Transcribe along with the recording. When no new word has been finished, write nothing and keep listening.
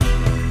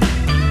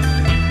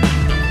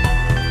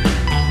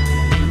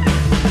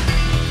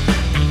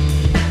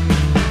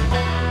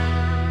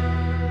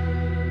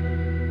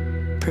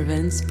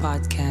Prevens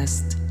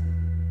Podcast.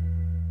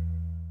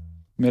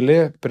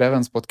 Mėly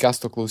Prevens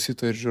podcast'o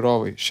klausytojai ir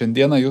žiūrovai,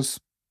 šiandieną jūs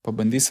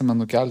pabandysime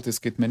nukelti į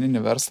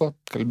skaitmeninį verslą,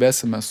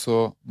 kalbėsime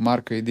su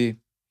Marko ID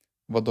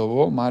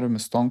vadovu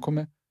Mariumi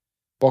Stonkumi.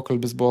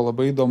 Pokalbis buvo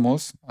labai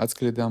įdomus,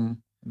 atskleidėm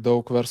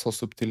daug verslo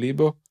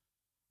subtilybių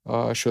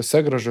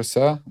šiuose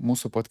gražiuose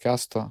mūsų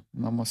podcast'o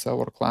namuose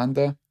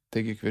Worklande,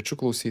 taigi kviečiu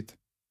klausyti.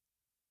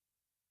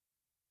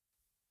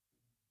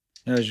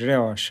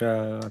 Žiūrėjau, aš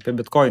apie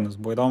bitkoinus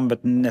buvo įdomu,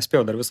 bet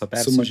nespėjau dar viso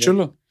persižiūrėti. Su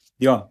Mačiuliu?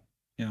 Jo.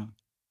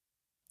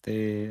 Tai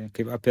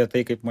apie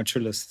tai, kaip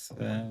Mačiulis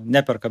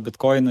neperka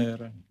bitkoinų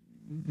ir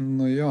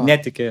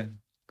netiki.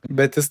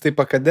 Bet jis taip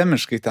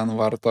akademiškai ten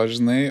varto,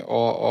 žinai,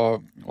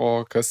 o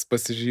kas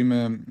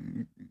pasižymi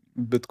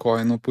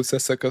bitkoinų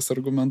pusėse, kas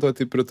argumentuoja,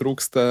 tai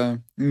pritrūksta,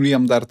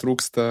 jiem dar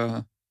trūksta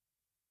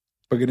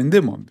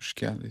pagrindimo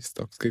biškeliais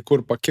toks, kai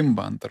kur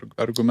pakimba ant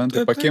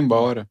argumentai,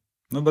 pakimba ore.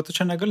 Bet tu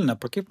čia negali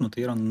nepakipti,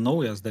 tai yra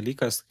naujas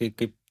dalykas,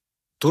 kaip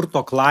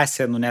turto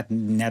klasė, net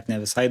ne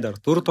visai dar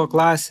turto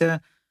klasė,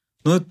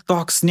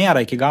 toks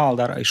nėra iki galo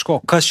dar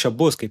aišku, kas čia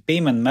bus, kaip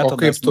payment metodas. O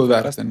kaip tu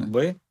vertini?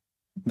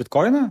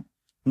 Bitcoiną?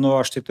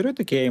 Aš tai turiu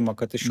tikėjimą,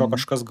 kad iš jo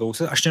kažkas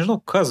gausis. Aš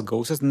nežinau, kas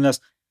gausis, nes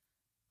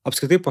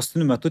apskritai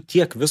paskutiniu metu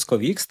tiek visko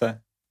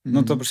vyksta,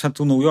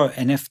 tų naujo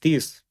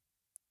NFTs.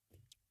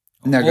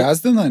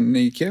 Negazdina,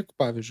 nei kiek,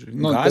 pavyzdžiui.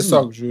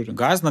 Tiesiog žiūrint.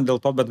 Gazdina dėl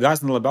to, bet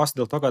gazdina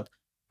labiausiai dėl to, kad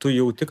tu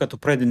jauti, kad tu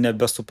pradedi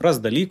nebesupras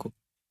dalykų.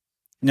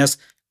 Nes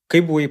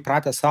kaip buvai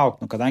įpratęs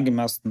augti, kadangi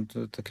mes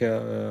tokie,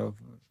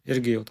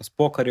 irgi jau tas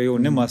pokario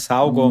jaunimas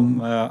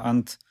augom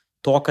ant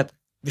to, kad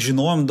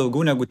žinojom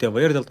daugiau negu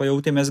tėvai ir dėl to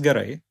jautėmės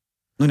gerai.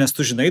 Nes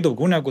tu žinai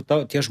daugiau negu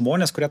tie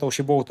žmonės, kurie tau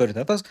šiaip buvo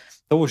autoritetas,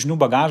 tavo žinių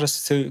bagažas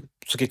su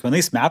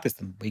kiekvienais metais,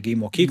 ten baigiai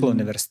mokyklą,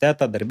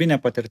 universitetą, darbinė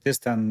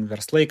patirtis, ten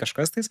verslai,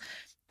 kažkas tais,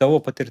 tavo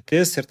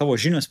patirtis ir tavo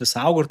žinios vis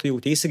augo ir tu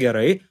jautėsi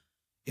gerai.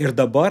 Ir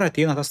dabar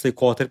ateina tas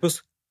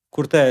laikotarpis,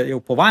 kur tai jau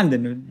po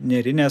vandeniu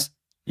nerinės,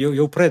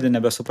 jau pradedi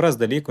nebesupras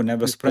dalykų,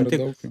 nebesupranti,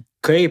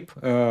 kaip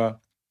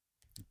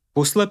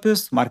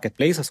puslapis,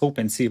 marketplace'as,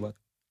 OpenSea,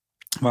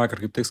 vakar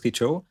kaip tai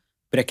skaičiau,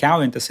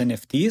 prekiaujantis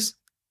NFTs,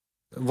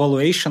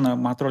 valuation,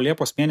 man atrodo,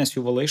 Liepos mėnesį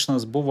jų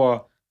valuationas buvo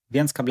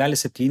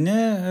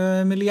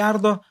 1,7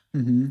 milijardo,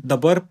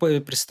 dabar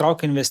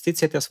prisitraukia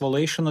investiciją ties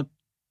valuationu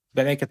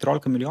beveik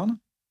 14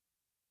 milijonų?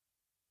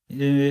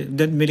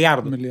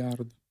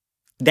 Milijardų.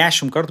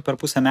 10 kartų per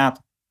pusę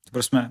metų.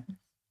 Prasme,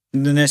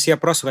 nes jie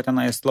prasuka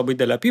tenais labai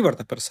didelę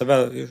apyvartą per save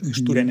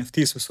iš tų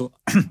NFTs visų.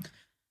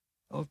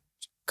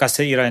 Kas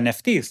yra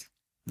NFTs?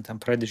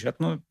 Ten pradedi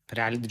žiūrėti,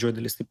 realiai didžioji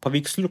dalis tai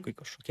paveiksliukai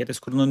kažkokie,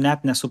 kur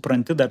net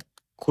nesupranti dar,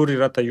 kur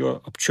yra ta jų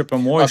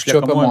apčiuopiamoji.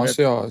 Apčiuopiamos,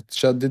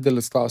 čia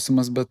didelis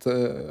klausimas, bet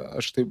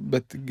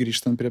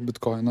grįžtant prie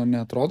bitkoino,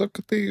 neatrodo,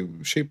 kad tai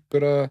šiaip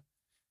yra,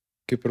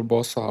 kaip ir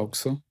buvo su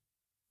auksu,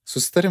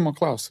 susitarimo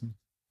klausimas.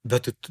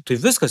 Bet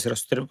tai viskas yra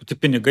susitarimo, tai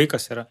pinigai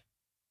kas yra.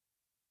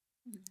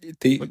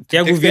 Tai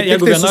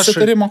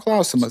susitarimo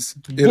klausimas.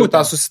 Ir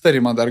tą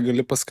susitarimą dar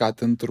gali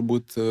paskatinti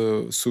turbūt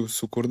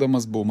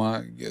sukurdamas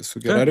bumą, su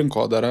gera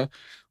rinkodara,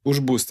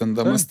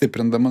 užbūstindamas,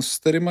 stiprindamas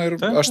susitarimą. Ir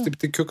aš taip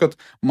tikiu, kad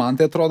man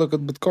tai atrodo,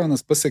 kad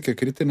bitkoinas pasiekė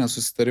kritinę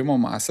susitarimo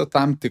masę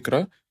tam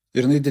tikrą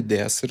ir jinai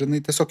didės ir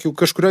jinai tiesiog jau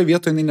kažkurioje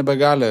vietoje jinai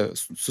nebegali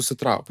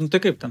susitraukti.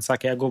 Tai kaip ten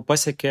sakė, jeigu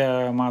pasiekė,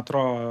 man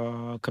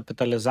atrodo,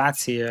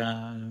 kapitalizacija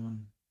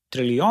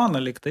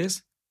trilijoną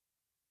liktais,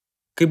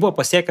 kai buvo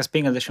pasiekęs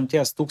 50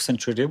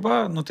 000 ribą,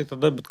 tai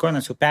tada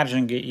bitkoinas jau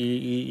peržengė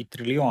į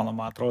trilijoną,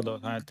 man atrodo.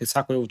 Tai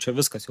sako, jau čia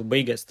viskas, jau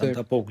baigėsi,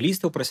 ta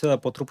paauglystė, jau prasideda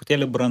po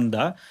truputėlį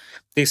branda.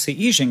 Tai jisai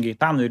įžengė į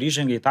tą, ir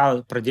įžengė į tą,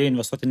 pradėjo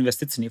investuoti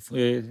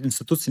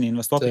instituciniai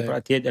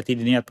investuotojai,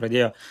 ateidinėti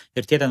pradėjo.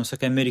 Ir tie ten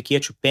visokie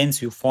amerikiečių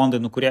pensijų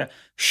fondai, kurie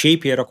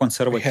šiaip jie yra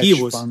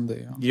konservatyvūs.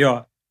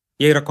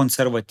 Jie yra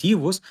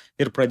konservatyvūs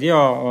ir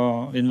pradėjo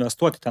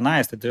investuoti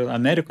tenais. Tai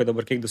Amerikoje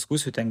dabar kiek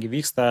diskusijų tengi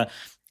vyksta.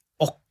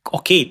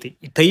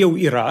 Tai jau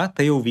yra,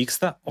 tai jau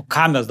vyksta, o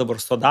ką mes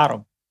dabar su to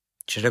darom?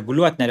 Čia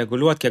reguliuoti,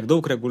 nereguliuoti, kiek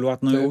daug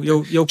reguliuoti,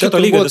 jau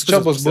kito lygio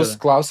diskusijos. Čia bus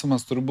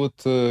klausimas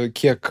turbūt,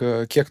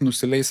 kiek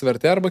nusileis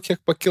vertė arba kiek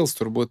pakils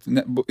turbūt.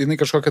 Jinai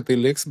kažkokia tai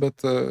liks,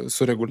 bet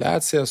su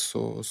reguliacija,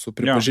 su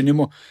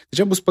pripažinimu.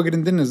 Čia bus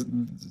pagrindinis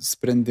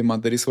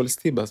sprendimą darys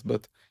valstybės,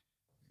 bet...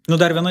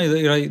 Dar viena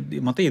yra,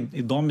 matai,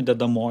 įdomi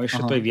dedamoji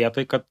šitoj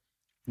vietoj, kad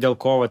dėl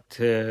ko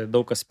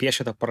daug kas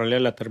piešia tą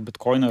paralelę tarp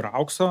bitkoino ir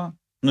aukso.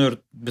 Ir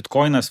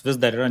bitkoinas vis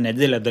dar yra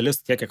nedidelė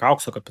dalis, tiek kiek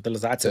aukso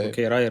kapitalizacija,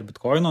 kokia yra ir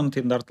bitkoino,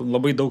 tai dar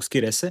labai daug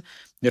skiriasi.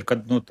 Ir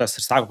kad tas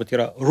ir sako, kad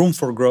yra room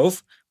for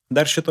growth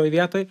dar šitoj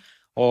vietoj,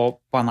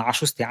 o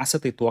panašus tie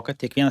asetai tuo, kad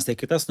tiek vienas,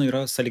 tiek kitas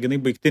yra sąlyginai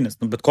baigtinis.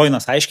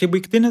 Bitkoinas aiškiai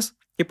baigtinis,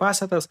 kaip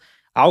asetas,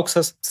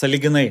 auksas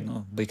sąlyginai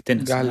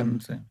baigtinis. Galim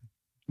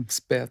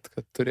spėt,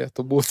 kad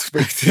turėtų būti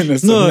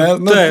baigtinis.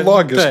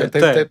 Logiška,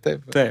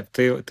 taip.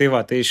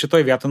 Tai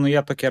šitoj vietoj,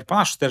 jie tokie ir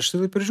panašus. Tai aš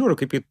taip ir žiūriu,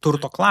 kaip į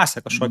turto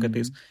klasę kažkokią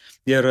tais.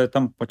 Ir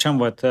tam pačiam,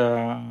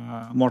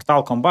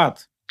 Mortal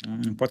Kombat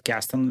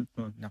podcast'an,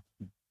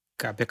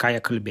 apie ką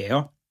jie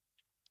kalbėjo,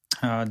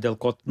 dėl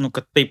ko,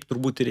 kad taip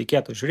turbūt ir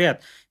reikėtų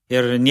žiūrėti.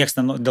 Ir nieks,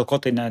 dėl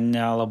ko tai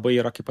nelabai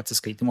yra kaip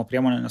atsiskaitimo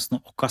priemonė, nes,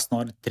 o kas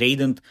nori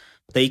treidint,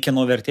 tai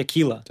kieno vertė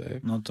kyla.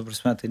 Tu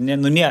prasme, tai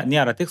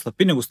nėra tikslo,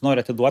 pinigus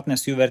nori atiduoti,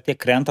 nes jų vertė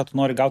krenta, tu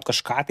nori gauti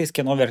kažką, tai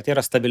kieno vertė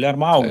yra stabili ar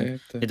auga.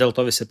 Ir dėl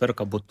to visi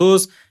perka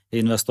butus,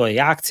 investuoja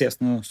į akcijas,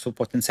 su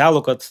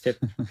potencialu, kad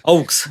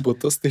augs.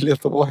 Butus tai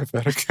Lietuvoje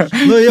perka.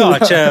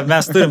 Čia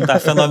mes turim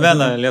tą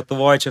fenomeną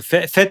Lietuvoje, čia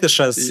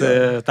fetišas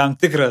tam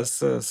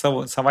tikras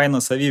savaino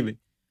savybei.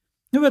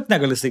 Bet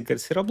negali sakyti, kad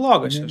jis yra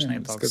blogas,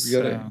 žinai, toks.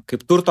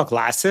 Kaip turto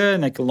klasė,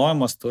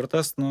 nekilnojamas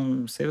turtas,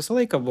 jisai visą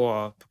laiką buvo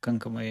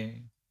pakankamai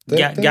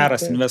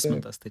geras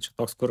investmentas. Tai čia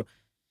toks,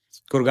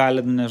 kur gali,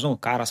 nežinau,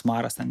 karas,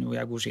 maras, ten jau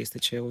jeigu užeis, tai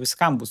čia jau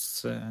viskam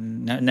bus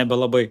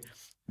nebelabai.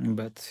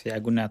 Bet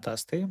jeigu ne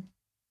tas, tai...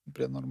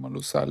 Prie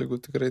normalių sąlygų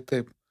tikrai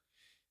taip.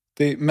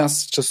 Tai mes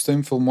čia su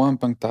tavim filmuojam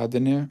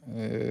penktadienį.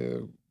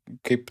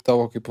 Kaip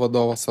tavo, kaip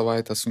vadovo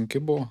savaitė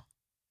sunki buvo?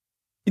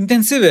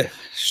 Intensyvi.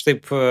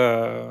 Štaip...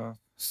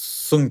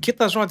 Sunki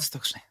tas žodis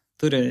toks, žinai,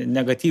 turi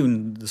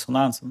negatyvinių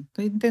disonansų.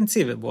 Tai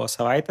intensyvi buvo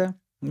savaitė,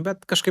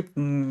 bet kažkaip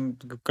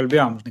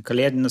kalbėjom, žinai,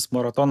 kalėdinis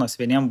maratonas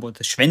vieniem buvo,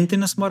 tai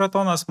šventinis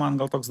maratonas, man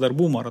gal toks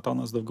darbų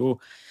maratonas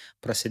daugiau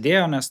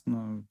prasidėjo, nes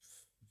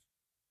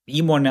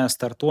įmonė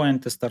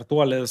startuojantis,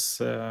 startuolis,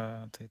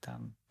 tai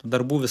ten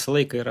darbų visą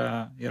laiką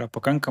yra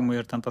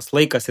pakankamai ir ten tas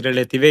laikas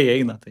reliatyviai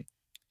eina. Tai.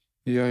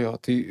 Jo,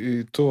 tai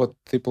tu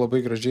taip labai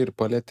gražiai ir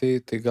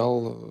palėtei, tai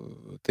gal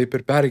taip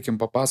ir pereikim,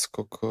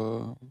 papasakok,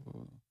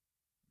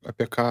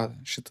 apie ką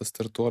šitas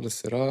startuolis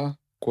yra,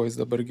 kuo jis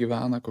dabar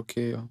gyvena,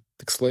 kokie jo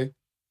tikslai.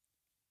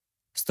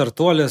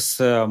 Startuolis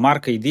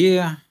marka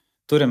idėja,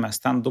 turime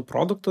ten 2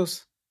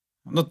 produktus.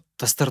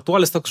 Tas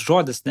startuolis toks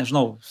žodis,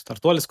 nežinau,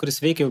 startuolis,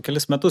 kuris veikia jau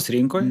kelis metus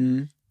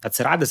rinkoje,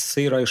 atsiradęs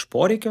jisai yra iš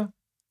poreikio,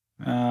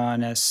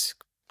 nes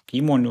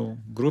įmonių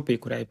grupiai,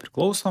 kuriai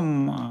priklausom,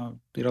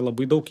 yra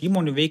labai daug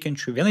įmonių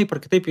veikiančių, vienaip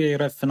ar kitaip jie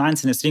yra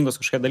finansinės rinkos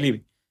kažkokie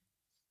dalyviai.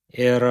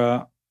 Ir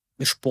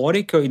iš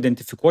poreikio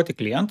identifikuoti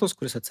klientus,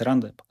 kuris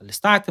atsiranda pagal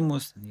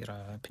įstatymus,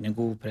 yra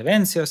pinigų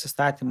prevencijos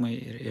įstatymai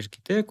ir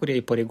kiti, kurie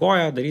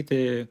įpareigoja daryti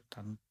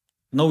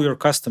know your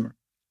customer.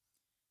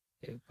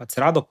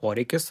 Atsirado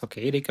poreikis,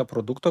 reikia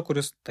produkto,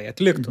 kuris tai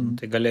atliktų.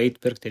 Tai gali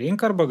eiti pirkti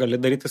rinką arba gali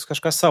daryti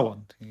kažką savo.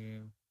 Tai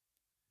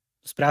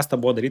spręsta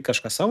buvo daryti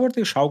kažką savo ir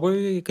tai išaugo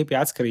kaip į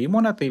atskirą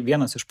įmonę. Tai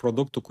vienas iš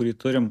produktų, kurį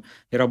turim,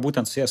 yra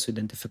būtent susijęs su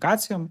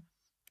identifikacijom.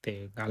 Tai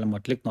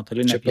galima atlikti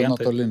nuotolinę klientą.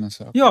 Čia nuotolinis.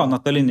 Jo,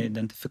 nuotolinė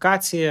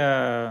identifikacija,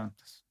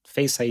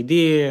 Face ID,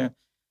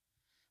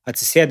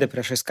 atsisėdė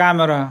priešais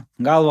kamerą,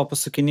 galvą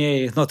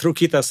pasukinėjai,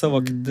 nuotraukytę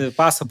savo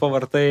pasą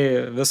pavartai,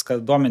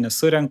 viską duomenis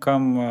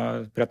surenkam,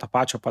 prie to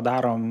pačio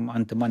padarom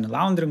anti-money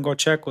launderingo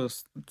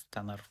čekus,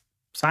 ten ar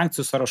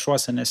sankcijų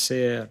sąrašuose nesi,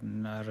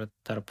 ar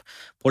tarp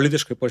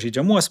politiškai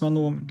pažeidžiamų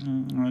asmenų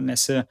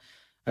nesi.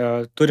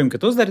 Turim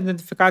kitus dar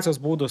identifikacijos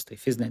būdus, tai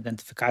fizinė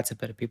identifikacija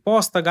per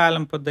e-postą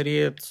galim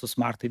padaryti, su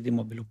Smart ID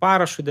mobilių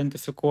parašų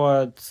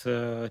identifikuoti,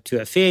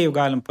 2FA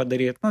galim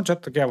padaryti, čia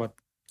tokia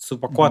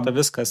supakuota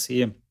viskas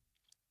į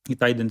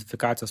tą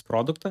identifikacijos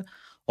produktą,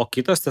 o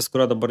kitas, ties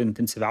kurio dabar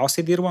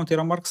intensyviausiai dirbam, tai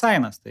yra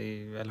marksainas, tai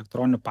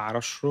elektroninio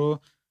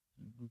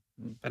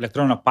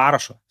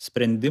parašo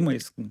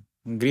sprendimais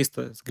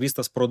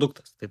grįstas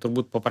produktas. Tai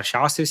turbūt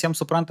paprasčiausiai visiems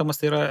suprantamas,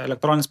 tai yra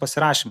elektroninis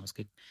pasirašymas,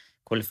 kai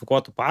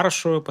kvalifikuotų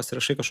parašų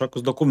pasirašai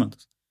kažkokius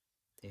dokumentus.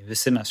 Tai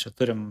visi mes čia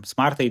turim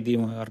Smart ID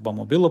arba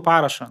mobilų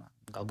parašą,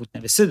 galbūt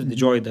ne visi,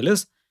 didžioji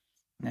dalis.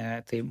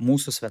 Tai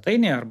mūsų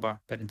svetainėje arba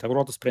per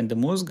integruotus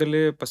sprendimus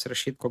gali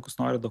pasirašyti kokius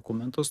nori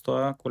dokumentus tuo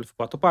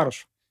kvalifikuotų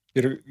parašu.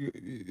 Ir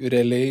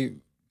realiai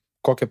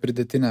kokią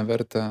pridėtinę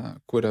vertę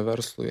kuria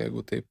verslui,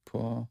 jeigu taip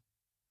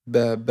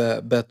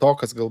be to,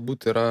 kas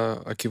galbūt yra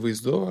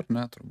akivaizdu, ar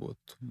ne,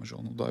 turbūt mažiau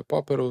naudoja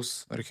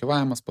popieriaus,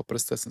 archyvavimas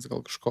paprastesnis,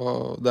 gal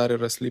kažko dar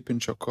yra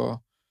slypinčio,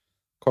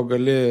 ko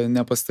gali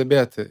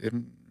nepastebėti ir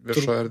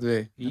viešoje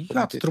erdvėje.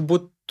 Ja,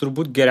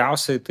 turbūt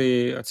geriausiai tai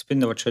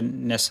atspindi, čia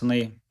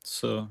nesenai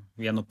su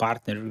vienu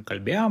partneriu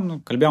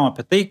kalbėjom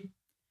apie tai,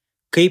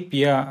 kaip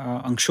jie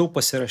anksčiau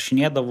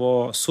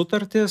pasirašinėdavo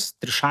sutartis,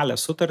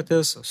 trišalės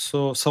sutartis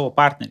su savo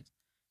partneriais.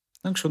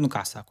 Anksčiau,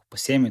 sako,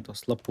 pasiėmė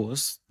tos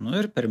lapus,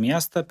 ir per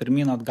miestą,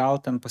 pirmyn atgal,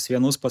 ten pas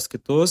vienus, pas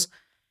kitus,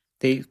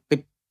 tai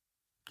taip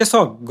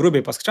tiesiog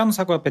grubiai paskaičiavau,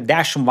 sako, apie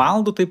 10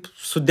 valandų taip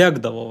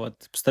sudegdavo,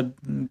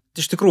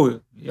 iš tikrųjų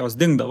jos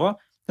dingdavo,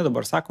 tai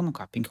dabar sako,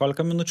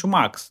 15 minučių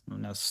maks,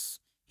 nes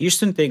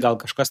išsiuntė, gal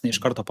kažkas ne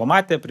iš karto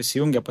pamatė,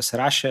 prisijungė,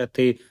 pasirašė,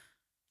 tai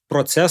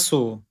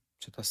procesų,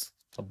 šitas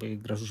labai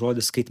gražus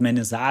žodis,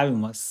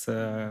 skaitmenizavimas,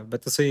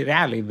 bet jisai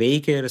realiai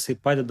veikia ir jisai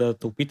padeda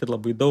taupyti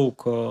labai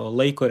daug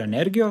laiko ir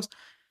energijos.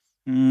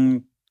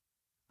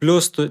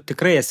 Plius tu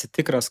tikrai esi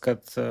tikras,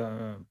 kad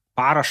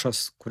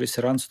parašas, kuris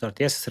yra ant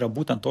sutarties, yra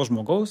būtent to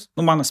žmogaus.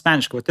 Man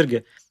asmeniškai,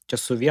 irgi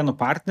čia su vienu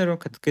partneriu,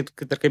 kad ir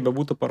kaip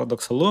bebūtų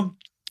paradoksalu,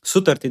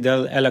 sutartį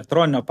dėl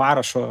elektroninio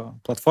parašo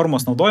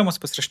platformos naudojimos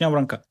pasirašinėjom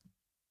ranka.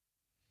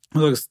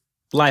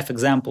 Life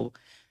example.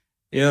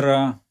 Ir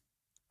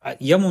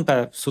jie mums tą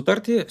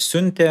sutartį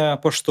siuntė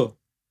paštu.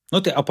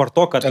 Tai apart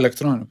to, kad...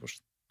 Elektroniniu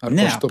paštu. Ar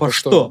ne,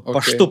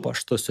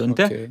 paštu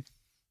siuntė. Okay.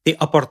 Tai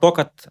apart to,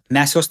 kad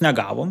mes jos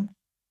negavom,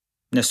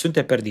 nes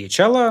siuntė per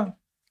DHL,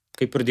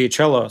 kaip ir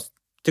DHL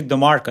tik the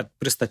market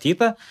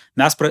pristatyta,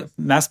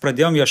 mes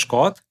pradėjom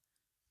ieškoti,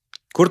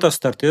 kur ta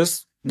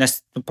sutartis,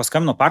 nes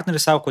paskambino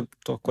partneris savo,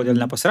 kodėl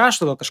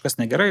nepasirašo, gal kažkas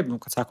negerai,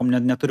 kad sakom,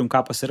 neturim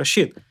ką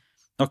pasirašyti.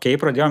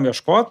 Pradėjom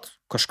ieškoti,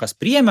 kažkas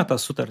priėmė tą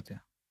sutartį.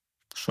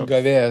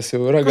 Gavėjas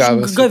jau yra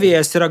gavęs.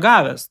 Gavėjas yra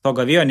gavęs. To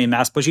gavėjo nei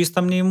mes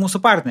pažįstam, nei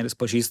mūsų partneris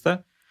pažįsta.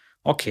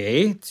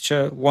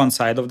 Čia one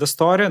side of the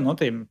story,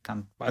 tai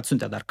ten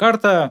atsiuntė dar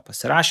kartą,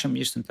 pasirašėm,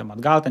 išsiuntėm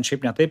atgal, ten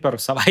šiaip ne taip per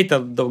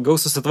savaitę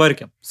daugiau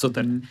susitvarkėm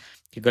sutartį.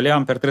 Kai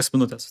galėjom per 3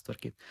 minutės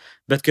sutvarkyti.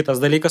 Bet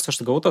kitas dalykas, aš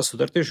gavau tą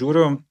sutartį,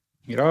 žiūriu,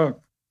 yra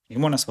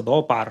įmonės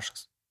vadovo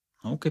parašas.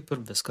 Kaip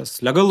ir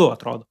viskas legalu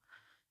atrodo.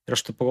 Ir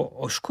aš taip pagalvoju,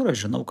 o iš kur aš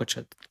žinau, kad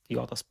čia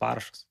jo tas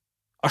parašas?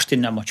 Aš tai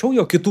nemačiau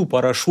jo kitų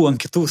parašų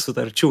ant kitų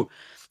sutarčių.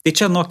 Tai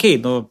čia,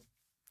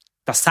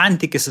 tas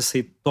santykis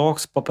jisai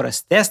toks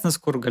paprastesnis,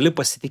 kur gali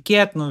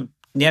pasitikėti,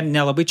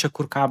 nelabai čia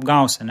kur ką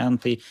apgausi, ne?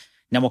 Tai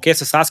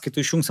nemokėsi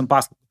sąskaitų, išjungsim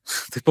paslaugą.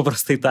 Tai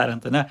paprastai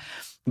tariant, ne?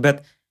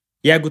 Bet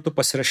jeigu tu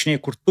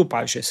pasirašinėjai, kur tu,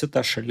 pavyzdžiui, esi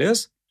ta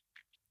šalis,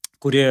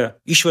 kuri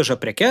išveža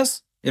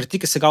prekes ir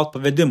tikisi gauti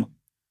pavedimą.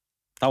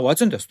 Tau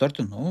atsiuntė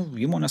sutartį,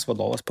 įmonės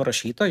vadovas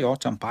parašyta, jo,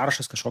 čia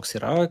parašas kažkoks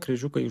yra,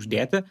 kryžiukai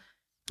uždėti,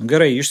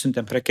 gerai,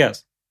 išsiuntėm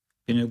prekes,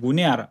 pinigų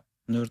nėra,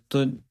 ir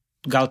tu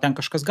gal ten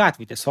kažkas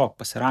gatvėje tiesiog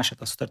pasirašė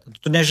tą sutartį,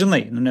 tu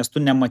nežinai, nes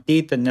tu nematei,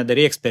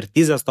 nedarai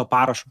ekspertizės to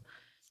parašo.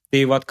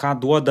 Tai ką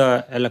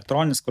duoda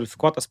elektroninis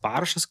kvalifikuotas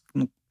parašas,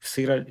 jis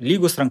yra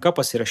lygus ranka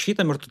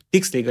pasirašytam ir tu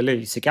tiksliai gali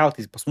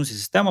įsikelti pas mus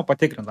į sistemą,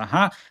 patikrinti,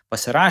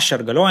 pasirašė,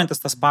 ar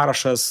galiojantis tas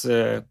parašas,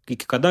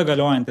 iki kada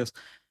galiojantis.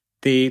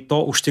 Tai to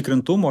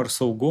užtikrintumo ir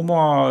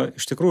saugumo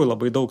iš tikrųjų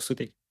labai daug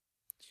suteikia.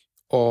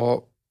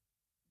 O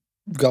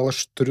gal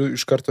aš turiu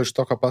iš karto iš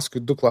to, ką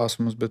paskui 2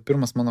 klausimus, bet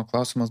pirmas mano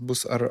klausimas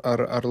bus,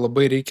 ar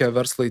labai reikia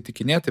verslą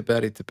įtikinėti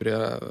pereiti prie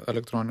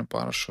elektroninių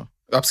parašų?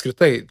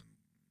 Apskritai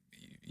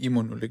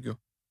įmonių lygių.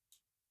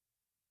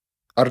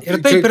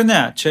 Ir taip ir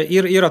ne. Čia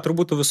yra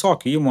turbūt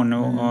visokių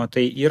įmonių.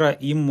 Tai yra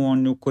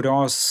įmonių,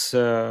 kurios...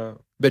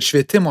 Bet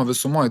švietimo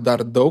visumoje dar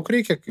daug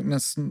reikia,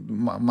 nes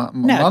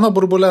mano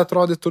burbulė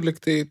atrodytų lyg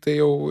tai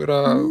jau yra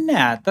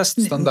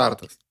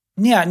standartas.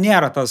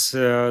 Nėra tas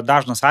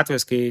dažnas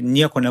atvejis, kai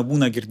nieko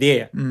nebūna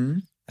girdėję.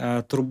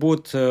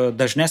 Turbūt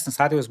dažnesnis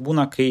atvejis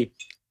būna, kai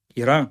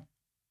yra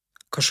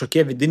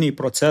kažkokie vidiniai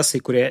procesai,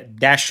 kurie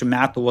 10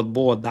 metų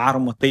buvo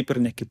daroma taip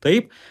ir ne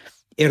kitaip,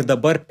 ir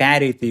dabar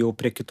pereiti jau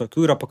prie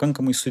kitokių yra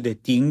pakankamai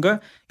sudėtinga,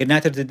 ir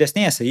net ir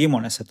didesnėse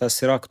įmonėse tas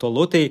yra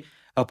aktualu, tai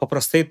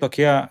paprastai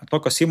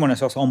tokios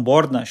įmonės jos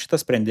onboardina šitą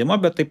sprendimą,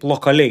 bet taip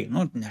lokaliai,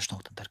 nežinau,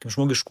 tarkim,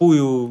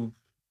 žmogiškųjų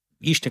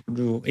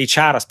išteklių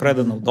HR'as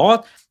pradeda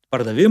naudoti,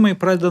 pardavimai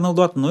pradeda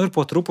naudoti, ir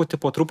po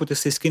truputį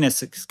jisai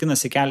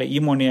skinasi kelią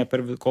įmonėje,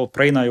 kol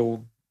praeina jau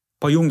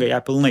pajungia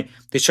ją pilnai.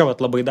 Tai čia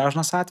labai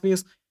dažnas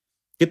atvejis.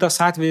 Kitas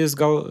atvejis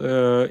gal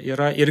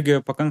yra irgi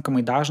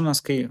pakankamai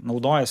dažnas, kai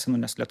naudojasi,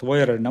 nes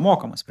Lietuvoje yra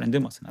nemokamas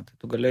sprendimas. Tai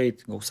tu galėjai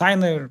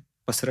gausainą ir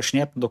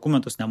pasirašinėti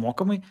dokumentus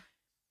nemokamai.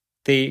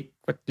 Tai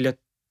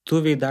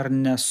lietuviai dar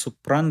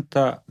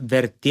nesupranta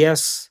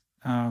vertės,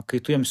 kai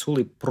tu jiems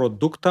siūlai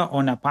produktą,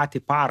 o ne patį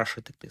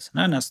parašą tik tais.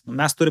 Nes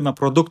mes turime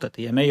produktą,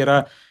 tai jame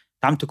yra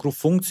tam tikrų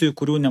funkcijų,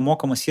 kurių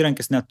nemokamas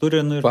įrankis neturi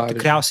ir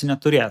tikriausiai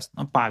neturės.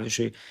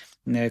 Pavyzdžiui,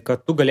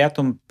 kad tu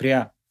galėtum prie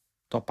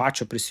to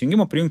pačio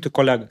prisijungimo prijungti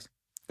kolegas.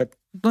 Kad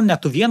ne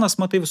tu vienas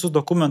matai visus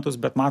dokumentus,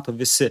 bet mato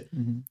visi.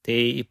 Tai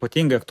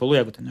ypatingai aktualu,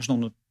 jeigu tai,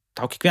 nežinau,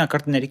 tau kiekvieną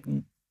kartą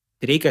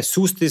reikia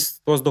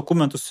siųstis tuos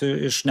dokumentus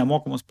iš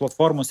nemokamos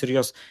platformos ir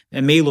jos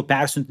mailų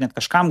persiunti net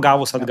kažkam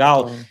gavus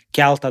atgal,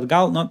 kelt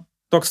atgal.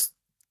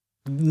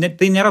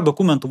 Tai nėra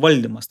dokumentų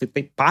valdymas.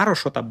 Tai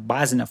parašo tą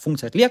bazinę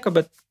funkciją atlieka,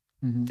 bet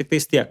tik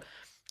tais tiek.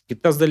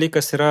 Kitas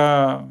dalykas yra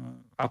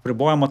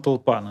apribojama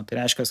talpa.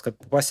 Tai reiškia,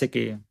 kad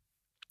pasiekiai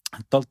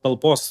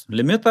talpos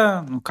limitą,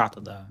 ką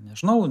tada,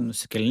 nežinau,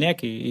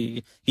 nusikelnėk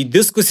į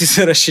diskus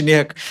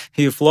įsirašinėk,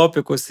 į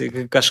flopikus,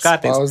 į kažką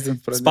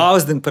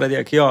spausdink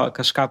pradėk,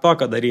 kažką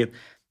tokio daryti.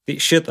 Tai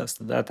šitas,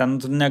 tada ten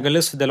negali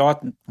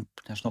sudėlioti,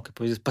 nežinau, kaip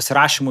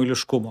pasirašymo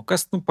eiliškumo,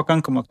 kas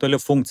pakankamai aktuali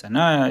funkcija,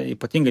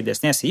 ypatingai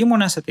didesnėse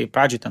įmonėse, tai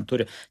pradžiai ten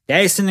turi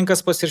teisininkas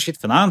pasirašyti,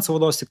 finansų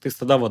vadovas, tik tai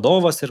tada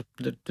vadovas ir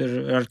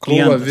klientas.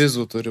 Krūva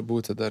vizų turi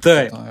būti dar.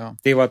 Taip,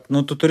 tai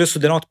tu turi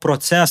sudėlioti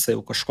procesą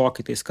jau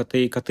kažkokį tais, kad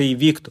tai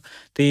įvyktų.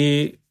 Tai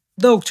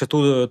daug čia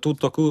tų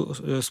tokių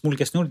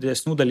smulkesnių ir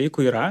didesnių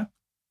dalykų yra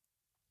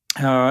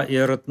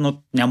ir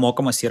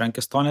nemokamas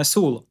įrankis to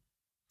nesiūlo.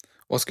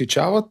 O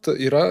skaičiavot,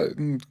 yra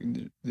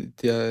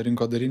tie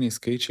rinkodariniai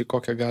skaičiai,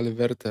 kokią gali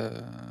vertę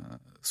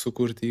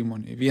sukurti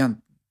įmonį. Vien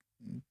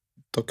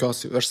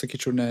tokios, aš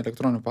sakyčiau, ne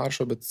elektroninių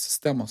parašo, bet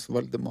sistemos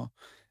valdymo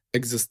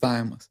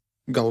egzistavimas.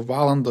 Gal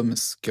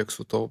valandomis kiek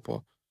sutaupo.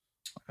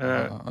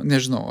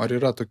 Nežinau, ar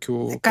yra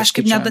tokių...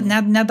 Kažkaip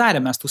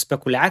nedarėme tų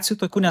spekulacijų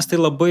tokių, nes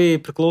tai labai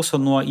priklauso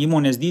nuo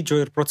įmonės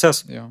dydžio ir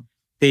procesų.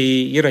 Tai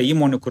yra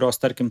įmonių, kurios,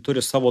 tarkim,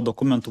 turi savo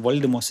dokumentų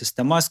valdymo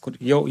sistemas, kur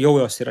jau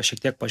jos yra šiek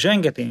tiek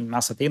pažengę, tai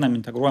mes ateinam,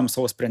 integruojam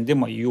savo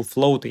sprendimą į jų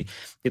flow, tai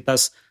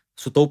tas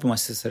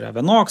sutaupimas jis yra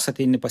vienoks,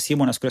 ateini pas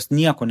įmonės, kurios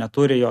nieko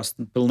neturi, jos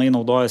pilnai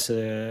naudojasi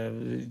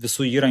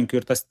visų įrankių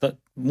ir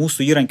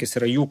mūsų įrankis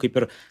yra jų kaip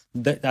ir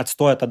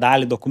atstoja tą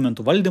dalį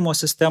dokumentų valdymo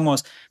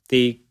sistemos,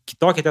 tai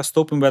kitokie tie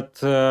sutaupimai,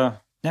 bet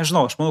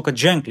nežinau, aš manau, kad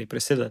ženkliai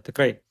prisideda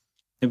tikrai.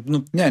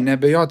 Ne,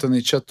 nebejotinai,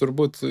 čia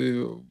turbūt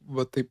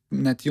va, taip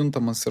net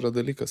juntamas yra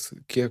dalykas,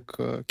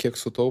 kiek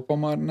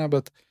sutaupama ar ne,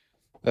 bet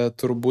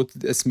turbūt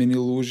esminį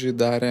lūžį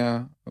darė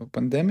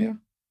pandemija.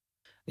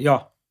 Jo,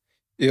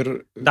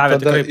 davė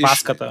tikrai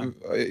paskatą.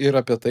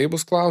 Ir apie tai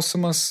bus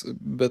klausimas,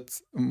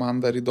 bet man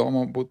dar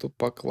įdomu būtų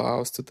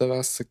paklausti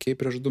tavęs, sakei,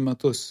 prieš 2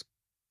 metus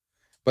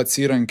pats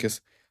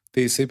įrankis.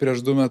 Tai jisai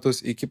prieš 2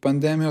 metus iki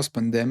pandemijos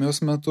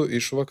metu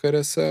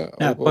išvakarėse,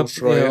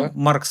 aušroje.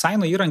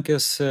 Marksaino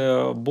įrankis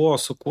buvo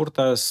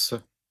sukurtas,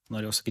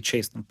 norėjau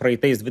sakyti,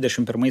 praeitais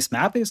 21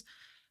 metais,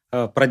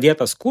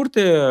 pradėtas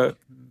kurti,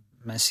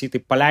 mes jį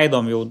taip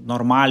paleidom jau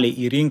normaliai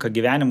į rinką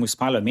gyvenimui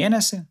spalio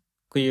mėnesį,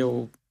 kai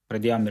jau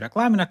pradėjom ir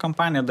reklaminę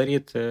kampaniją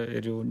daryti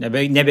ir jau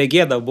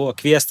nebegėda buvo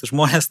kviesti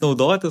žmonės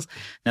naudotis,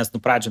 nes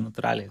pradžio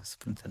natūraliai,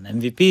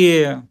 MVP,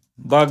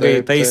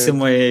 bugai,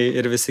 taisymai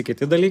ir visi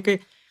kiti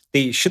dalykai. Tai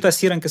šitas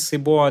įrankis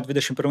buvo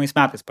 21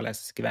 metais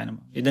paleistas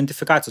gyvenimo.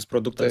 Identifikacijos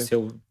produktas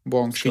jau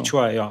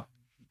skaičiuoja jo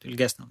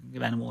ilgesnio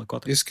gyvenimo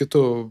laikotarpį. Jis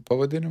kitų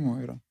pavadinimų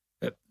yra?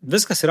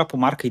 Viskas yra po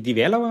Mark ID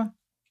vėliava.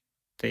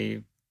 Tai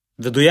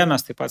viduje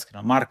mes taip pat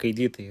skiriam Mark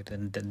ID, tai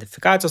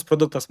identifikacijos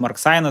produktas, Mark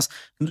Signas.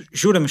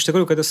 Žiūrim iš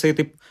tikrųjų, kad jisai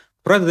taip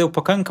pradeda jau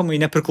pakankamai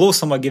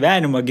nepriklausomą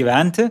gyvenimą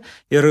gyventi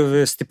ir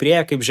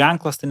stiprėja kaip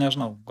ženklas, tai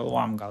nežinau,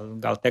 galvojam,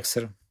 gal teks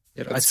ir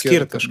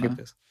atskirti kažkaip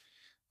tais.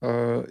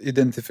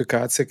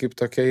 Identifikacija kaip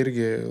tokia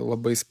irgi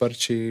labai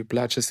sparčiai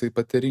plečiasi į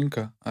pati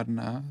rinką, ar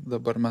ne?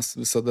 Dabar mes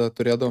visada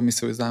turėdavom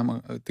įsivaizdavimą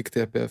tik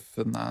tai apie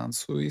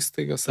finansų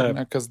įstaigas, ar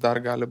ne, kas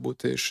dar gali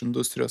būti iš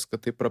industrijos,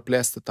 kad tai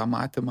praplėsti tą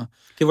matymą.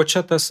 Tai va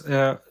čia tas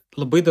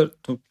labai dar,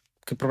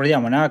 kaip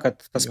pradėjome, ne,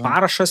 kad tas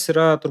parašas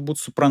yra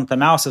turbūt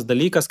suprantamiausias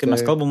dalykas, kai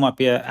mes kalbam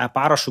apie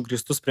parašų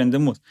grįstus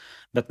sprendimus.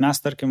 Bet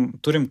mes, tarkim,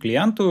 turim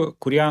klientų,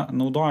 kurie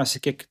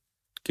naudojasi kiek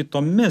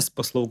kitomis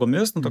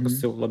paslaugomis, tokius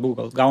jau labiau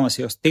gal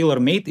gaunasi jos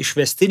tailor-made,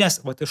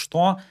 išvestinės,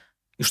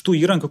 iš tų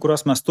įrankių,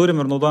 kuriuos mes turim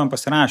ir naudojam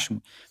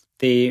pasirašymui.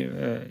 Tai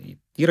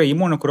yra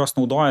įmonių, kurios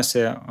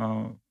naudojasi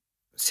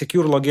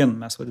secure login,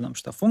 mes vadinam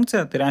šitą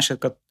funkciją, tai reiškia,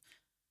 kad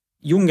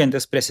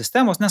jungiantis prie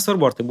sistemos,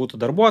 nesvarbu, ar tai būtų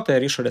darbuotojai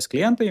ar išorės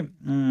klientai,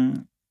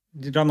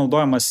 yra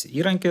naudojamas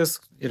įrankis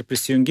ir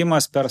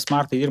prisijungimas per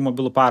Smart ID ir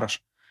mobilų parašą.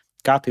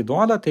 Ką tai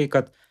duoda, tai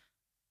kad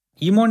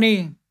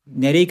įmoniai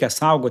nereikia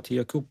saugoti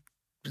jokių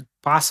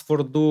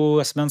pasvordų,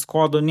 asmens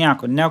kodų,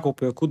 nieko,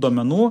 nekaupia jokių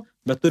duomenų,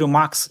 bet turi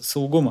max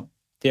saugumą.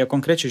 Tai jie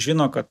konkrečiai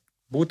žino, kad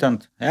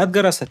būtent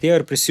Edgaras atėjo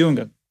ir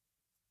prisijungė.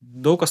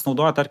 Daug kas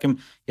naudoja, tarkim,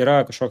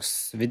 yra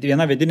kažkoks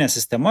viena vidinė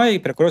sistema,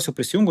 prie kurios jau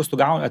prisijungus,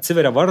 tu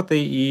atsiveria vartai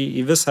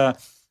į visą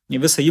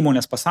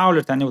įmonės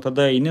pasaulį ir ten jau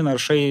tada eini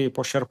naršai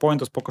po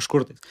SharePointus, po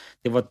kažkur.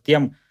 Tai va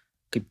tiem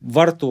kaip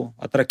vartų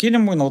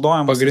atrakinimui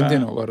naudojamas...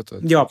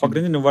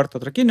 Pagrindinių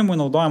vartų atrakinimui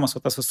naudojamas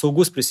tas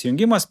saugus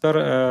prisijungimas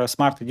per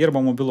Smart ID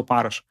arba mobilų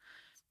parašą.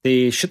 Tai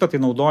šitą tai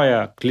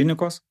naudoja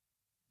klinikos,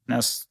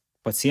 nes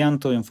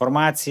pacientų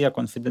informacija,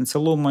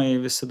 konfidencialumai,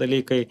 visi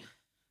dalykai,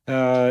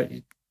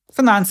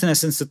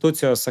 finansinės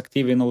institucijos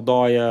aktyviai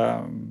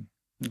naudoja,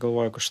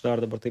 galvoju, kažką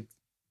dabar taip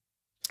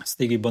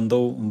staigiai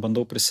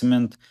bandau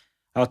prisiminti.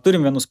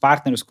 Turim vienus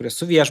partnerius, kurie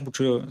su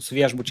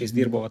viešbučiais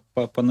dirbo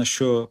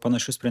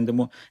panašių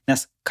sprendimų,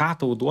 nes ką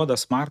tau duoda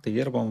Smart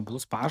ID arba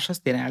mobilus parašas,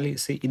 tai realiai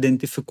jisai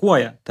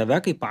identifikuoja tave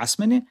kaip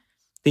asmenį,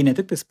 tai ne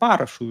tik tais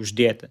parašų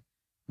uždėti,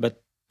 bet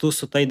tu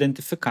su ta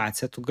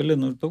identifikacija, tu gali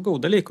daugiau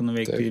dalykų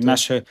nuveikti. Taip.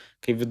 Mes čia,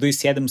 kai viduj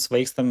sėdim,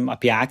 svaikstam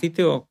apie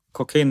ateitį, o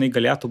kokia jinai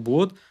galėtų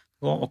būti,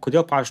 o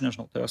kodėl, pavyzdžiui,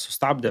 nežinau, tave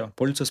sustabdė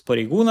policijos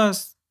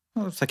pareigūnas,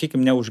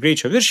 sakykime, ne už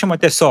greičio viršimą,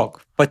 tiesiog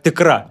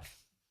patikra.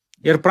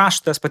 Ir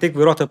prašotės pateikti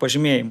vairuotojo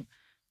pažymėjimų.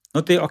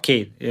 Tai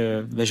okei,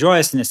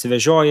 vežiojasi,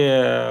 nesivežioja.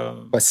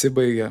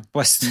 Pasibaigia.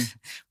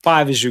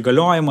 Pavyzdžiui,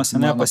 galiojimas,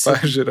 ne? Mano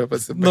pažiūrė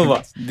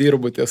pasibaigia.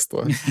 Dirbu ties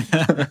tuo.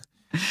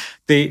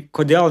 Tai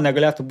kodėl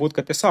negalėtų būti,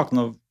 kad tiesiog,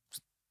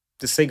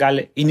 jisai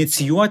gali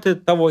inicijuoti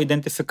tavo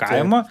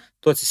identifikavimą,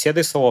 tu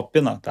atsisėdai savo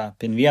piną, tą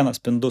PIN 1,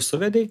 PIN 2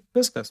 suvedai,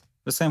 viskas.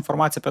 Visa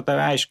informacija apie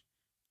tave aiškiai.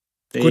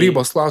 Tai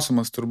kūrybos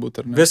klausimas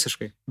turbūt, ar ne?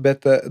 Visiškai.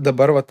 Bet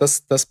dabar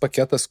tas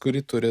paketas,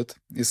 kurį turit,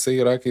 jisai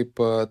yra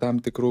kaip tam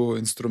tikrų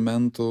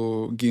instrumentų,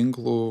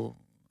 ginklų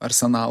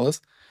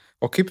arsenalas.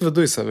 O kaip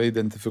viduj save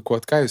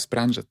identifikuoti? Ką jūs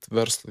sprendžiat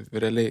verslui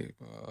realiai?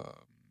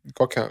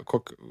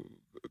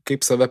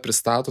 Kaip save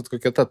pristatot?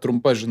 Kokia ta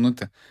trumpa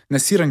žinutė?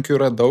 Nes įrankių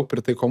yra daug,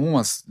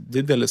 pritaikomumas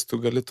didelis, tu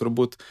gali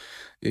turbūt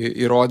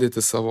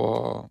įrodyti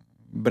savo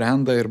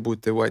brandą ir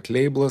būti white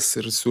labelas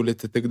ir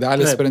siūlyti tik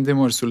dalį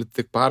sprendimų ir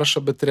siūlyti tik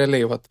parašą, bet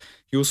realiai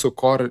jūsų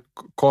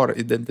core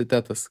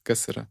identitetas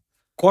kas yra?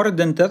 Core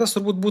identitetas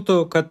turbūt būtų,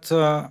 kad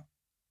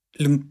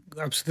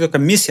apskritai,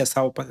 kad misija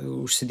savo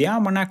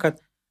užsidėjom,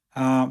 kad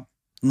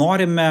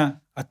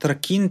norime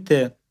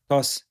atrakinti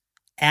tos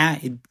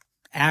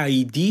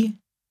EID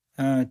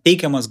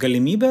teikiamas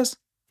galimybės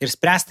ir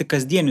spręsti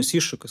kasdienius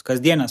iššūkius,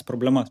 kasdienės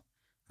problemas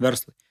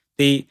verslui.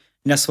 Tai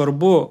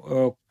nesvarbu,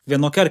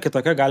 vienokia ar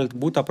kitokia gali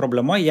būti ta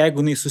problema,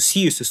 jeigu jinai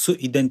susijusi su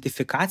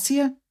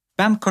identifikacija,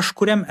 bent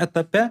kažkuriam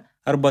etape,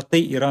 arba tai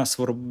yra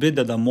svarbi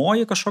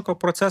dedamoji kažkokio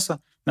proceso,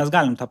 mes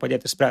galim tą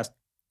padėti spręsti.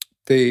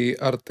 Tai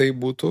ar tai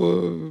būtų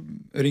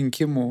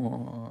rinkimų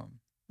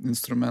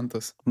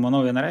instrumentas?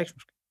 Manau,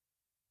 vienareikšmiškai.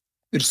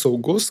 Ir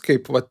saugus,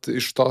 kaip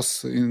iš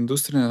tos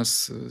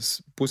industrinės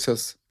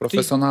pusės,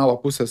 profesionalo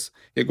pusės,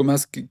 jeigu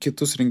mes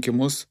kitus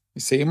rinkimus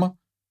į Seimą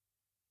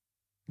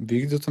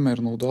vykdytume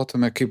ir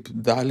naudotume kaip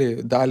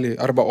dalį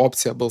arba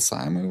opciją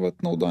balsavimui,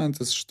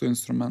 naudojantis šitų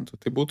instrumentų,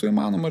 tai būtų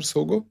įmanoma ir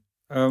saugu?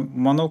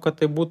 Manau, kad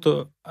tai būtų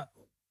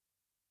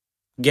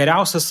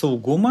geriausias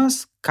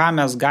saugumas, ką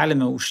mes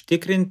galime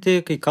užtikrinti,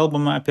 kai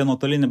kalbame apie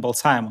nuotolinį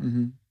balsavimą.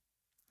 Mhm.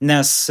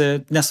 Nes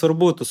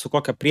nesvarbu, tu su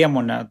kokią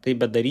priemonę tai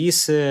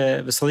bedarysi,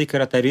 visą laiką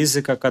yra ta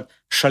rizika, kad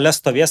šalia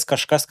stovės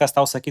kažkas, kas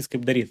tau sakys,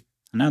 kaip daryti.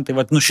 Ne?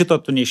 Tai šito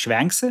tu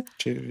neišvengsi.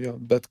 Čia jo,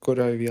 bet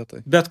kurioje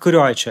vietoje. Bet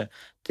kurioje čia.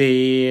 Tai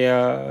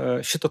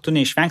šito tu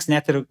neišvengsi,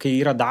 net ir kai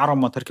yra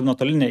daroma, tarkim,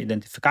 nuotolinė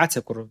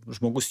identifikacija, kur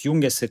žmogus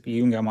jungiasi,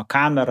 įjungiama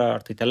kamera,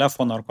 ar tai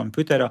telefono, ar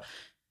kompiuterio.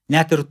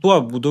 Net ir tuo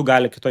būdu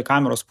gali kitoj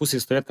kameros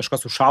pusėje stovėti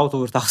kažkas su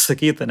šautuvu ir tau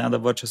sakyti, ne,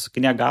 dabar čia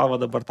sukinė galva,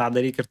 dabar tą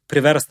daryk ir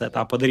priversta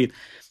tą padaryti.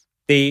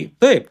 Tai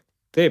taip,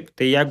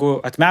 tai jeigu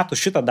atmetu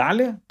šitą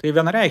dalį, tai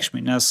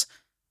vienareikšmiai, nes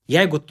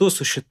jeigu tu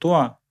su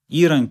šituo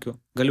įrankiu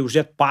gali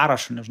uždėti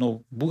parašą, nežinau,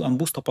 ant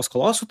būsto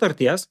paskolos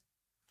sutarties,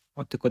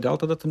 o tai kodėl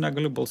tada tu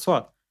negali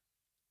balsuoti?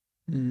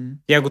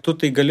 Jeigu tu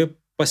tai gali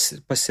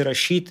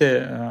pasirašyti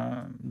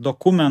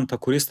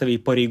dokumentą, kuris tave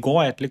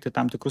įpareigoja atlikti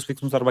tam tikrus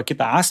veiksmus, arba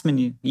kitą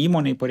asmenį,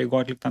 įmonę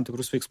įpareigoja atlikti tam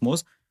tikrus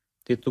veiksmus,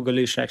 tai tu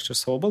gali išreikšti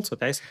savo balso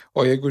teisę.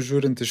 O jeigu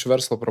žiūrint iš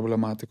verslo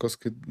problematikos,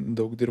 kai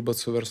daug dirbat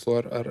su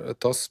verslu, ar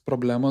tos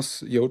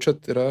problemos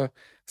jaučiat yra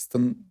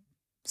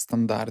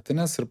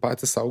standartinės ir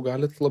patys savo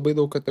galit labai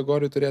daug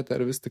kategorijų turėti,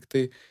 ar vis tik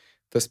tai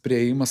tas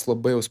priėjimas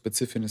labai jau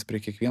specifinis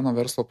prie kiekvieno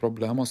verslo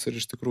problemos ir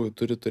iš tikrųjų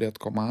turi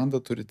turėti komandą,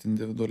 turit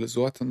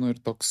individualizuoti,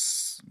 ir toks,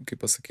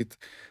 kaip pasakyti,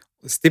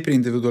 stipriai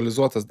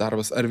individualizuotas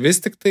darbas. Ar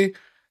vis tik tai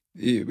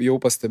jau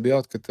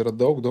pastebėjot, kad yra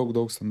daug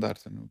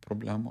standartinių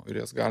problemų ir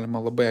jas galima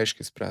labai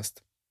aiškiai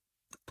spręsti?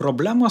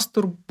 Problemos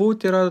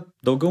turbūt yra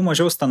daugiau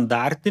mažiau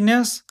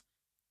standartinės,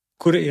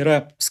 kur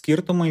yra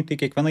skirtumai, tai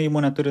kiekviena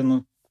įmonė turi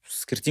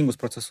skirtingus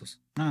procesus.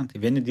 Tai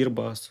vieni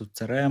dirba su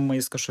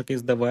CRM-ais,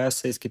 kažkokiais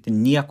DVS-ais, kiti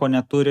nieko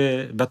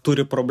neturi, bet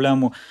turi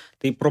problemų.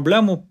 Tai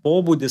problemų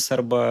pobūdis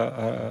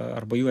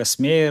arba jų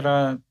esmė yra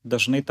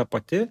dažnai ta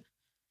pati.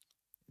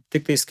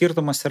 Tik tai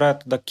skirtumas yra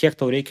tada, kiek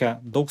tau reikia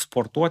daug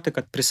sportuoti,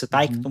 kad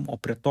prisitaikytum, o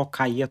prie to,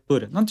 ką jie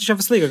turi. Tai čia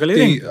visą laiką gali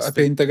rinktis. Tai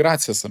apie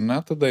integracijas, ar ne,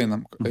 tada eina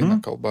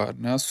kalba, ar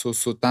ne,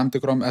 su tam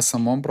tikrom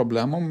esamom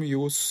problemom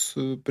jūs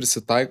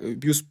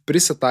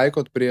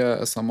prisitaikot prie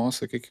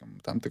esamos,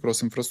 sakykime, tam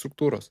tikros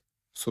infrastruktūros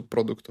su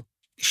produktu.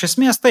 Iš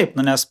esmės taip,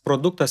 nes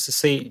produktas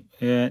jisai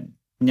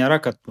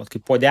nėra, kad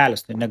kaip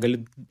puodelis, tai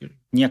negali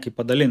niekai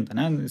padalinti,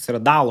 ne? Jis yra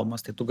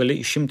dalomas, tai tu gali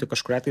išimti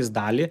kažkurią tais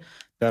dalį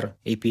per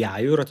API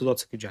ir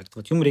atiduoti, sakyti,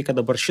 žiūrėk, jums reikia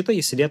dabar šitą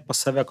įsidėti pas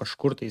save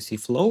kažkur tai į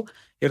flow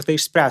ir tai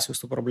išspręs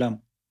jūsų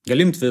problemų.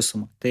 Galim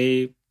visumą. Tai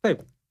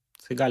taip,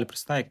 tai gali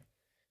prisitaikyti.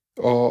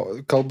 O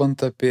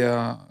kalbant apie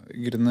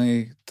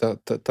grinai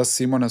tas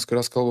įmonės,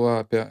 kurios kalba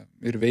apie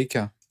ir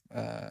veikia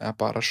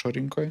e-parašo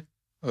rinkoje,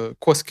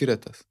 kuo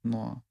skiriatės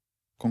nuo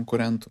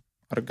konkurentų?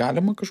 Ar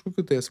galima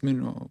kažkokiu tai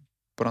esminių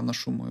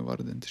pranašumų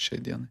įvardinti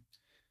šiai dienai?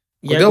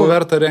 Kodėl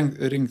verta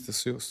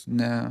rinktis jūs,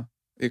 ne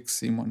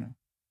X įmonė?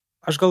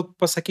 Aš gal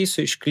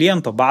pasakysiu iš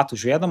kliento batų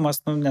žiūrėdamas,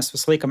 nes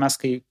visą laiką mes,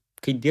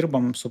 kai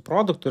dirbam su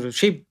produktu ir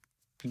šiaip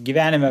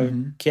gyvenime,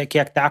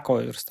 kiek teko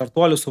ir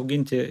startuolius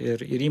auginti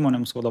ir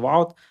įmonėms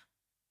vadovauti,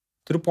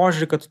 turiu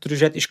požiūrį, kad tu turi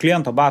žiūrėti iš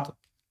kliento batų.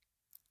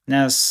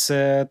 Nes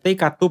tai,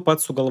 ką tu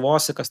pats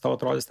sugalvosi, kas tau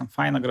atrodys tam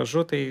faina,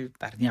 gražu, tai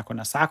dar nieko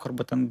nesako,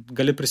 arba ten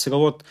gali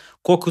prisigalvoti,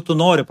 kokiu tu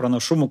nori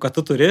pranašumų, kad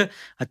tu turi,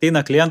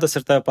 ateina klientas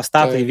ir tave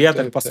pastato į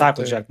vietą ir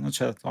pasako, žiūrėk,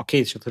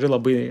 čia turi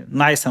labai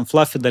nice and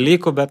fluffy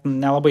dalykų, bet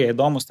nelabai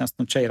įdomus, nes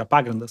čia yra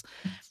pagrindas.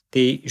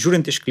 Tai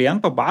žiūrint iš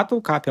kliento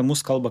batų, ką apie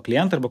mus kalba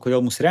klientai, arba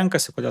kodėl mus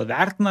renkasi, kodėl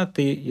vertina,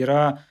 tai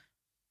yra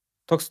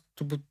toks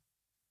turbūt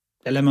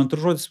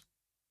elementarus žodis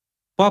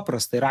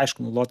paprasta ir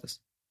aišku naudotis.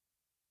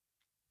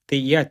 Tai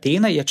jie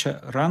ateina, jie čia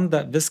randa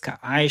viską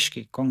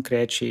aiškiai,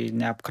 konkrečiai,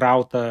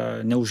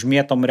 neapkrautą,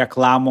 neužmėtom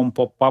reklamom,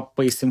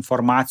 pop-upais,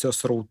 informacijos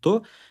rautu,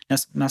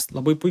 nes mes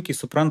labai puikiai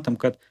suprantam,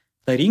 kad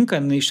ta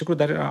rinka iš tikrųjų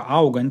dar yra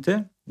auganti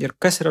ir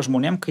kas yra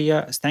žmonėm, kai jie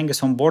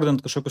stengiasi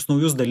onboardinti kažkokius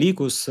naujus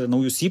dalykus,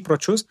 naujus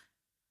įpročius,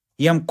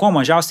 jiem kuo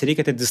mažiausiai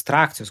reikia tai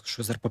distrakcijos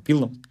kažkokios ar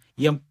papildomos.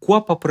 Jiem kuo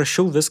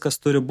paprasčiau viskas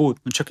turi būti.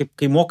 Nu, čia kaip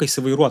kai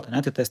mokaisi vairuoti,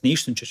 ne, tai tas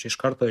neišsiunčia čia iš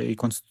karto į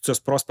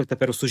Konstitucijos prospektą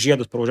per visus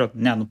žiedus pravažiuoti.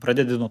 Ne,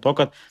 pradedi nuo to,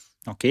 kad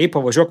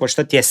pavažiuok va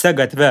šitą tiesią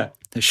gatvę,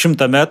 tai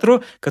 100 metrų,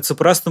 kad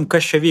suprastum,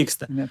 kas čia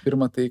vyksta. Ne,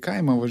 pirmą tai į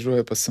kaimą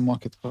važiuoja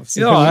pasimokyti.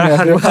 Jo,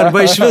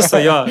 arba iš viso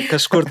jo,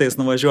 kažkur tais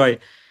nuvažiuoji.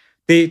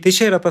 Tai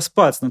čia yra tas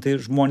pats, tai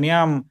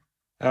žmonėm,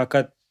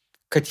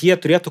 kad jie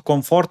turėtų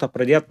komfortą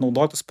pradėti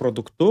naudotis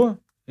produktu,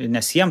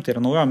 nes jiem tai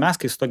yra naujo, mes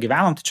kai su to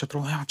gyvenom, tai čia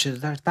atrodo, čia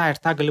dar tą ir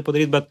tą gali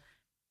padaryti, bet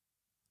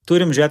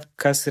turim žiūrėti,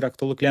 kas yra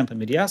aktualu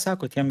klientam. Ir jie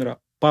sako, tiem yra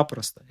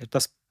paprasta. Ir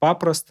tas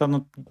paprasta,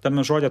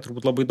 tame žodė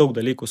turbūt labai daug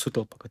dalykų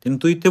sutelpa, kad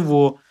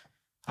intuityvu,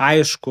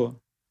 aišku,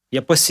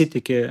 jie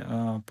pasitikė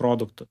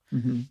produktu.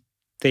 Mhm.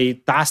 Tai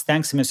tą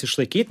stengsimės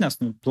išlaikyti,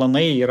 nes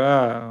planai yra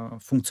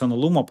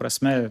funkcionalumo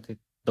prasme, tai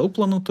daug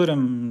planų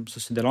turim,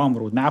 susidėliojom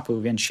roadmapą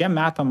vien šiem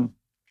metam,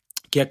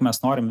 kiek mes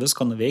norim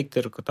visko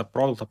nuveikti ir kad tą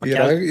produktą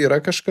pakelti. Yra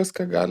kažkas,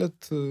 ką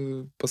galit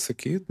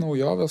pasakyti,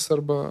 naujovės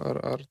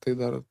ar tai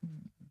dar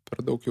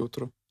per daug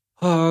jautru?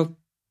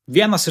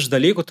 Vienas iš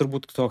dalykų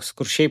turbūt toks,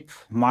 kur šiaip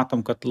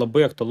matom, kad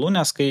labai aktualu,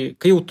 nes kai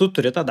jau tu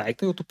turi tą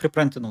daiktą, jau tu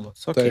pripranti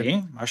naudotis.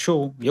 Aš jau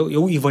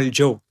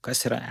įvaldžiau,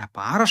 kas yra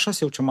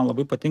e-parašas, jau čia man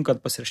labai patinka,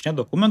 kad pasirašinė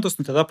dokumentus,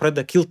 tada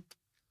pradeda kilti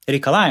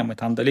reikalavimai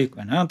tam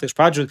dalykui, ne? Tai iš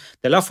pradžių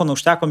telefoną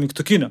užteko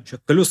mygtukinio, čia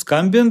galiu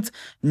skambint,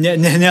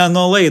 ne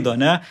nuo laido,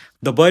 ne?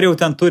 Dabar jau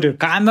ten turi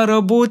kamerą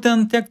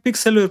būtent tiek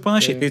pikselių ir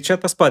panašiai. Tai čia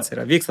tas pats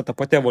yra, vyksta ta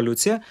pati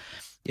evoliucija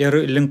ir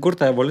link kur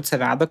ta evoliucija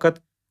veda, kad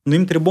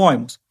nuimti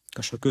ribojimus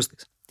kažkokius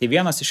tais. Tai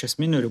vienas iš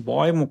esminių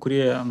ribojimų,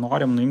 kurie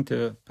norim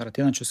nuimti per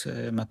ateinančius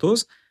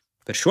metus,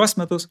 per šiuos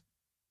metus,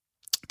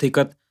 tai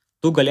kad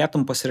tu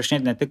galėtum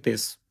pasirašinėti ne tik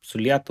tais su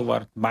Lietuva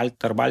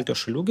ar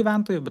Baltijos šalių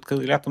gyventojų, bet kad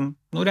galėtum,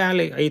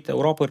 realiai eiti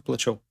Europą ir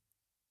plačiau.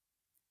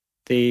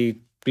 Tai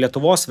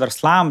Lietuvos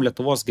verslam,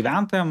 Lietuvos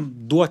gyventojam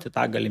duoti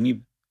tą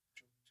galimybę.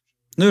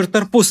 Ir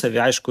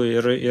tarpusavį, aišku,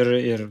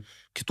 ir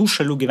kitų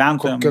šalių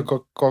gyventojam.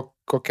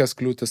 Kokias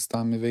kliūtis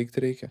tam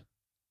įveikti reikia?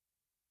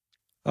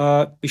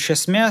 Iš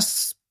esmės,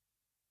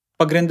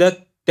 pagrindė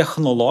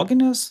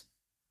technologinės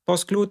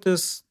tos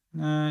kliūtis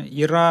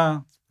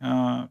yra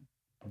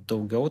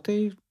daugiau tai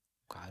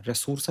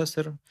resursas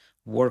ir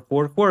work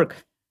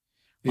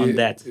on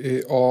that.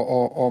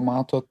 O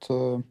matot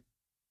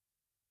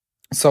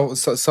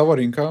savo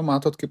rinką,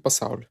 matot kaip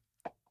pasaulį,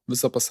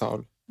 visą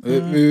pasaulį,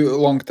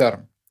 long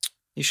term.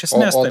 Iš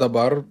esmės. O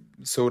dabar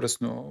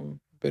siauresnių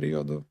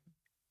periodų,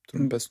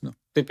 trumpesnių.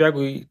 Taip,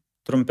 jeigu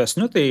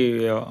trumpesnių, tai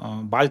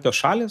Baltijos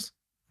šalys.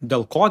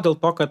 Dėl ko? Dėl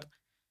to, kad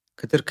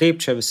ir kaip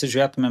čia visi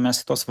žiūrėtume mes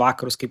į tos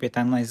vakarus, kaip jie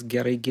tenais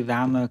gerai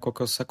gyvena,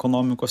 kokios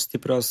ekonomikos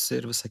stiprios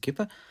ir visa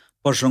kita.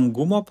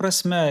 Pažangumo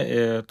prasme,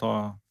 to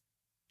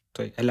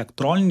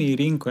elektroninėje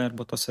rinkoje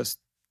arba tose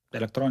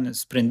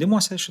elektroninės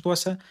sprendimuose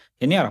šituose,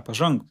 jie nėra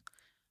pažangus.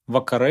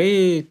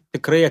 Vakarai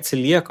tikrai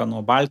atsilieka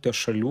nuo Baltijos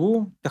šalių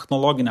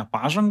technologinę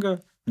pažangą,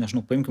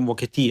 nežinau, paimkim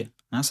Vokietiją,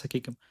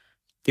 sakykim.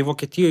 Tai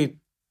Vokietijoje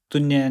tu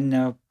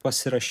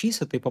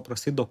nepasirašysi tai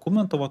paprastai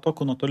dokumento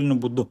tokiu nuotoliniu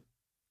būdu.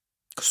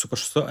 Su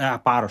kažkokiu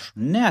e-parašu.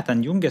 Ne,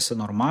 ten jungiasi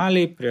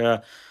normaliai prie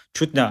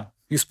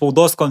į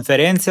spaudos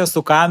konferenciją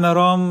su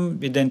kamerom,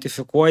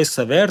 identifikuoji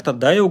save ir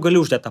tada jau gali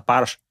uždėti tą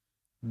parašą.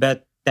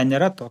 Bet ten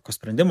nėra tokio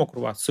sprendimo,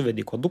 kur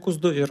suvedė kodukus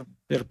 2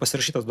 ir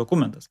pasirašytas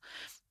dokumentas.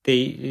 Tai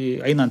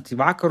einant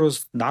į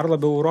vakarus, dar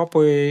labiau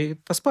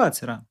Europoje tas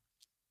pats yra.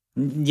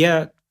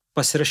 Jie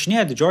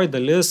pasirašinėja didžioji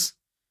dalis,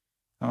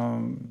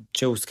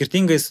 čia jau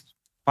skirtingais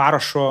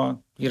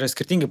yra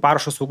skirtingi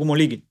parašo saugumo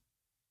lygiai.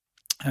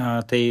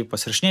 Tai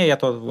pasirašinėja jie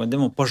to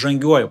vadinamų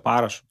pažangiuoju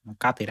parašu.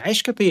 Ką tai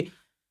reiškia? Tai,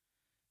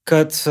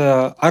 kad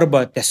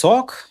arba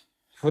tiesiog,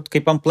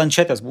 kaip ant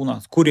planšetės būna,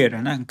 kurjerio,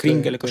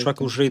 kringelį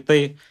kažkokį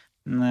užraitai,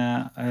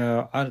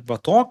 arba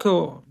tokiu,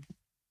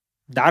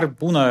 dar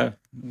būna,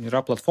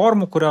 yra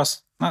platformų, kurios,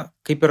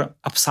 kaip ir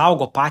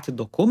apsaugo patį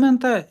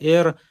dokumentą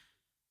ir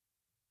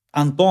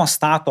ant to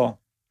stato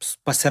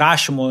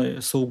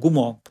pasirašymo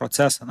saugumo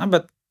procesą.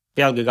 Bet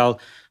vėlgi gal,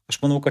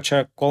 aš manau, kad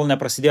čia kol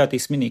neprasidėjo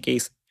teisminiai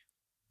keisai.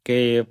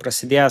 Kai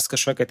prasidėjęs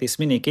kažkokie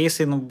teisminiai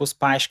keisai, bus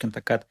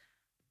paaiškinta, kad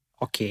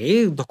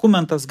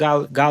dokumentas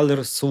gal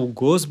ir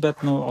saugus,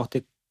 bet, o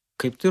tai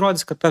kaip tai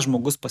rodys, kad tas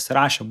žmogus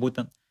pasirašė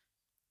būtent.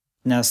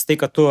 Nes tai,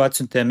 kad tu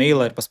atsiuntė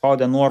mailą ir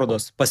paspaudė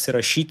nuorodos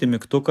pasirašyti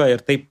mygtuką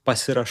ir taip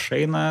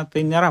pasirašai,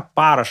 tai nėra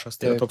parašas,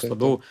 tai yra toks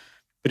labiau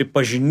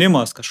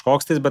pripažinimas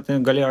kažkoks, bet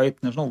galėjo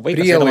eiti, nežinau,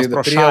 vaikas eidamas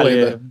pro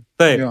šalį.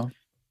 Taip. Jo.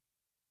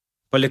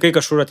 Palikai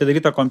kažkur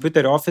atidarytą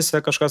kompiuterio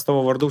ofise, kažkas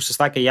tavo vardu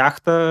užsisakė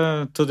jachtą,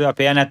 tu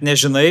apie ją net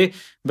nežinai,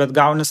 bet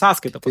gauni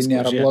sąskaitą. Tai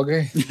nėra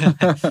blogai.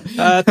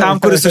 Tam,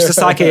 kuris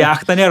užsisakė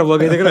jachtą, nėra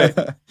blogai tikrai.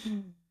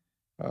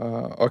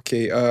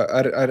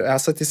 Ar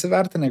esate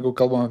įsivertinę, jeigu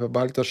kalbam apie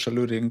Baltijos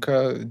šalių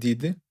rinką,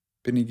 dydį,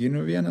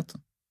 piniginių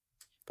vienetų,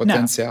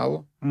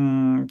 potencialų?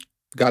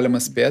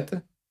 Galima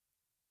spėti?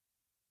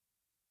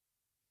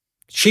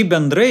 Šiaip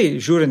bendrai,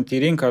 žiūrint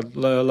į rinką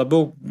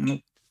labiau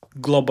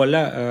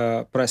globalia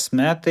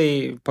prasme,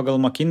 tai pagal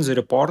McKinsey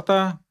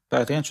reportą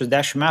per ateinančius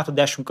 10 metų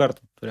 10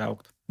 kartų turi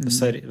augti.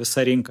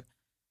 visa rinka.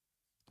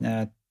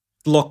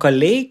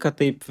 Lokaliai, kad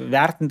taip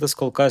vertintis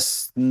kol kas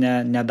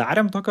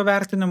nedarėm tokio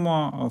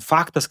vertinimo.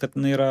 Faktas, kad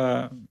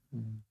yra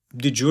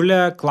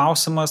didžiulė,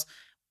 klausimas,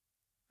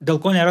 dėl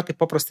ko nėra taip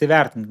paprastai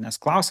vertinti, nes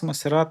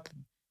klausimas yra,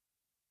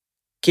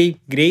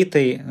 kaip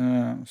greitai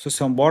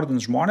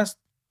susionboardins žmonės,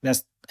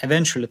 nes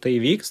eventually tai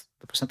įvyks,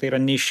 tai yra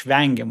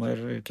neišvengiama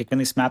ir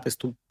kiekvienais metais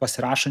tų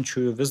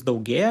pasirašančiųjų vis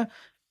daugėja.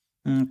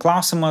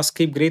 Klausimas,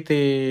 kaip greitai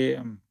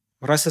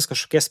rasis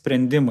kažkokie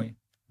sprendimai,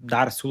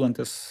 dar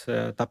siūlantis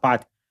tą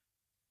patį.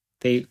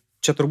 Tai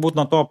čia turbūt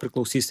nuo to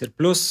priklausys ir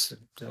plus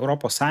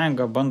ES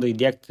bando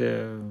įdiegti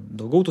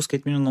daugiau tų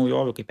skaitmeninių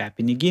naujovių, kaip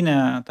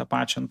piniginę tą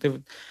pačią. Tai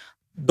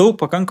daug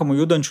pakankamai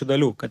judančių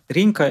dalių, kad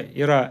rinka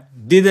yra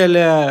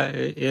didelė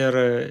ir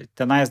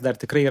tenais dar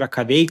tikrai yra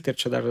ką veikti ir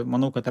čia dar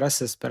manau, kad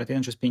rasis per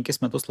ateinančius 5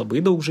 metus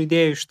labai daug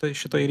žaidėjų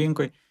šitoj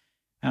rinkoj.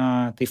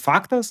 Tai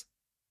faktas,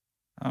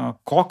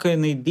 kokio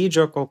jinai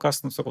dydžio kol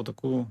kas, sakau,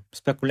 tokių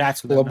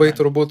spekulacijų. Labai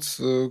turbūt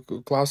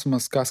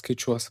klausimas, ką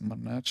skaičiuosim, ar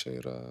ne? Čia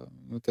yra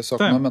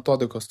tiesiog nuo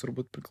metodikos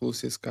turbūt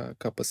priklausys,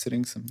 ką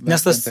pasirinksim.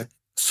 Nes tas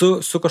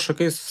su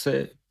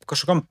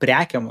kažkokiam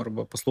prekiam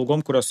arba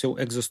paslaugom, kurios jau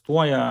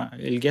egzistuoja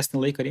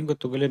ilgesnį laiką rinkoje,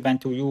 tu gali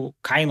bent jau jų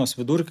kainos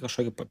vidurkį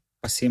kažkokį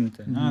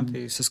pasiimti,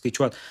 tai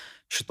įsiskaičiuoti.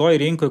 Šitoj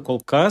rinkoje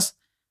kol kas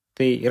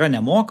tai yra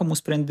nemokamų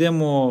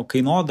sprendimų,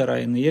 kainodara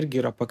jinai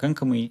irgi yra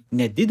pakankamai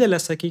nedidelė,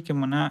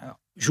 sakykime,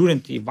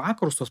 žiūrint į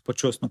vakarus tos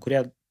pačius,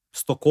 kurie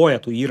stokoja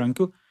tų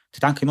įrankių, tai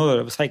ten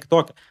kainodara visai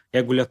kitokia.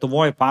 Jeigu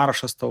Lietuvoje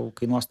parašas tau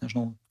kainuos,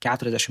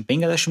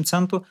 40-50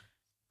 centų,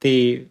 tai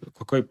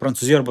kokioj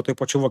Prancūzijoje arba toj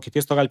pačiu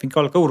Vokietijos to gali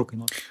 15 eurų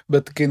kainuoti.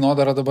 Bet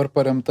kainodara dabar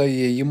paremta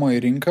įėjimo į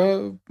rinką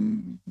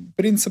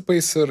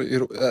principais ir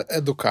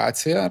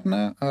edukacija, ar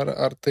ne?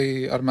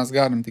 Ar mes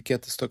galim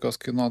tikėtis tokios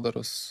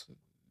kainodaros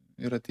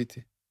ir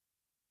ateityje?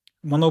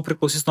 Manau,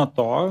 priklausys nuo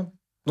to,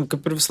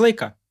 kaip ir visą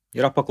laiką.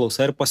 Yra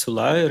paklausa ir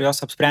pasiūla ir jos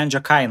apsprendžia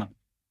kainą.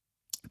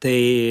 Tai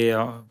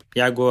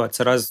jeigu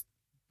atsiras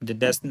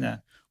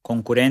didesnė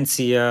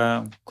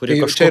konkurencija, kuri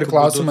kažkokiu būdu... Čia ir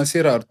klausimas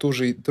yra, ar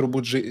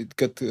turbūt,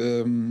 kad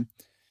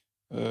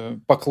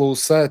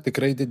paklausa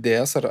tikrai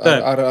didės,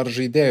 ar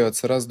žaidėjų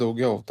atsiras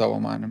daugiau,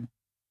 tavo manimu?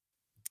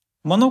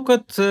 Manau,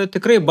 kad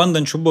tikrai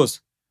bandančių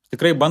bus.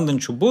 Tikrai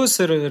bandančių bus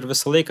ir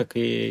visą laiką,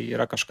 kai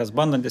yra kažkas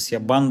bandantis,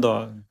 jie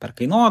bando per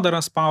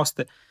kainodarą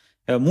spausti.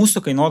 Mūsų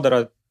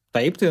kainodara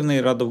taip, tai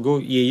yra daugiau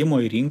įėjimo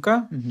į rinką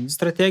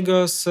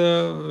strategijos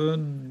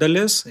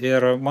dalis ir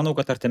manau,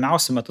 kad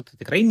artimiausiu metu tai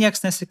tikrai nieks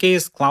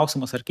nesikeis,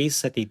 klausimas ar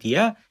keisis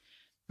ateityje,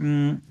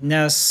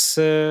 nes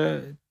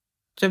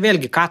čia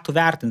vėlgi, ką tu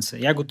vertinsi.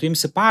 Jeigu tu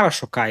imsi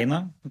parašo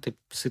kainą, taip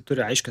jisai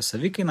turi aiškę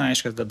savikainą,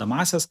 aiškės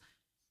dedamasias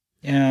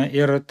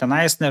ir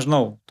tenais,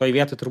 nežinau, toj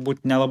vietoj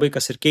turbūt nelabai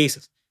kas ir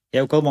keisis.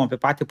 Jeigu kalbam apie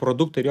patį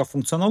produktą ir jo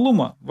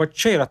funkcionalumą, va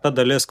čia yra ta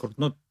dalis, kur,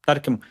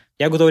 tarkim,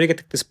 jeigu tau reikia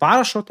tik tais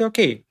parašo, tai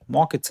okei,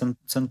 moki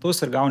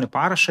centus ir gauni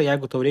parašą,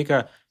 jeigu tau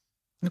reikia,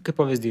 kaip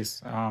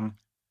pavyzdys,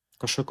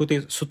 kažkokių tai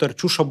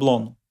sutarčių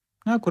šablonų,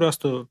 kurios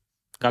tu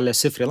gal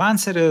esi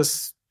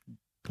freelanceris,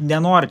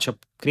 nenori čia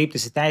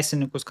kreiptis į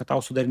teisininkus, kad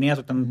tau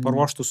sudarinėtų ten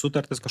paruoštų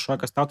sutartis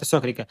kažkokias, tau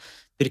tiesiog reikia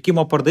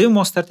pirkimo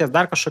pardavimo sutarties,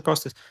 dar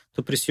kažkokios,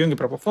 tu prisijungi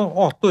prie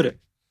platformos, turi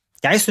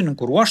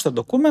teisininkų ruoštą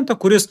dokumentą,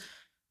 kuris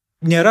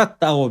nėra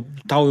tau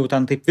jau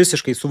ten taip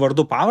visiškai su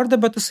vardu pavardę,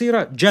 bet jis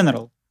yra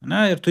general.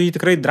 Ir tu jį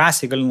tikrai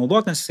drąsiai gali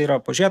naudoti, nes jis yra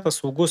pažiūrėtas,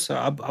 saugus,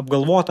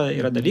 apgalvota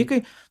yra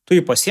dalykai, tu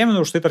jį pasiemi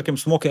ir už tai, tarkim,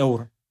 sumoki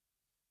eurą.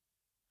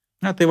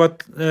 Tai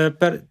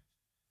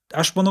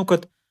aš manau,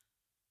 kad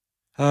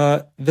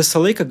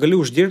visą laiką gali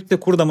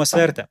uždirbti, kurdamas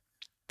vertę.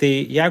 Tai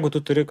jeigu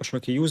tu turi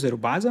kažkokį userių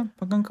bazę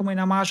pakankamai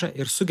nemažą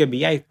ir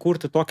sugebi jai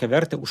kurti tokią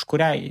vertę, už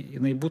kurią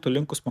jinai būtų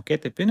linkus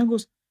mokėti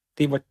pinigus,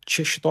 tai va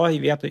čia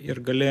šitoj vietoj ir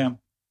gali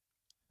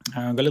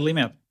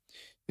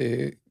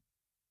laimėti.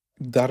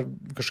 Dar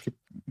kažkaip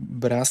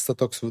bręsta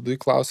toks viduj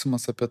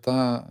klausimas apie tą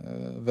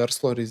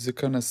verslo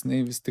riziką, nes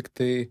vis tik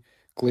tai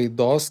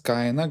klaidos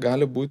kaina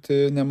gali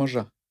būti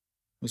nemaža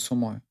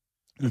visumoje.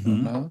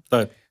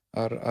 Taip.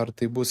 Ar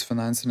tai bus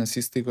finansinės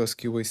įstaigos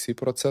KYC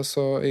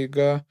proceso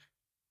eiga?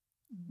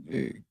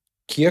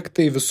 Kiek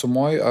tai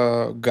visumoje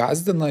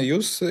gazdina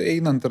jūs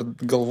einant ir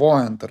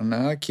galvojant, ar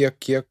ne?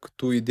 Kiek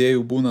tų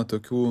idėjų būna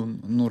tokių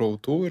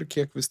nurautų ir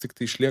kiek vis tik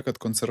tai išliekat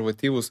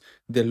konservatyvus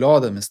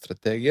dėliodami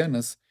strategiją,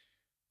 nes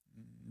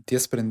tie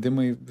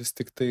sprendimai vis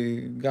tik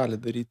tai gali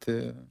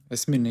daryti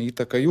esminę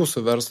įtaką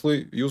jūsų verslui,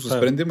 jūsų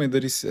sprendimai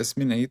darys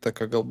esminę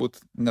įtaką,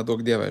 galbūt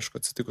nedaug dievė, aišku,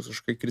 atsitikus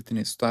kažkokiai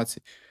kritiniai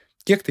situacijai.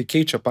 Kiek tai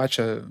keičia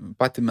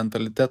patį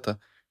mentalitetą,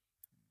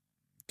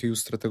 kai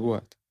jūs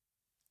strateguojate?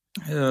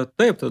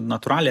 Taip,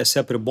 natūraliai esi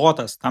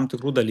apribotas tam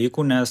tikrų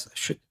dalykų, nes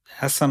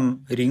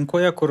esam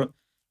rinkoje, kur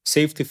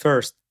safety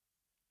first.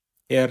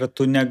 Ir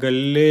tu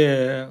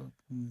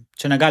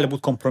čia negali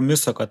būti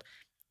kompromiso, kad,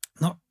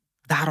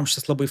 darom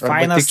šis labai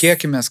fainas. Arba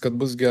tikėkimės, kad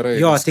bus gerai.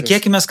 Jo,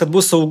 tikėkimės, kad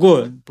bus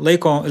saugu.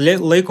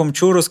 Laikom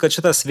čiūrus, kad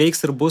šitas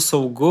veiks ir bus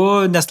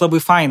saugu, nes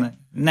labai faina.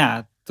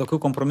 Ne, tokių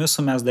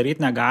kompromisų mes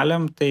daryti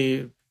negalim,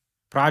 tai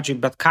pradžiai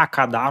bet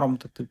ką darom,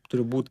 tai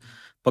turi būti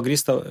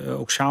pagrįsta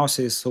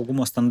aukščiausiais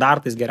saugumo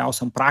standartais,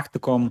 geriausiam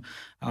praktikom,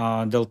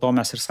 dėl to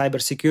mes ir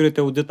cyber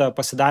security auditą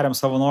pasidarėm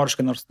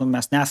savanoriškai, nors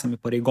mes nesam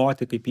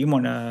įpareigoti kaip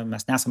įmonė,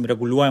 mes nesam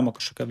reguliuojama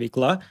kažkokia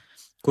veikla,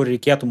 kur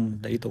reikėtų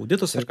daryti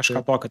auditus ir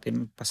kažką tokio. Tai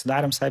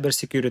pasidarėm cyber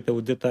security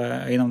auditą,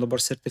 einam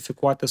dabar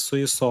sertifikuoti su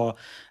ISO,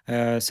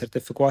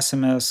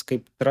 sertifikuosimės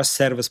kaip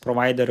trust service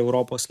provider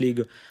Europos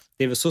lygių.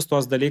 Tai visus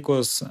tuos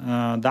dalykus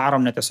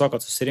darom ne tiesiog,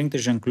 kad susirinkti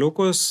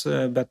ženkliukus,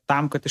 bet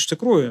tam, kad iš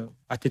tikrųjų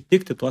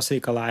atitikti tuos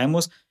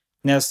reikalavimus,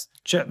 nes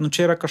čia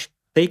yra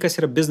tai, kas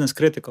yra business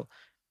critical.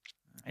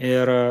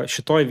 Ir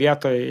šitoj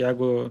vietoje,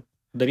 jeigu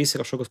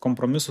darysi kažkokius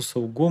kompromisus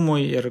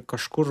saugumui ir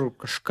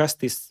kažkas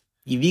tai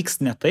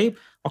įvyks ne taip,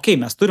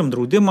 mes turim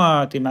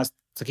draudimą, tai mes,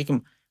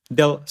 sakykime,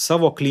 dėl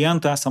savo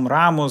klientų esam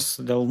ramus,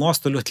 dėl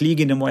nuostolių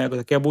atlyginimo,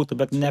 jeigu tokie būtų,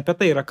 bet ne apie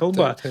tai yra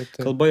kalba. Taip.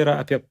 Kalba yra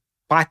apie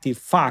patį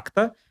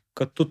faktą,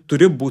 kad tu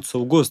turi būti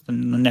saugus,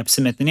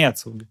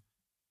 neapsimetinėti saugi.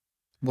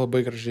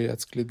 Labai gražiai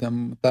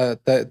atskleidėm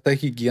tą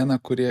higieną,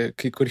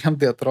 kai kuriem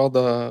tai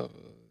atrodo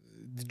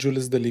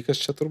didžiulis dalykas,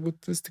 čia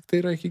turbūt vis tik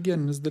tai yra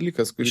higieninis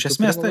dalykas, kurį iš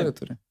esmės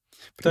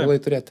privalai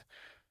turėti.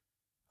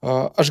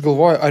 Aš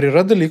galvoju, ar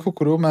yra dalykų,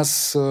 kurių mes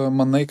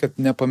manai, kad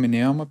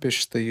nepaminėjom apie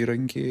šitą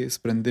įrankį,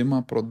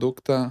 sprendimą,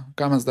 produktą,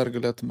 ką mes dar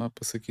galėtume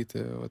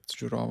pasakyti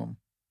žiūrovam,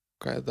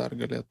 ką jie dar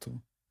galėtų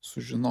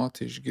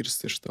sužinoti,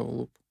 išgirsti iš tavo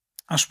lūpų.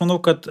 Aš manau,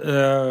 kad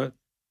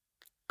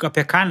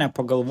apie ką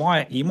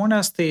nepagalvoja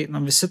įmonės, tai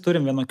visi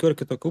turim vienokių ir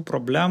kitokių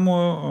problemų,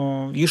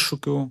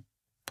 iššūkių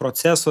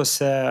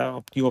procesuose,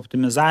 jų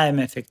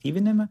optimizavime,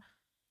 efektyvinime.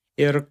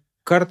 Ir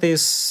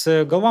kartais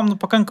galvom,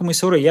 pakankamai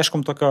siaurai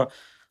ieškom tokio,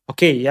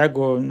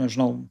 jeigu,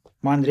 nežinau,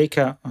 man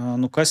reikia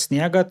nukas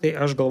sniegą, tai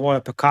aš galvoju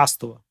apie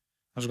kastuvą.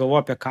 Aš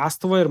galvoju apie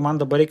kastuvą ir man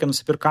dabar reikia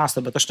nusipirkti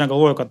kastuvą, bet aš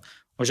negalvoju, kad,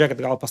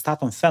 žiūrėkit, gal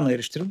pastatom feną ir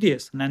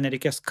ištirpdys,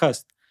 nereikės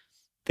kast.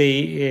 Tai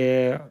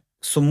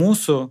su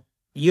mūsų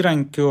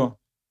įrankiu,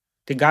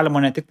 tai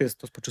galima ne tik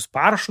tos pačius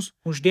parašus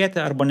uždėti,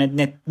 arba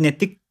ne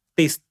tik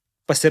tais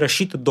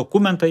pasirašyti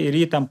dokumentą ir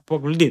jį ten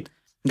paguldyti.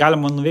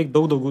 Galima nuveikti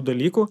daug daugiau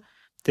dalykų,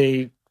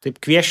 tai taip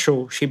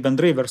kvieščiau šiaip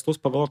bendrai verslus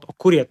pagalvoti,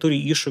 kur jie turi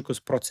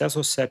iššūkius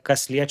procesuose,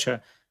 kas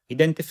liečia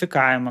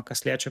identifikavimą,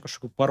 kas liečia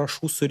kažkokių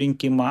parašų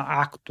surinkimą,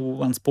 aktų,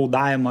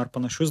 antspaudavimą ar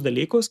panašius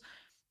dalykus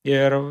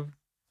ir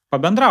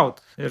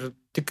pabendraut. Ir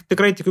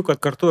tikrai tikiu, kad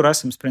kartu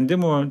rasim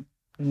sprendimų,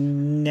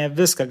 ne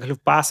viską galiu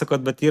pasakot,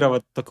 bet yra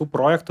tokių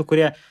projektų,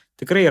 kurie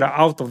tikrai yra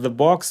out of the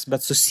box,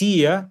 bet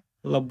susiję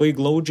labai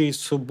glaudžiai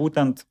su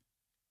būtent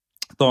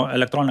to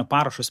elektroninio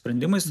parašo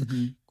sprendimais,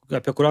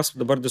 apie kuriuos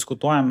dabar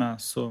diskutuojame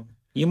su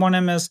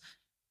įmonėmis,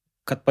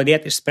 kad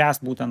padėti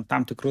išspręsti būtent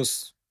tam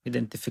tikrus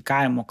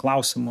identifikavimo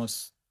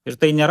klausimus. Ir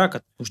tai nėra,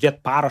 kad uždėti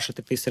parašą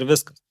tik tais ir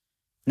viskas.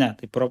 Ne,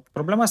 tai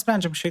problemas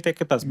sprendžiam šiek tiek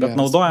kitas, bet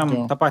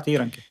naudojam tą patį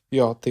įrankį.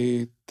 Jo,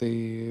 tai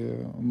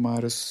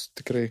Marius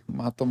tikrai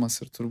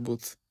matomas ir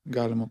turbūt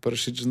galima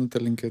parašyti žinutę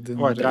LinkedIn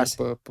ir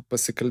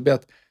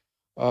pasikalbėti.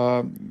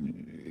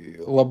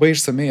 Labai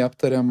išsamei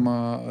aptariam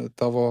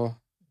tavo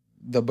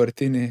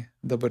dabartinį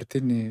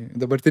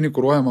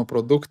kuruojamą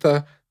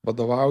produktą,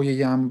 vadovauji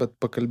jam, bet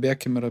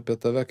pakalbėkim ir apie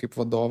tave kaip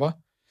vadovą.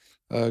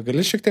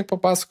 Gali šiek tiek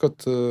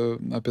papasakot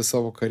apie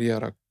savo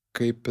karjerą,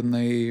 kaip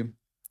jinai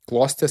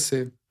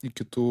klostėsi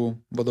iki tų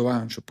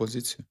vadovaujančių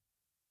pozicijų?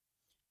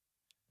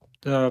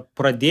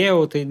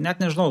 Pradėjau, tai net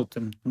nežinau,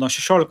 nuo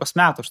 16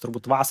 metų aš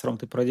turbūt vasarom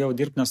tai pradėjau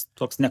dirbti, nes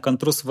toks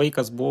nekantrus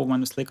vaikas buvau,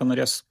 man visą laiką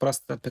norėjo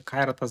suprasti, apie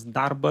ką yra tas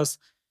darbas.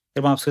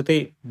 Ir man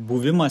apskritai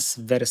buvimas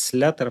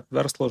versle tarp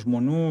verslo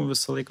žmonių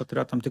visą laiką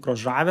turėjo tam tikro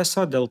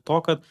žavesio, dėl to,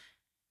 kad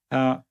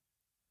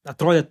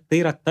atrodė, tai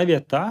yra ta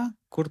vieta,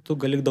 kur tu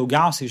gali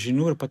daugiausiai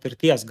žinių ir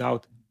patirties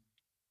gauti.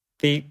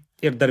 Tai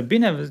ir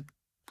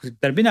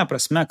darbinė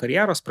prasme,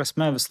 karjeros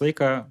prasme visą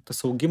laiką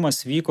tas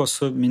augimas vyko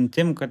su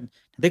mintim, kad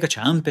ne tai, kad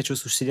čia ant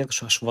pečius užsidėti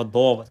kažką, aš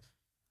vadovas.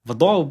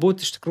 Vadovų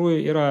būti iš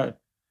tikrųjų yra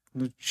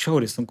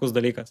šiauriai sunkus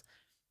dalykas,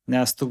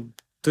 nes tu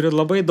turi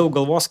labai daug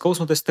galvos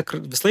skausmų, tai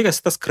visą laiką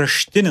esi tas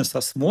kraštinis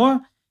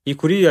asmuo, į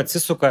kurį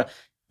atsisuka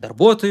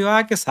darbuotojų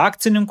akis,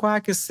 akcininkų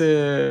akis,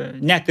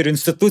 net ir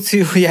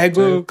institucijų,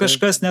 jeigu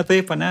kažkas ne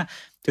taip, ne,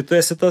 tai tu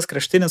esi tas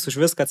kraštinis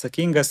už viską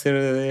atsakingas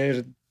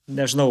ir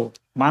nežinau,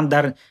 man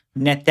dar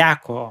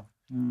neteko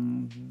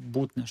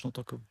būti, nežinau,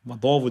 tokiu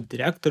vadovų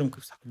direktorium,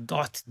 kaip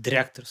sako,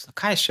 direktorius,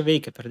 ką jis čia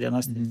veikia per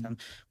dienas, ten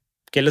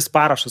kelis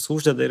parašus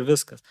uždeda ir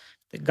viskas.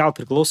 Tai gal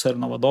priklauso ir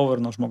nuo vadovo,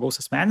 ir nuo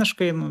žmogaus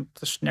asmeniškai,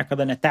 aš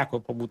niekada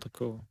neteko pabūti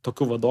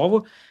tokių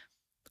vadovų.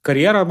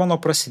 Karjera mano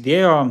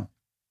prasidėjo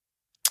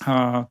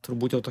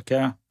turbūt jau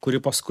tokia, kuri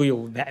paskui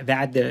jau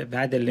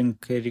vedė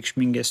link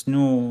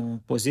reikšmingesnių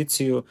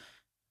pozicijų.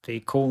 Tai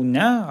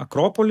Kaune,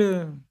 Akropolį,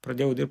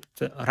 pradėjau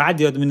dirbti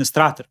radio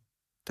administratorių.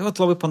 Tai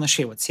labai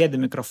panašiai, sėdi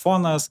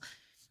mikrofonas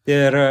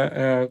ir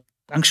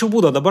anksčiau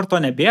būdavo, dabar to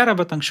nebėra,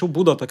 bet anksčiau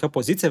būdavo tokia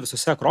pozicija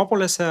visose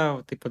Akropoliuose,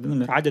 taip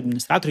vadinami radio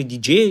administratoriai,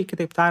 DJ,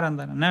 kitaip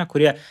tariant, ne,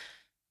 kurie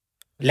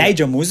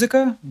leidžia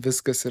muziką.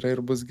 Viskas yra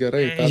ir bus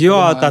gerai.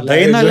 Ta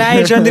daina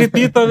leidžia ant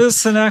repeato vis,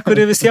 ne,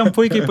 kuri visiems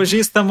puikiai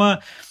pažįstama.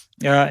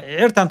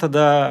 Ir ten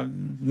tada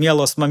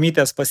mielos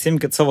mamytės,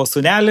 pasimkit savo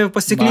sūnelį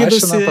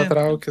pasiklydusi. Mašiną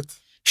patraukit.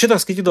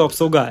 Šitas skaitydavo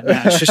apsauga.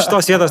 Ne,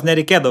 šitos vietos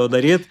nereikėdavo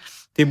daryti.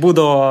 Tai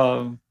būdavo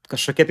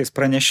kažkokie tais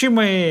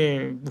pranešimai,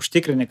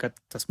 užtikrini, kad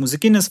tas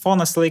muzikinis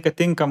fonas laiką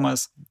tinkamas.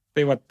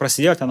 Tai va,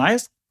 prasidėjo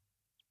tenais.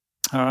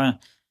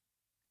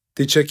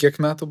 Tai čia kiek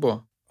metų buvo?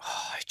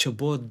 Čia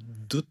buvo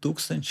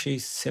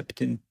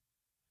 2007,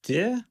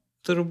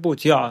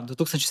 turbūt, jo,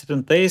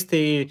 2007,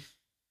 tai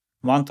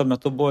man tuo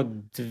metu buvo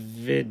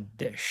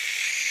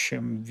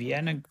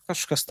 21,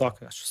 kažkas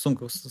tokio, aš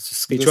sunku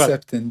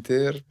suskaičiuoti. 2007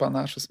 ir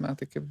panašus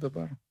metai kaip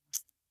dabar.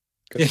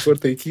 Kažkur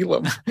tai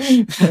kylam.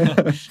 Taip,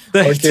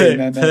 okay,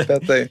 ne apie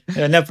tai.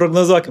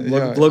 Neprognozuokim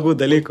blogų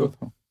dalykų.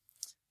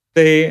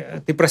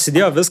 Tai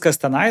prasidėjo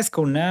viskas tenais,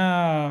 Kaune,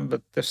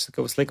 bet aš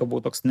sakiau, vis laiką buvau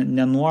toks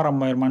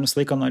nenuorama ir man vis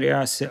laiką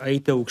norėjosi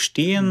eiti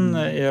aukštyn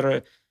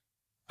ir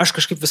aš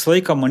kažkaip visą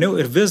laiką maniau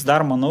ir vis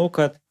dar manau,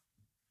 kad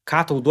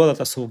ką tau duoda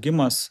tas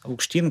augimas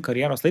aukštyn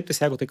karjeros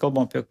laiptais, jeigu tai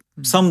kalbam apie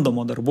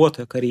samdomo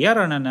darbuotojo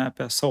karjerą, ne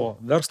apie savo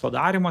verslo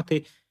darymą,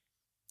 tai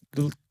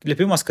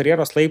lipimas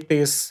karjeros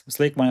laiptais vis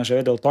laik mane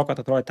žavėjo dėl to, kad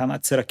atrodo ten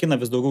atsirakina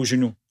vis daugiau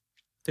žinių.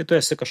 Tai tu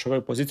esi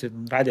kažkokioje pozicijoje,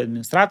 radio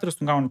administratorius,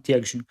 tu gauni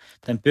tiek žinių.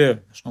 Tampi,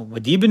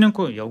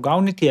 vadybininku, jau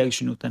gauni tiek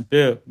žinių.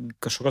 Tampi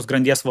kažkokios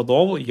grandies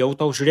vadovų, jau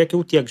tau žiūrėk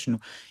jau tiek žinių.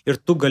 Ir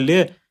tu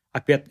gali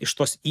apie iš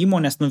tos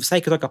įmonės,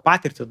 visai kitokią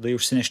patirtį tada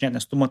užsinešinėti,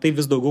 nes tu matai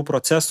vis daugiau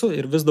procesų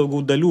ir vis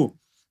daugiau dalių.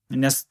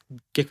 Nes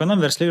kiekvienam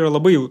versle yra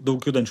labai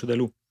daug judančių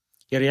dalių.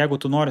 Ir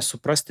jeigu tu nori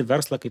suprasti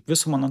verslą kaip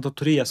visumą, tu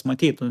turi jas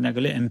matyti, tu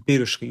negali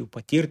empiriškai jų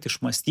patirti,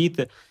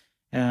 išmastyti.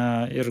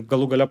 Ir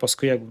galų gale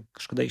paskui, jeigu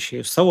kažkada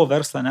išėjus savo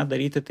verslą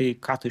daryti, tai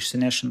ką tu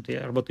išsinešim, tai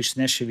arba tu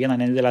išsineši vieną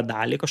nedidelę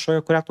dalį kažkoje,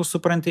 kurią tu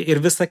supranti ir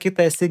visą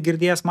kitą esi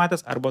girdėjęs,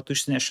 matęs, arba tu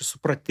išsineši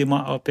supratimą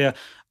apie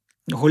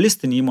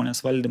holistinį įmonės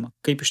valdymą,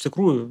 kaip iš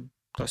tikrųjų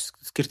tos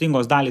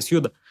skirtingos dalys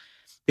juda.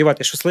 Tai va,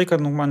 aš visą laiką,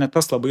 mane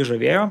tas labai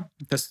žavėjo,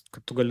 tas,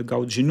 kad tu gali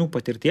gauti žinių,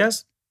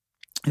 patirties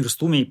ir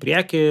stūmė į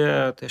priekį,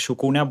 tai aš jau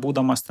Kaune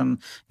būdamas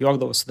ten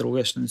juokdavosi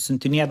draugė, aš ten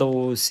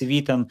siuntinėdavau CV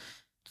ten,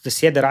 tu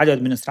sėdė radio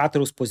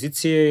administratoriaus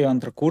pozicijoje,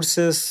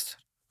 antrakursis,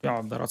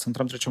 berods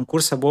antram, trečiam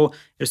kurse buvau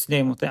ir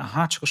sėdėjimų, tai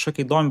čia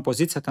kažkokia įdomi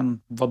pozicija, ten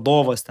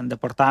vadovas, ten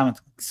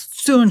departamentas,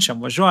 siunčiam,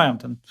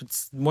 važiuojam, ten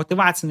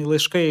motyvaciniai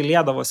laiškai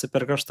liedavosi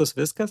per kraštus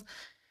viskas,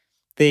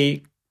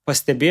 tai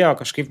pastebėjo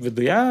kažkaip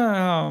viduje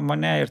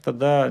mane ir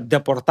tada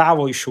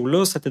deportavo į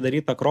Šiaulius,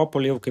 atidarytą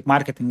Akropolį kaip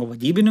marketingo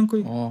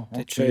vadybininkui.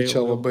 Tai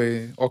čia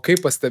labai, o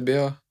kaip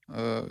pastebėjo?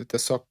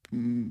 Tiesiog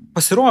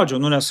pasirodžiau,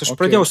 nes aš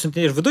pradėjau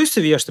siuntinėti ir viduje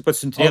CV, aš taip pat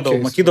siuntinėdavau,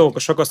 matydavau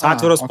kažkokios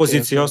atviros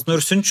pozicijos,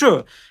 ir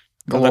siunčiu.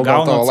 Gal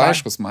tavo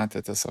laiškus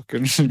matė tiesiog,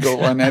 ir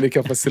galvoju,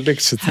 nereikia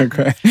pasilikti šitą.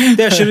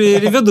 Tai aš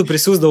ir į vidų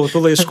prisiūsdavau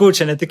tų laiškų,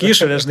 čia ne tik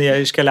išorė, jie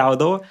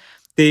iškeliaudavo,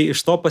 tai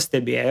iš to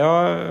pastebėjo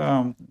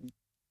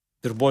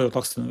ir buvo jau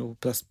toks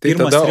tas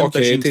pirmas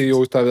rimtas žingsnis. Tai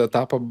jau tą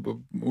etapą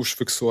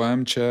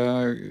užfiksuojam, čia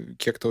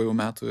kiek tau jau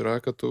metų yra,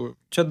 kad tu...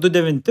 Čia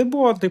 29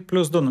 buvo, tai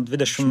plus 2,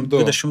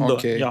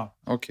 22.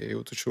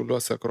 Jau tu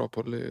Šiauliuose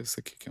Akropolį,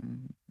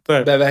 sakykime,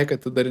 beveik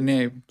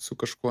atidarinėjai su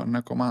kažkuo,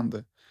 ne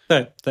komandai.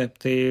 Taip,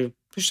 tai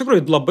iš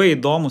tikrųjų labai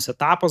įdomus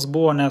etapas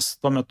buvo,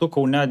 nes tuo metu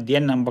Kaune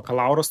dieniniam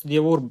bakalauro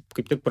studijavau ir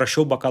kaip tik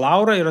prašiau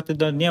bakalaurą ir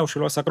atidarinėjau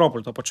Šiauliuose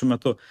Akropolį tuo pačiu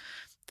metu.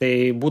 Tai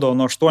būdavo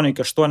nuo 8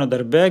 iki 8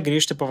 darbe,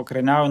 grįžti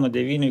pavakariniauju nuo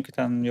 9 iki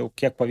ten jau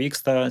kiek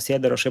pavyksta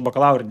sėdė rašai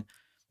bakalaurinį,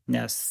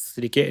 nes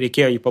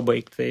reikėjo jį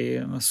pabaigti.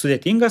 Tai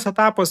sudėtingas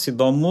etapas,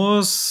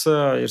 įdomus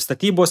ir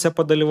statybose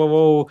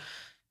padalyvavau,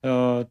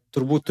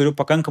 turbūt turiu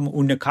pakankamą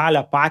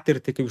unikalią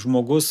patirtį kaip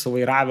žmogus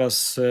vairavęs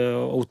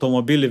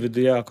automobilį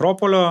viduje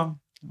Akropolio,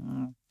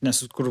 nes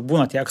kur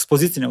būna tie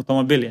ekspoziciniai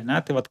automobiliai,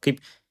 tai vat kaip,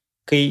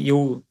 kai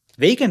jau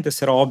veikiantis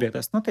yra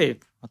objektas,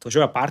 tai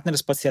atvažiuoja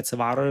partneris, pats jį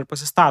atsivaro ir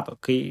pasistato.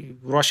 Kai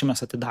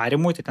ruošimės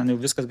atidarimui, tai ten jau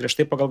viskas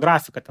griežtai pagal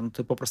grafiką, ten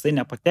tu paprastai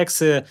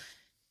nepateksi,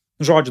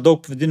 žodžiu, daug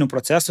vidinių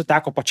procesų,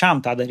 teko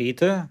pačiam tą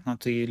daryti.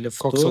 Tai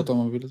liftu. Koks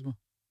automobilis buvo?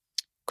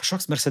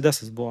 Kažkoks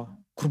Mercedesas buvo,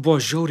 kur buvo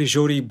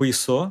žiauriai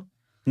baisu,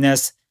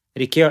 nes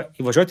reikėjo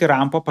įvažiuoti į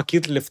rampą,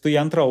 pakilti liftu į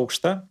antrą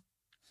aukštą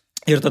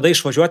ir tada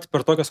išvažiuoti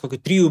per tokias kokių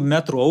 3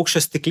 metrų aukščio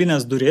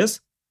stiklinės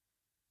duris,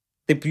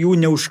 taip jų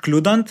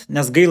neužkliudant,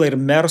 nes gaila ir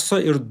merso,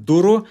 ir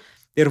durų,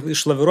 ir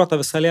išlaviruota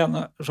visą alėją.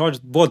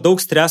 Žodžiu, buvo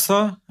daug streso,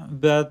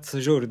 bet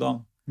žiauriai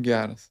įdomu.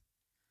 Geras.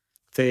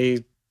 Tai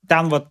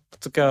ten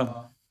tokia...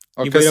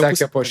 O kas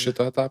sekė po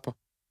šito etapo?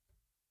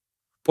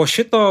 Po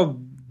šito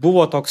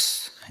buvo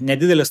toks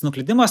nedidelis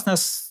nuklydimas,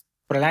 nes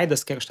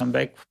praleidęs kiek aš tam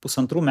beveik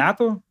 1,5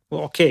 metų,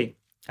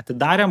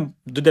 atidarėm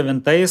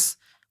 29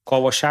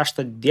 kovo 6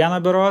 dieną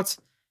berods,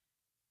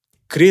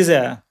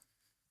 krizė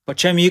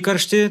pačiam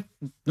įkarštį,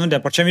 ne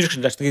pačiam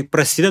įkarštį, tai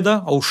prasideda,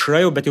 aušra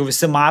jau, bet jau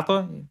visi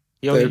mato,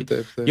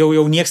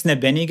 jau nieks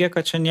nebeneigia,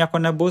 kad čia nieko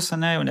nebus,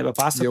 jau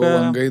nebepasakoja.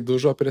 Jau langai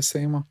dužo prie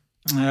Seimo.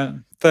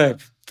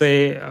 Taip, tai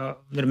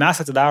ir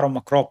mes atidarom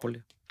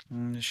Akropolį.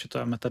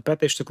 šitame etape,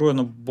 tai iš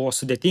tikrųjų buvo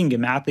sudėtingi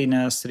metai,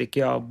 nes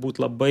reikėjo būti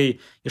labai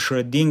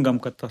išradingam,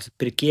 kad tas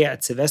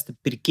atsivesti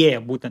pirkėją,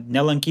 būtent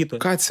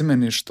nelankytojų. Ką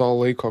atsimeni iš to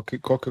laiko,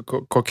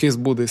 kokiais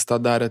būdais tą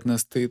darėt,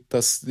 nes tai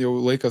tas jau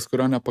laikas,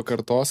 kurio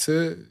nepakartosi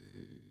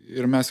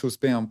ir mes jau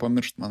spėjom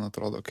pamiršti, man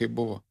atrodo, kaip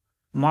buvo.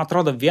 Man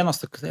atrodo,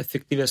 vienas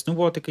efektyvesnių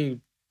buvo, tai kai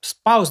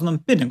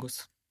spausdinam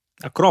pinigus.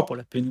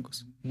 Akropolio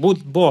pinigus.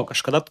 Buvo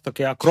kažkada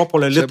tokie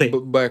Akropolio litai. Čia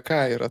BK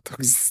yra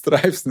toks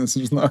straipsnis,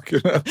 žinok,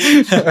 yra.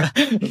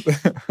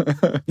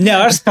 Ne,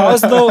 aš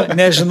spausdinau,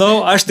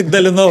 nežinau, aš tik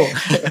dalinau.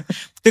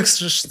 Tik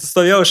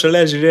stovėjau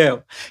šalia,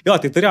 žiūrėjau. Jo,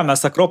 tai turėjome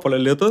mes Akropolio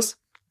litus,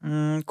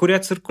 kurie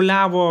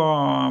cirkuliavo,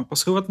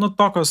 paskui,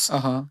 tokios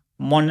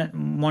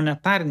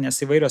monetarinės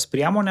įvairios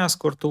priemonės,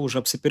 kur tu už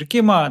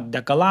apsipirkimą,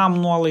 degalam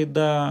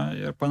nuolaidą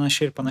ir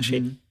panašiai.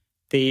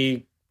 Tai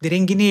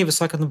renginiai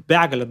visokie,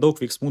 begalę daug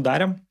veiksmų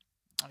darėm.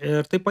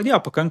 Ir tai padėjo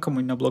pakankamai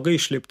neblogai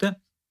išlipti,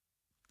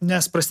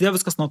 nes prasidėjo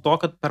viskas nuo to,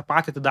 kad per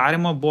patį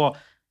atidarimą buvo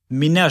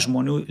minia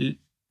žmonių,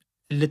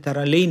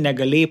 literaliai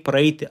negalėjai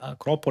praeiti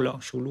Akropolio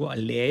Šiaulių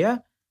alėją,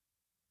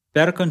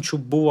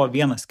 perkančių buvo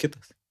vienas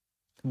kitas.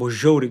 Tai buvo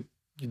žiauriai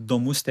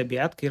įdomu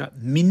stebėti, kai yra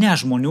minia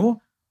žmonių,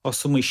 o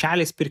su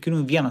maišeliais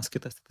pirkinių vienas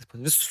kitas.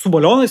 Su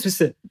balionais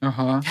visi,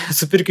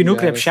 su pirkinių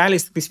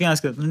krepšeliais tik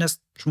vienas kitas, nes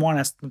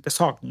žmonės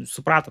tiesiog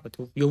suprato, kad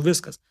jau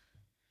viskas.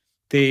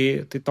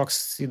 Tai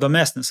toks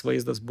įdomesnis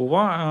vaizdas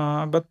buvo,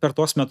 bet per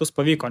tuos metus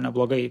pavyko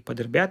neblogai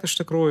padirbėti iš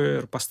tikrųjų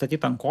ir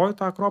pastatyti ant kojų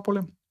tą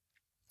Akropolį.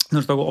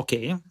 Ir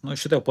tokiu,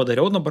 šitą jau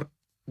padariau, dabar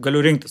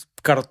galiu rinktis,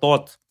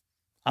 kartot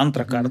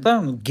antrą kartą,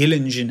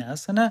 gilint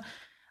žinias,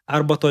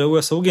 arba toliau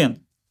jas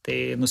auginti. Tai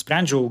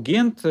nusprendžiau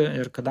auginti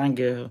ir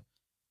kadangi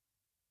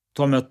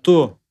tuo metu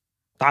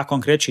tą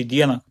konkrečiai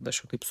dieną, kad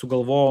aš jau taip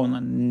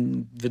sugalvojau,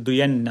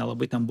 viduje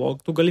nelabai ten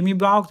buvo tų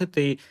galimybių augti,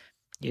 tai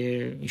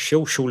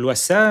išėjau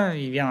Šiauliuose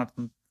į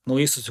vieną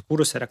naujai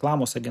susikūrusią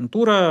reklamos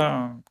agentūrą,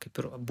 kaip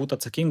ir būti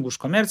atsakingų už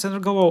komerciją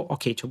ir galvojau,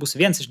 čia bus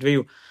vienas iš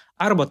dviejų.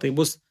 Arba tai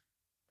bus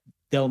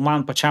dėl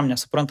man pačiam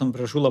nesuprantam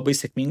priežasčių labai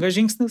sėkmingas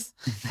žingsnis,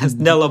 nes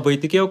nelabai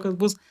tikėjau, kad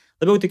bus.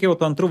 Labiau tikėjau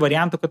to antrų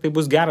variantų, kad tai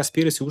bus geras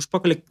spyris į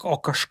užpakalį, o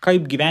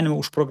kažkaip gyvenime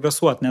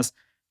užprogresuoti, nes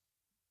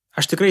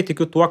aš tikrai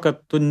tikiu tuo,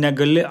 kad tu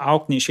negali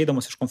augti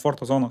neišeidamas iš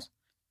komforto zonos.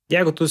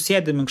 Jeigu tu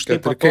sėdi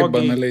minkštai patogiai. Kaip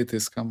banaliai tai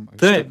skamba.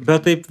 Taip,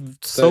 bet taip,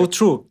 so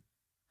true.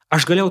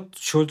 Aš galėjau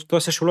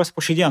tuose Šiauliuose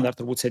po šį dieną dar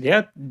turbūt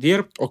sėdėti,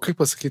 dirbti. O kaip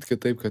pasakyti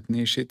kitaip, kad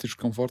neišeiti iš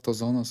komforto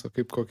zonos, o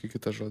kaip kokį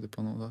kitą žodį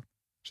panaudoti?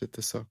 Čia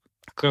tiesiog.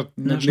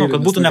 Nežinau,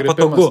 kad būtų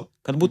nepatogu.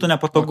 Kad būtų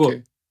nepatogu.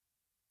 Okay.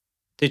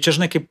 Tai čia,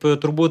 žinai, kaip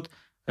turbūt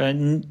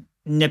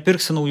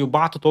nepirksi naujų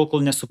batų tol,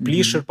 kol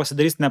nesuplyš ir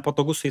pasidarys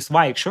nepatogu su jais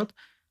vaikščiot.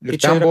 Ir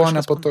tai ten buvo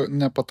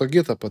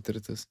nepatogi ta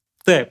patirtis.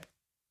 Taip.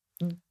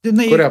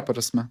 Kuria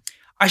prasme?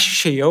 Aš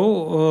išėjau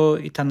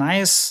į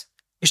tenais,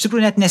 iš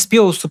tikrųjų net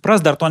nespėjau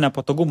suprast dar to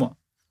nepatogumo.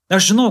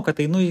 Aš žinau, kad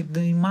tai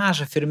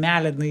maža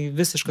firmelė,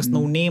 visiškas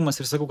naunėjimas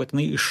ir sakau, kad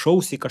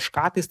iššaus į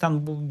kažką, tai ten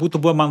būtų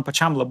buvo man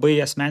pačiam labai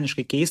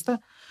asmeniškai keista.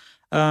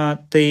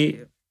 Tai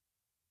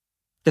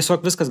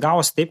tiesiog viskas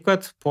gavosi taip,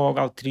 kad po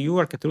gal 3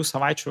 ar 4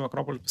 savaičių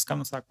Akropolis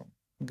paskambino, sako,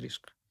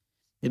 grįžk.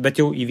 Bet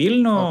jau į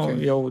Vilnių,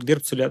 jau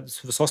dirbti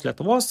su visos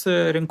Lietuvos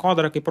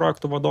rinkodara kaip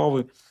projektų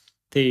vadovui.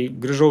 Tai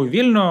grįžau į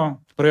Vilnių,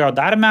 praėjo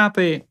dar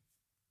metai,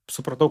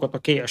 supratau,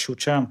 kad aš jau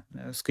čia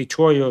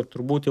skaičiuoju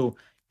turbūt jau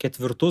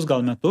 4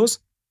 gal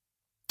metus.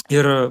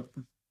 Ir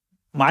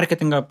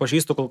marketingą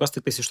pažįstu kol kas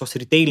tik iš tos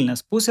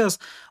retailinės pusės,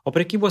 o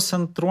prekybos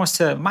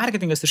centruose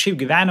marketingas ir šiaip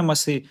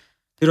gyvenimas tai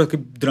yra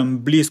kaip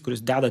dramblys,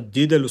 kuris deda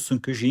didelius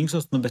sunkius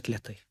žingsnius, bet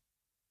lėtai.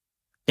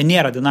 Tai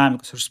nėra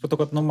dinamikos. Aš supratau,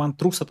 kad man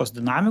trūksta tos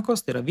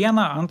dinamikos, tai yra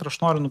viena, antra, aš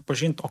noriu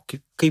pažinti,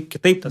 kaip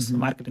kitaip tas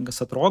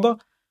marketingas atrodo.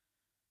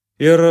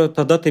 Ir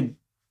tada taip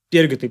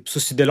irgi taip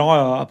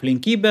susidėliojo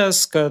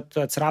aplinkybės, kad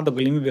atsirado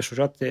galimybė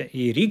išvažiuoti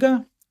į Rygą,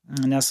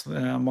 nes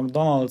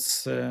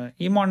McDonald's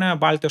įmonė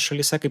Baltijos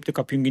šalyse kaip tik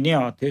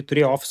apjunginėjo, tai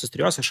turėjo ofisus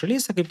 3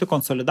 šalyse, kaip tik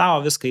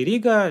konsolidavo viską į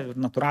Rygą ir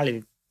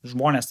natūraliai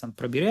žmonės ten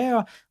prabirėjo,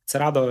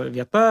 atsirado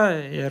vieta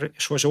ir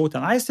išvažiavau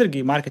tenais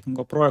irgi į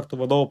marketingo projektų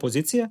vadovo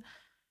poziciją.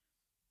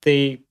 Tai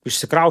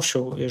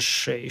išsikrauščiau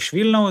iš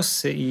Vilniaus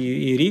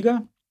į Rygą.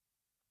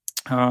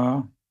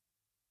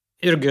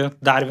 Irgi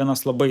dar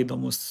vienas labai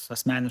įdomus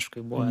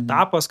asmeniškai buvo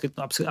etapas, kai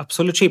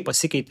absoliučiai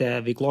pasikeitė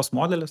veiklos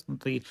modelis,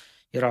 tai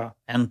yra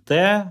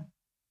NT,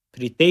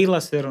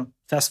 retailas ir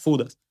fast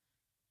foodas.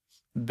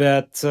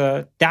 Bet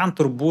ten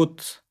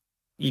turbūt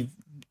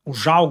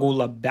užaugau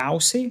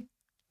labiausiai,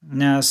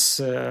 nes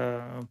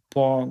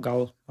po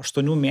gal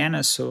 8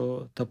 mėnesių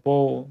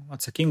tapau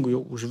atsakingu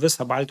jau už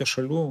visą Baltijos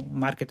šalių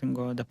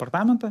marketingo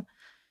departamentą.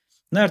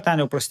 Na ir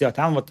ten jau prasidėjo,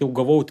 ten jau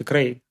gavau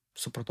tikrai,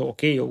 supratau,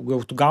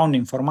 jau tu gauni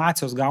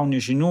informacijos, gauni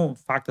žinių,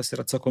 faktas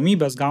ir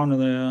atsakomybės, gauni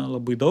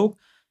labai daug.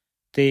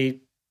 Tai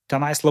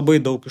tenais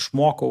labai daug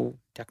išmokau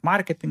tiek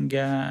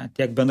marketinge,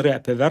 tiek bendrai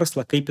apie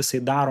verslą, kaip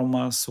jisai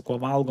daromas, su kuo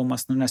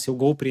valgomas, nes jau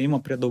gavau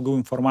prieimą prie daugiau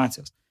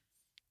informacijos.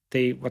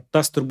 Tai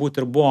tas turbūt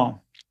ir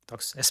buvo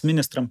toks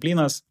esminis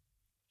tramplinas,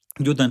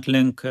 judant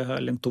link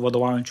tų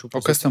vadovaujančių.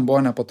 O kas ten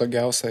buvo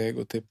nepatogiausia,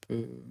 jeigu taip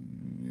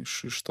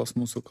iš tos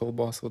mūsų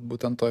kalbos, vat,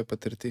 būtent toj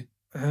patirtį?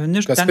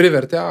 Kas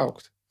privertė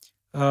augti?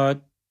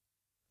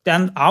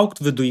 Ten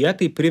augti viduje,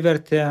 tai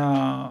privertė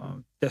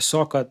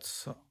tiesiog, kad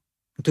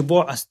tai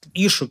buvo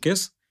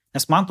iššūkis,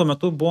 nes man tuo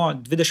metu buvo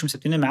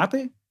 27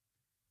 metai,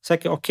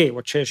 sakė, okei, va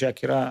čia,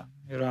 žiūrėk,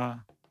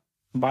 yra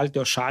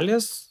Baltijos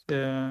šalys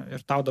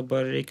ir tau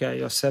dabar reikia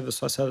jose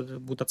visose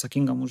būti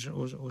atsakingam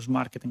už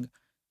marketingą.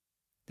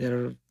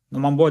 Ir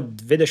man buvo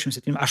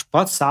 27, aš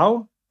pats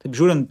savo, taip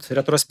žiūrint,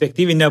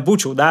 retrospektyviai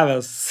nebūčiau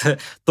davęs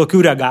tokių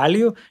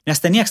regalijų, nes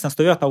ten nieks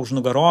nestovėjo tau už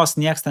nugaros,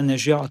 nieks ten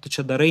nežiūrėjo, tu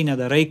čia darai,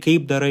 nedarai,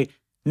 kaip darai.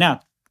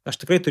 Ne,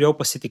 aš tikrai turėjau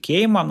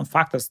pasitikėjimą,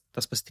 faktas,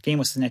 tas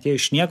pasitikėjimas netėjo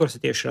iš niekur,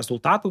 atėjo iš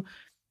rezultatų,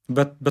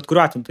 bet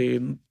kuriuo atveju,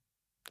 tai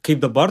kaip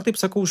dabar, taip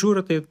sakau,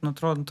 žiūriu, tai,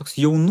 atrodo, toks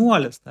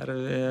jaunuolis, dar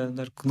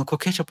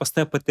kokia čia pas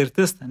tai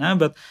patirtis, ne,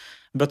 bet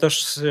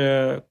aš,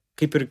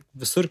 kaip ir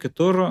visur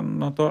kitur,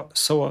 nuo to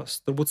savo,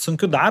 turbūt,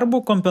 sunkių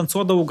darbų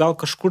kompensuodavau gal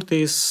kažkur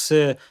tais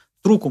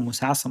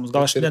trūkumus esamus.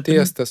 Gal aš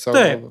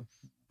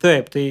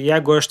Taip, tai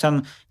jeigu aš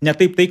ten ne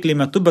taip taikliai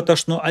metu, bet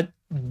aš,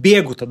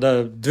 bėgu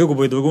tada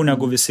dvigubai daugiau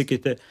negu visi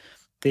kiti.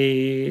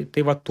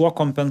 Tai va tuo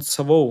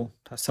kompensavau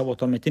tą savo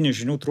tuometinį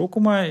žinių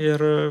trūkumą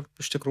ir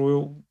iš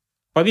tikrųjų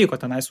pavyko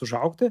tenais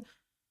užaugti,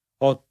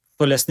 o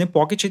tolesni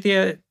pokyčiai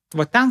tie,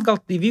 va ten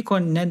gal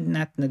įvyko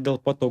net ne dėl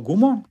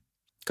patogumo,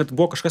 kad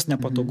buvo kažkas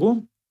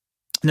nepatogu,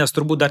 nes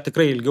turbūt dar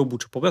tikrai ilgiau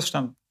būčiau pabuvęs, aš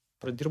ten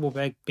pradirbau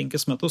beveik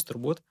 5 metus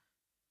turbūt.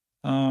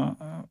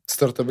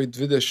 Startavai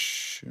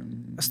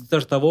 20?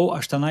 Startavau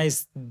aš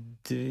tenais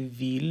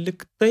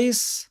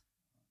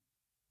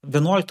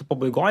 11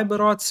 pabaigoj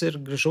berods ir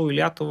grįžau į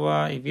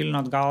Lietuvą, į Vilnių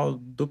atgal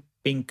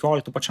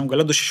 2015, pačiam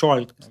gale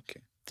 2016.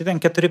 Okay. Tai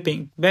ten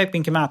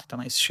 5 metai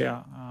tenais išėjo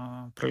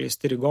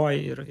praleisti Rygoj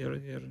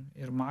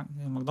ir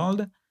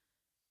McDonald'e.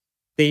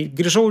 Tai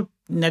grįžau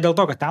ne dėl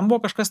to, kad ten buvo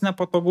kažkas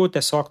nepatogu,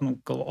 tiesiog,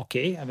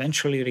 okei,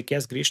 eventually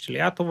reikės grįžti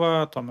į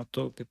Lietuvą, tuo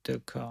metu kaip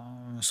tik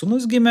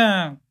sūnus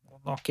gimė,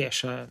 okei,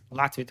 aš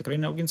Latvijai tikrai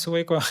neauginsiu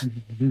vaiko.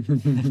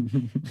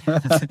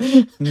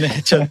 Ne,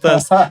 čia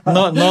tas,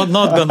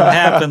 not gonna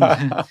happen.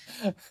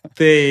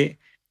 Tai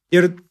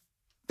ir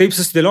taip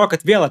susidėliojo,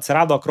 kad vėl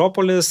atsirado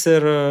Akropolis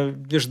ir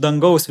iš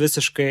dangaus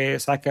visiškai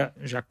sakė,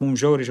 žiūrėk, mums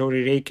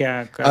žiauriai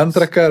reikia, kad...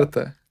 Antrą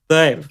kartą.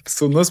 Taip.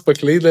 Sūnus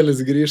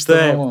paklaidelis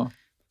grįžta namo.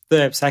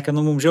 Taip, sakė,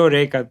 mums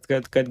žiauriai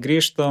reikia, kad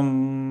grįžtum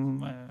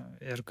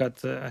ir kad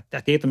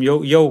ateitum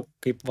jau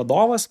kaip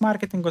vadovas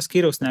marketingo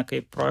skyriaus, ne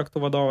kaip projektų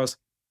vadovas.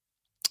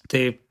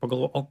 Tai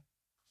pagalvojau,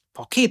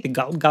 okei, tai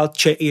gal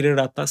čia ir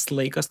yra tas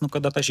laikas,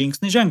 kada tą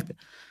žingsnį žengti.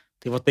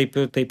 Tai va taip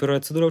ir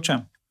atsidūriau čia.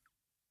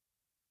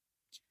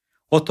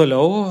 O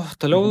toliau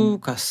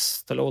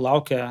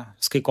laukia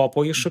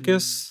Skaikopo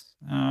iššūkis,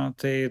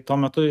 tai tuo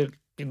metu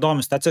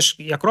įdomi situacija. Aš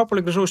į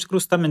Akropolį grįžau iš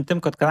tikrųjų su tą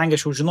mintim, kad kadangi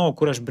aš jau žinau,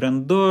 kur aš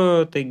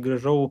brendu, tai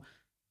grįžau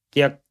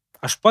tiek,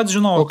 aš pats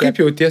žinau. O kaip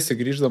jautiesi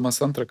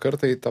grįždamas antrą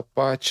kartą į tą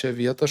pačią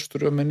vietą, aš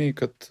turiu omeny,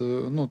 kad,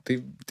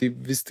 tai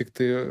vis tik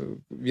tai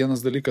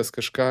vienas dalykas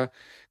kažką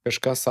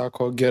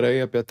sako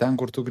gerai apie ten,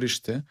 kur tu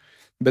grįžti.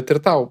 Bet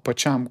ir tau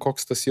pačiam,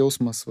 koks tas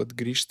jausmas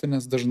grįžti,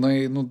 nes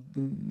dažnai,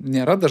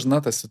 nėra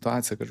dažna ta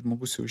situacija, kad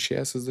žmogus jau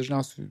išėjęs, jis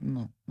dažniausiai,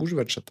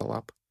 užverčia tą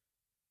lapą.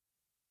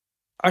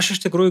 Aš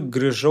iš tikrųjų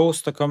grįžau su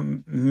tokio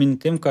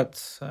mintim, kad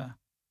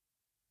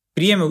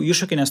priėmiau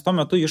iššūkį, nes tuo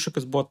metu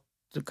iššūkis buvo,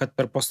 kad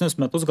per paskutinius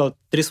metus gal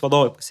 3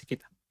 vadovai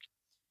pasikeitė.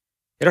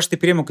 Ir aš tai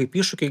priėmiau kaip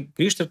iššūkį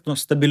grįžti ir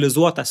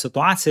stabilizuotą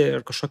situaciją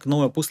ir kažkokį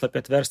naują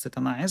puslapį atversti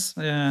tenais.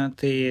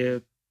 Tai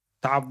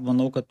tą,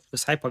 manau, kad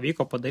visai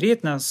pavyko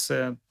padaryti, nes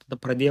tada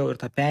pradėjau ir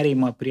tą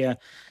perėjimą prie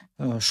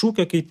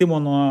šūkio keitimo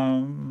nuo...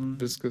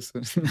 Viskas.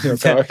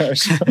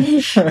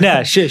 Ne,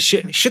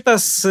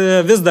 šitas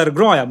vis dar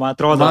groja, man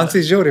atrodo. Man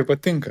tai žiauriai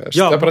patinka.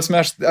 Ta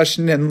prasme, aš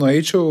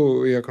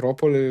nueičiau į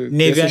Akropolį,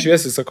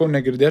 šviesiai sakau,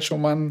 negirdėčiau,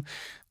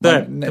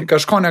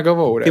 kažko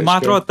negavau. Tai man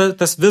atrodo,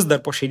 tas vis dar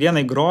po šiai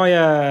dienai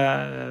groja,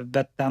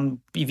 bet ten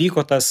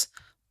įvyko tas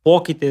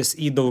pokytis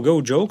į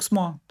daugiau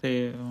džiaugsmo,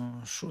 tai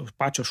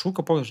pačio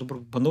šūkio pokytis, aš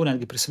bandau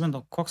netgi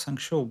prisiminti, koks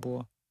anksčiau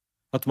buvo.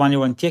 At man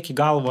jau ant tiek į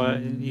galvą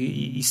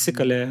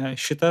įsikalė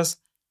šitas.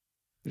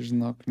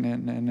 Žinok,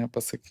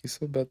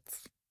 nepasakysiu, bet...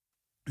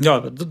 Jo,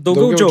 bet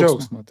daugiau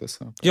džiaugsmo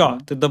tiesiog. Jo,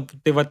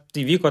 tai va,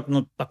 įvyko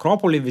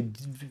Akropolį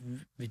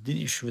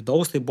iš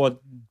vidaus, tai buvo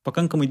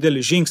pakankamai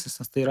didelis žingsnis,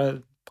 nes tai yra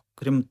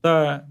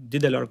rimta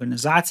didelė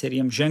organizacija ir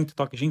jiems žengti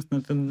tokį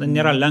žingsnį tai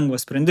nėra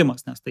lengvas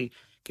sprendimas, nes tai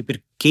kaip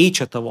ir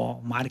keičia tavo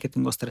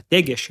marketingo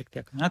strategiją šiek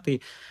tiek. Ne? Tai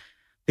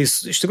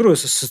iš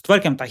tikrųjų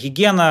susitvarkėm tą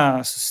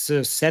higieną,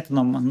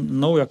 susetinom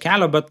naujo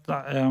kelio, bet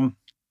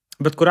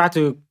kuriuo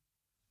atveju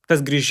tas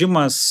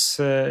grįžimas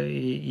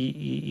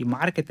į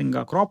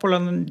marketingą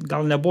Akropolio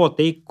gal nebuvo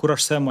tai, kur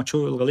aš save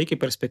mačiau ilgalaikiai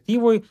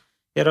perspektyvoj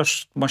ir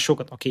aš mačiau,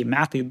 kad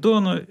metai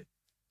 2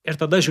 ir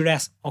tada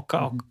žiūrės,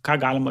 ką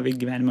galima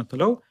veikti gyvenime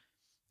toliau.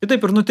 Tai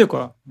taip ir nutiko.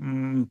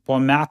 Po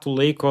metų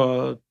laiko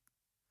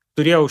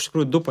turėjau iš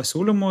tikrųjų 2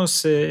 pasiūlymus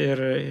ir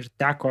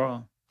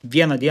teko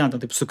vieną dieną,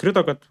 taip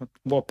sukrito, kad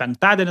buvo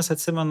penktadienis,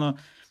 atsimenu,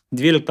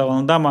 12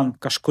 valanda man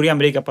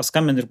kažkuriem reikia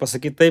paskambinti ir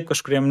pasakyti taip,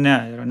 kažkuriem ne.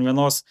 Ir ant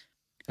vienos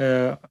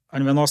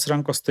ant vienos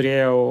rankos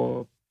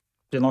turėjau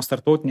vienos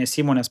tarptautinės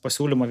įmonės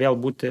pasiūlymą vėl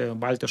būti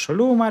Baltijos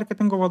šalių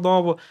marketingo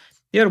vadovu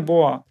ir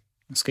buvo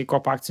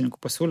Skaikop akcininkų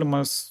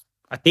pasiūlymas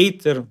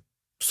ateiti ir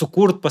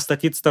sukurt,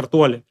 pastatyti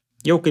startuolį,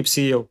 jau kaip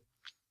CEO.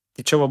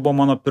 Tai čia buvo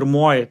mano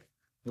pirmoji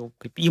jau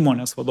kaip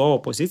įmonės vadovo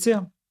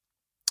pozicija.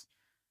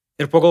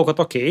 Ir pagalvojau,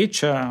 kad okei,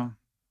 čia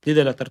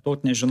didelė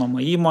tarptautinė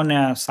žinoma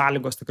įmonė,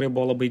 sąlygos tikrai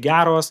buvo labai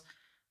geros,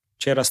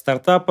 čia yra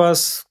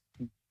startupas,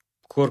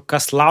 kur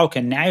kas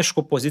laukia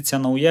neaišku, pozicija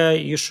nauja,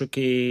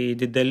 iššūkiai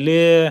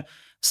dideli,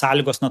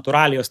 sąlygos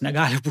natūralios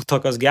negali būti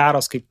tokios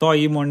geros kaip to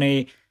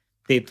įmoniai,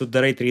 tai tu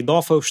darai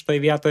trade-offą už tai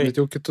vietoje. Bet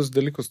jau kitus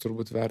dalykus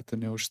turbūt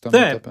vertini už tam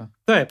etapą.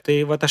 Taip, tai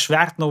aš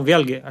vertinau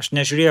vėlgi, aš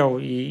nežiūrėjau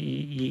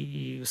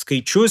į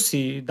skaičius,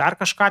 į dar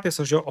kažką, tai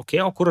aš žiūrėjau,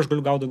 okei, o kur aš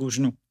galiu gauti daugiau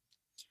žinių.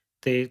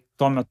 Tai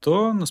tuo metu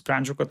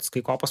nusprendžiau, kad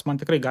Skaikopas man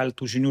tikrai gali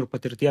tų žinių ir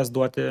patirties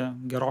duoti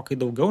gerokai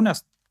daugiau,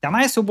 nes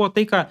tenais jau buvo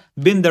tai, ką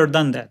been there,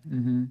 done that.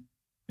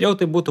 Jau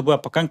tai būtų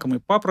buvę pakankamai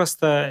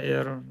paprasta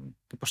ir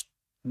kaip aš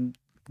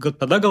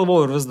tada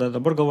galvoju ir vis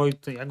dabar galvoju,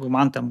 tai jeigu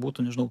man ten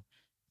būtų, nežinau,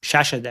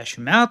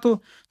 60 metų,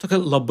 tokia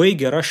labai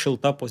gera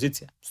šilta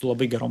pozicija, su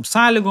labai gerom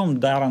sąlygom,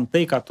 darant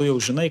tai, ką tu jau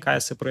žinai, ką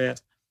esi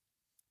praėjęs.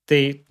 Tai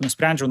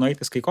nusprendžiau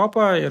nueiti į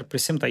Skaikopą ir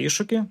prisimtą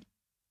iššūkį.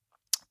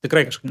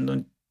 Tikrai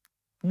kažkaip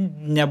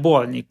nebuvo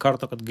nei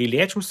karto, kad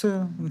gailėčiausi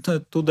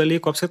tų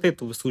dalykų, apskritai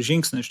tų visų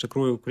žingsnių iš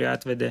tikrųjų, kurie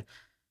atvedė.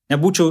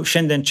 Nebūčiau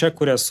šiandien čia,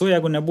 kur esu,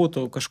 jeigu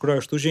nebūtų kažkurio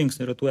iš tų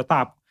žingsnių ir tų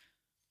etapų.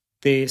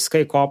 Tai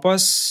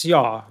Skaikopas,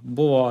 jo,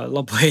 buvo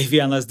labai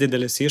vienas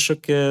didelis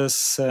iššūkis.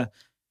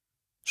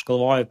 Aš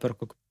galvoju, per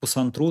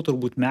 1,5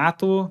 turbūt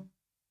metų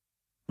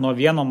nuo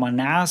vieno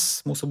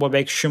manęs mūsų buvo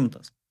beveik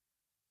 100.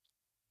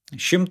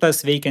 100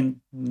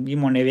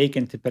 įmonė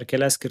veikianti per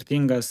kelias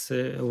skirtingas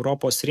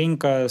Europos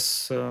rinkas,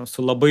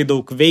 su labai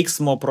daug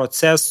veiksmo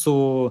procesų,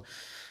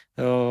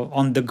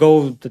 on the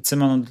go,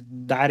 atsimenu,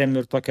 darėm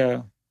ir tokią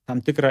tam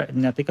tikrą,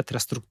 ne tai kad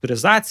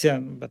restruktūrizaciją,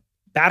 bet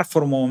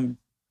performavom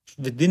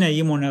vidinę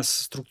įmonės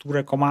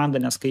struktūrą komandą,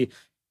 nes kai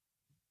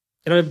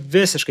yra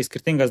visiškai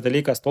skirtingas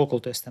dalykas, tol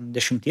kol tu esi ten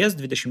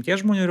 10-20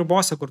 žmonių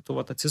ribose, kur tu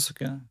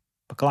atsisuki,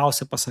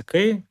 paklausi,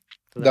 pasakai.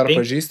 Dar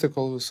pažįsti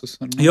kol visus.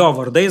 Jo,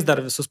 vardais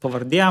dar visus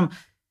pavardėjom.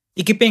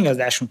 Iki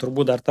 50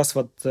 turbūt dar tas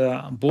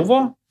buvo.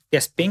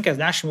 Ties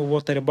 50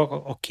 buvo ta riba,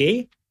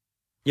 okei,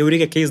 jau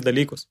reikia keisti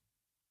dalykus.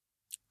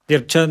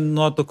 Ir čia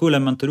nuo tokių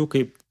elementarių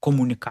kaip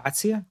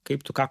komunikacija,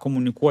 kaip tu ką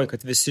komunikuoji,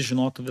 kad visi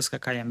žinotų viską,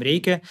 ką jam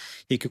reikia,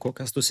 iki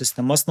kokias tu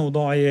sistemas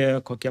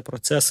naudoji, kokie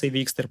procesai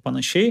vyksta ir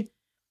panašiai.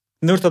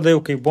 Ir tada jau,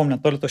 kai buvom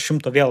netoli to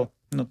 100 vėl,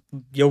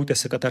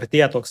 jautėsi, kad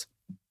artėja toks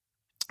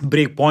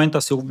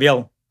breakpointas, jau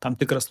vėl tam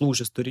tikras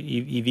lūžis turi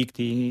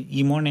įvykti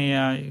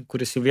įmonėje,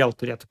 kuris jau vėl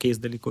turėtų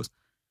keisti dalykus.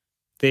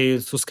 Tai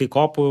su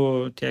Skaikopu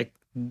tiek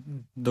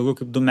daugiau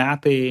kaip 2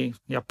 metai,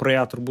 jie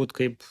praėjo turbūt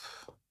kaip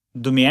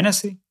 2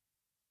 mėnesiai.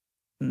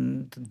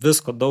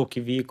 Visko daug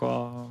įvyko,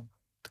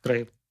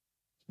 tikrai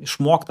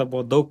išmokta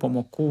buvo daug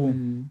pamokų.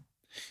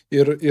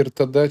 Ir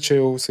tada čia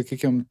jau,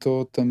 sakykime, tu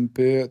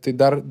tampi, tai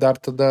dar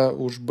tada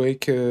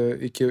užbaigi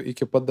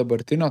iki pat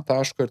dabartinio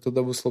taško ir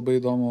tada bus labai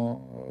įdomu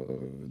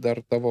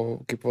dar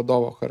tavo kaip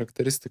vadovo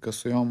charakteristika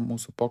su jom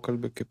mūsų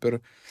pokalbį kaip ir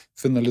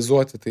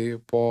finalizuoti. Tai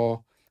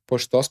po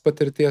šitos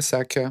patirties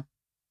sekė?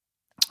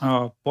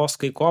 Po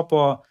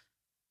Skaikopo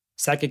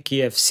sekė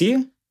KFC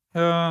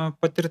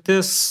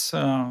patirtis.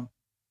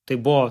 Tai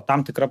buvo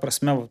tam tikra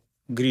prasme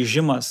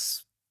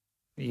grįžimas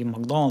į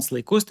McDonald's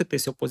laikus, tik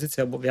tais jo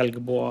pozicija vėlgi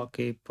buvo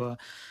kaip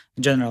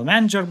general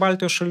manager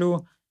Baltijos šalių.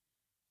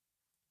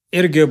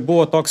 Irgi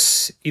buvo toks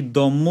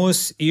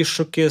įdomus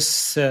iššūkis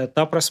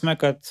ta prasme,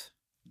 kad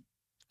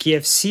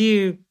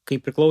KFC, kai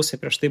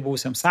priklausė prieš tai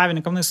buvusiam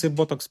savininkam, jisai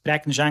buvo toks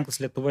prekinis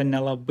ženklas Lietuvoje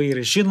nelabai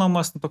ir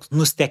žinomas, toks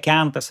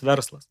nustekentas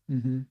verslas.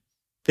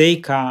 Tai,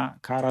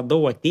 ką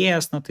radau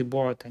atėjęs, tai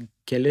buvo ten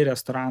keli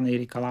restoranai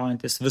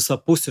reikalaujantis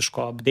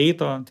visapusiško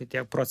update'o, tai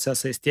tiek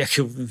procesais, tiek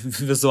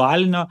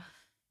vizualinio.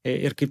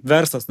 Ir kaip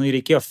verslas,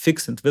 reikėjo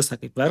fixinti visą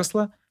kaip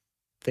verslą.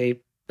 Tai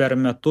per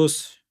metus,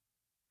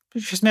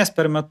 iš esmės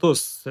per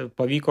metus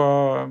pavyko,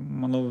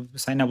 manau,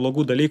 visai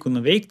neblogų dalykų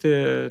nuveikti.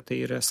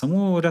 Tai ir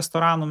esamų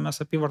restoranų mes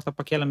apyvartą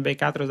pakėlėm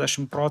beveik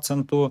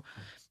 40%.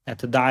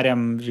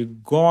 Atidarėm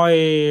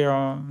Rygoje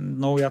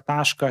naują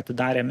tašką,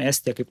 atidarėm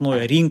Estiją kaip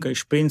naują rinką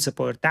iš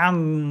principo ir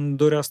ten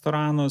 2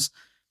 restoranus.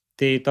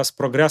 Tai tas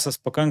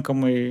progresas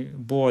pakankamai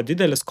buvo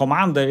didelis.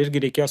 Komanda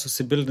irgi reikėjo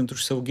susibildinti,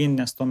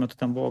 užsiauginti, nes tuo metu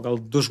ten buvo gal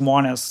 2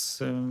 žmonės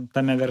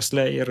tame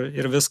versle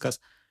ir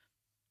viskas.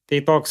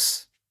 Tai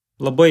toks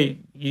labai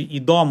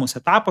įdomus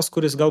etapas,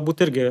 kuris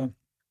galbūt irgi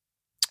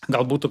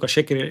būtų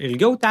kažkiek ir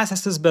ilgiau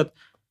tęsęsis, bet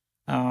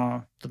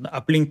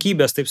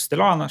aplinkybės taip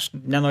stiliojo, aš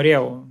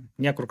nenorėjau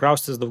niekur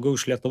kraustis daugiau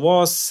iš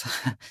Lietuvos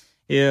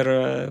ir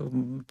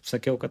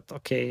sakiau, kad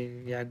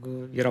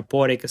jeigu yra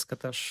poreikis,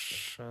 kad aš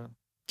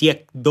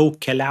tiek daug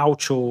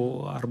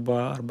keliaučiau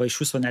arba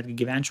iš viso netgi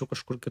gyvenčiau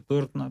kažkur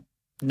kitur,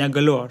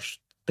 negaliu aš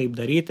taip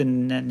daryti,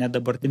 ne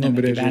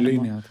dabartinėme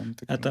gyvenimo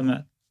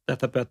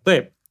etape.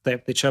 Taip,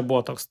 tai čia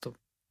buvo toks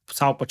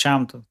savo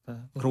pačiam ta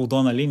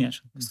raudona linija,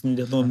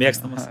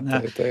 mėgstamas,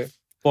 ne,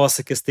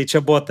 posakis. Tai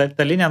čia buvo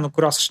ta linija,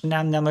 kurios aš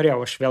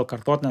nenorėjau aš vėl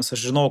kartot, nes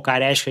aš žinau, ką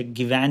reiškia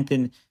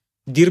gyventi,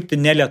 dirbti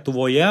ne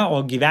Lietuvoje,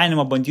 o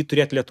gyvenimą bandyti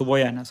turėti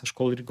Lietuvoje, nes aš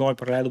kol Rygoje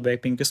praleidau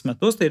beveik 5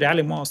 metus, tai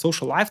realiai mano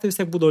social life tai vis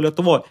tiek būdavo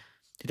Lietuvoje.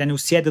 Tai ten jau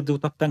sėdėdavau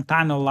tą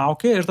penktadienio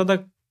laukia ir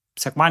tada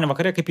sekmadienį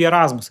vakarė kaip į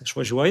Erasmusą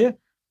išvažiuoji,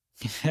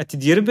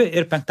 atidirbi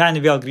ir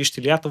penktadienį vėl grįžti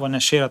į Lietuvą,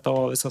 nes čia yra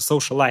tavo visas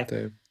social life.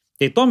 Taip.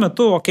 Tai tuo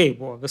metu,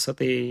 buvo, visą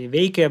tai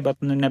veikė,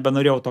 bet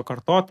nebenorėjau to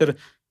kartoti ir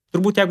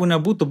turbūt jeigu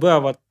nebūtų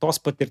buvę tos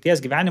patirties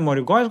gyvenimo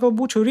Rygoje, aš gal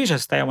būčiau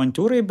ryžęs tai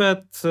avantūrai,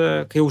 bet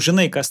kai jau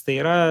žinai, kas tai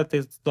yra,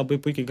 tai labai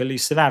puikiai gali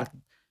įsivertinti.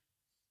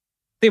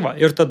 Tai va,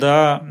 ir tada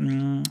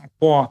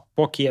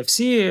po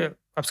KFC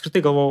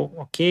apskritai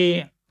galvojau,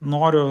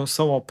 noriu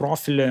savo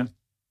profilį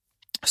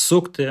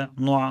sukti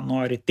nuo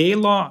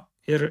retailo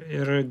ir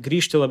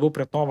grįžti labiau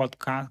prie to,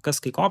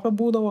 kas kai kopia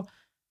būdavo.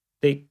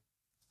 Tai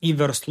į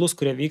verslus,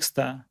 kurie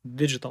vyksta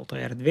digital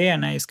toje erdvėje,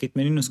 į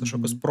skaitmeninius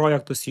kažkokius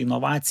projektus, į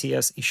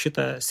inovacijas, į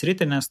šitą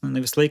sritį, nes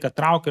visą laiką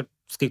traukia ir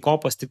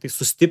skaikopas tik tai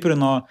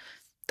sustiprino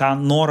tą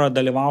norą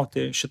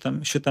dalyvauti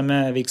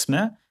šitame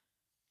veiksme.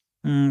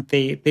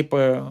 Tai taip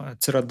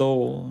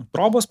atsiradau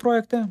Trobos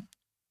projekte.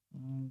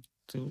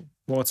 Tai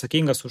buvau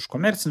atsakingas už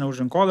komercinę,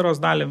 už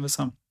rinkodaros dalį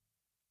visą.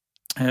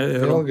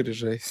 Vėl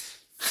grįžai.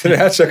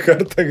 3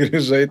 kartą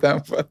grįžai ten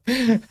pat.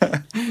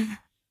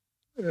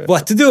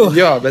 What to do?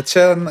 Jo, bet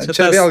čia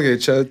vėlgi,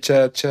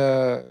 čia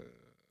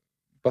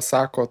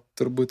pasako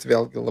turbūt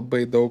vėlgi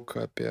labai daug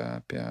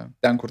apie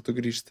ten, kur tu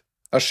grįžti.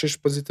 Aš iš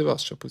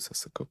pozityvios čia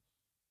pusės sakau.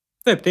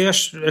 Taip, tai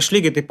aš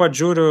lygiai taip pat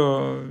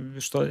žiūriu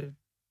iš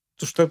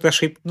to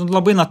kažkaip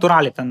labai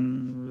natūraliai ten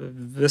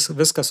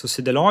viskas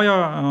susidėliojo.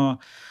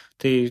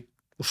 Tai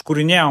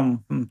užkūrinėjom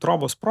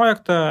Trobos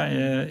projektą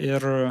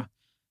ir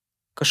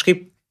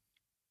kažkaip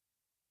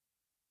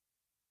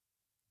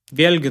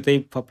vėlgi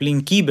taip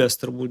aplinkybės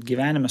turbūt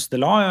gyvenime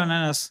sudėliojo,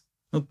 nes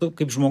tu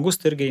kaip žmogus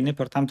tai irgi eini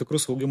per tam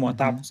tikrus augimo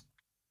etapus.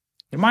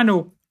 Ir man jau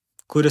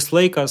kuris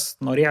laikas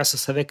norėjosi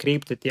save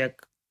kreipti tiek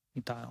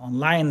į tą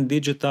online,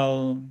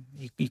 digital,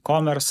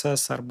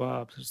 e-commerce'as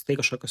arba tai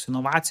kažkokios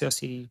inovacijos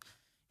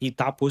į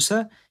tą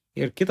pusę.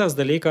 Ir kitas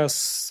dalykas,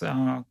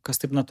 kas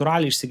taip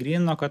natūraliai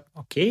išsigrynino, kad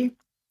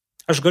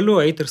aš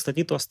galiu eiti ir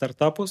statyti tos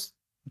startupus,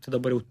 tai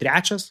dabar jau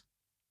 3,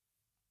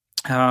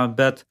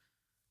 bet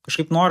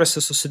kažkaip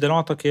norisi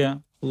susidėlioti tokį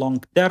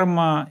long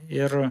termą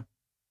ir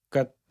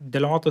kad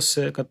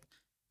dėliotųsi, kad,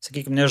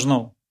 sakykime,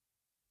 nežinau,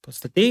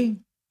 pastatei,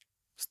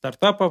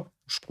 startupą,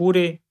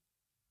 užkūrei,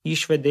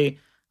 išvedei,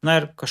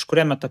 ir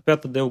kažkuriame etape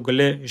tada jau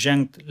gali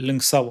žengti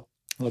link savo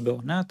labiau.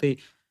 Ne?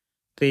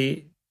 Tai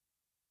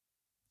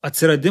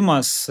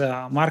atsiradimas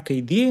Mark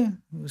ID,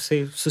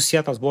 jisai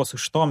susietas buvo su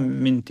šitom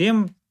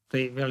mintim,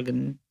 tai vėlgi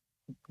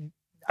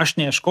aš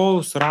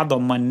neieškau,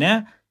 surado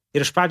mane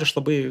ir iš pradžio aš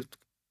labai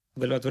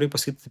galiu atvirai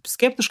pasakyti,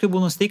 skeptiškai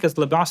buvau nusteikęs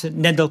labiausiai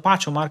ne dėl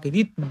pačio Mark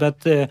ID,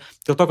 bet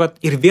dėl to, kad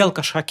ir vėl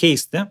kažką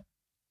keisti.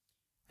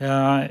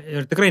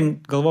 Ir tikrai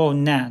galvojau,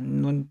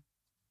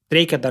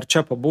 reikia dar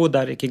čia pabūti,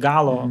 dar iki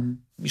galo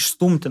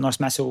išstumti,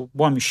 nors mes jau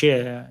buvom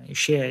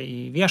išėję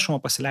į viešumą,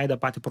 pasileidę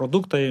patį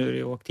produktą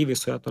ir jau aktyviai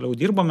su juo toliau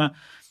dirbame.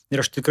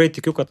 Ir aš tikrai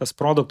tikiu, kad tas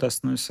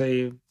produktas,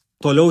 jisai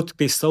toliau tik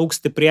tai saugs,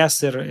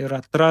 stiprės ir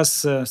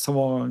atras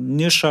savo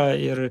nišą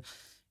ir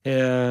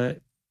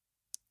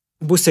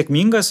bus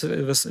sėkmingas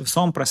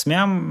visom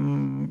prasmėm.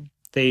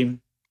 Tai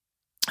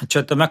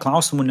čia tame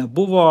klausimų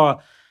nebuvo,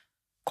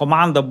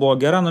 komanda buvo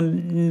gera,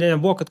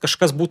 nebuvo, kad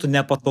kažkas būtų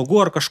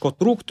nepatogu ar kažko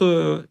trūktų.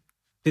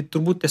 Tai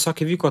turbūt tiesiog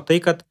įvyko tai,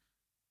 kad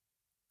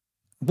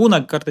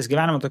būna kartais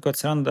gyvenime tokio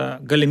atsiranda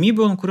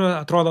galimybių, kurio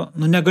atrodo,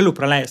 negaliu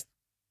praleisti.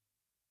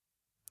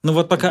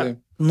 Tokia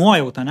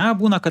nuojauta,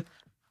 būna, kad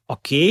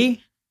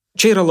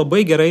čia yra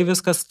labai gerai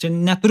viskas, čia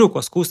neturiu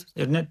ko skųstis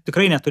ir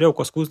tikrai neturėjau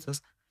ko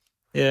skųstis.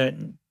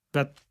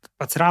 Bet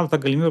atsirado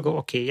tą galimybę,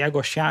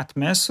 jeigu aš ją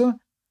atmesiu,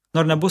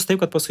 nors nebus taip,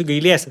 kad paskui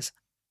gailėsis.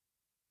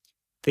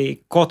 Tai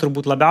ko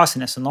turbūt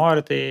labiausiai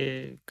nesinori, tai,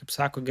 kaip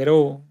sako,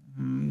 geriau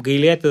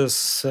gailėtis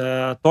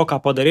to, ką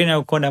padarai,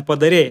 negu ko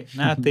nepadarei.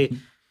 Tai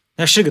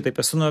aš irgi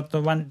taip esu,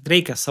 man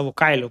reikia savo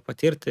kailių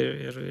patirti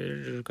ir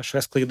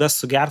kažkokias klaidas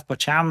sugert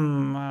pačiam,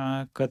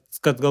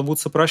 kad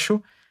galbūt suprasčiau.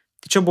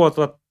 Tai čia buvo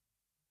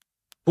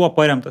tuo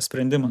paremtas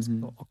sprendimas.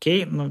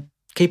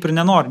 Kaip ir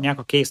nenori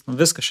nieko keisti,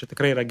 viskas čia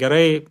tikrai yra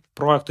gerai,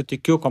 projektų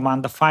tikiu,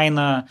 komanda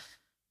faina,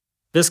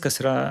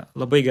 viskas yra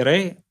labai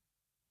gerai,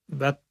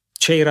 bet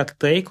čia yra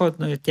tai, kad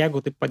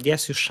jeigu taip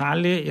padėsiu į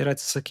šalį ir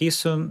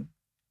atsisakysiu,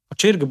 o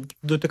čia irgi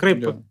tikrai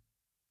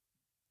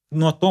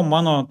nuo to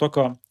mano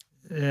tokio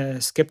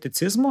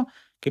skepticizmo,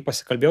 kai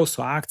pasikalbėjau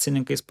su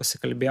akcininkais,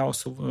 pasikalbėjau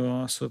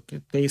su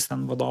kitais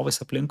ten vadovais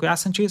aplinkui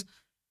esančiais,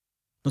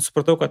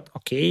 supratau, kad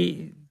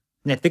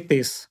ne tik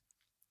tais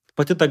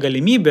pati ta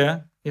galimybė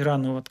yra,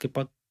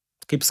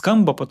 kaip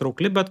skamba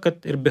patraukli, bet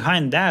kad ir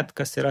behind that,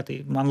 kas yra,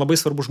 tai man labai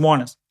svarbu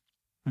žmonės.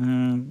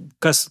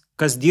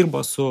 Kas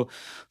dirba su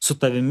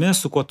tavimi,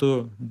 su kuo tu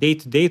day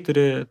to day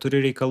turi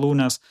reikalų,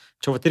 nes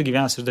čia irgi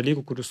vienas iš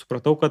dalykų, kurių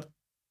supratau,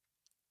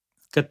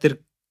 kad ir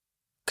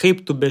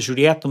kaip tu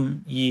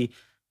bežiūrėtum į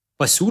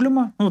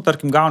pasiūlymą,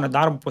 tarkim, gauni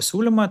darbo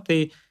pasiūlymą,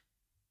 tai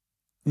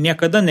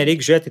niekada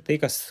nereikia žiūrėti tai,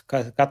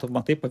 ką tu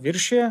matai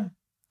paviršyje,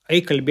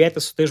 eik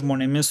kalbėti su tai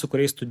žmonėmis, su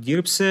kuriais tu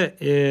dirbsi,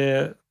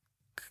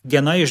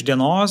 diena iš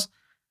dienos,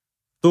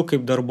 tu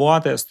kaip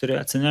darbuotojas turi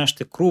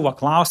atsinešti krūvą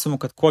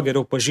klausimų, kad kuo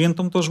geriau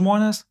pažintum tos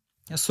žmonės,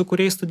 su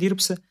kuriais tu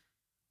dirbsi,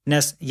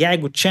 nes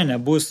jeigu čia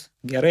nebus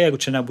gerai,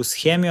 jeigu čia nebus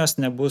chemijos,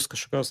 nebus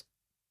kažkokios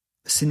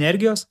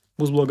sinergijos,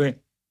 bus blogai.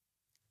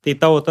 Tai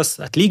tavo tas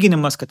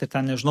atlyginimas, kad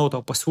ten, nežinau,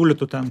 tau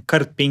pasiūlytų ten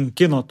kart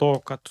 5 nuo to,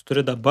 kad tu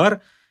turi dabar,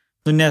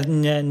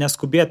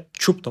 neskubėt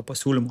čiupto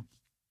pasiūlymu.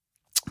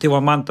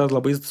 Tai man ta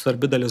labai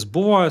svarbi dalis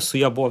buvo,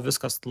 su ja buvo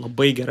viskas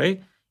labai gerai.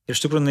 Ir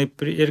iš tikrųjų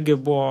irgi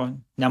buvo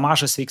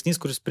nemažas veiksnys,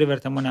 kuris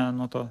privertė mane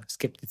nuo to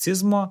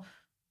skepticizmo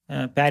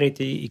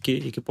pereiti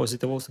iki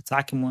pozityvaus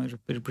atsakymo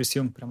ir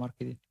prisijungti prie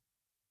marketing.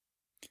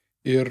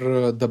 Ir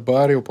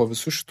dabar jau po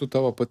visų šitų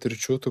tavo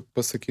patirčių, tu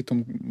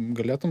pasakytum,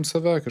 galėtum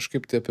save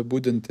kažkaip tai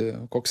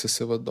apibūdinti, koks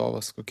esi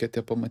vadovas, kokie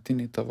tie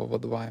pamatiniai tavo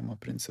vadovavimo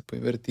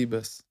principai,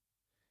 vertybės,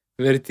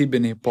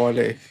 vertybiniai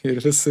poliai ir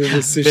visi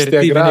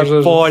šitie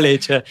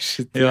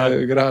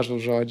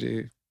gražūs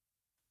žodžiai.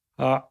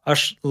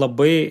 Aš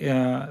labai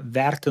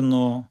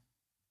vertinu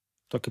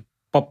tokį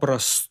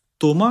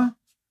paprastumą,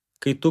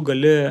 kai tu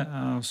gali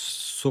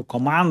su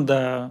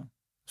komanda,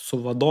 su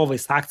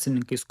vadovais,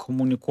 akcininkais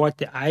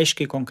komunikuoti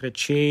aiškiai,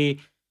 konkrečiai,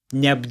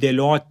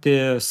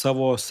 neapdėlioti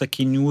savo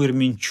sakinių ir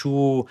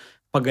minčių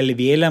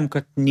pagalvėlėm,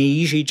 kad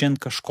neįžeidžiant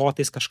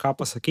kažką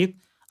pasakyti.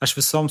 Aš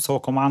visom savo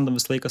komandom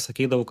visą laiką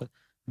sakydavau, kad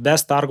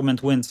best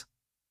argument wins.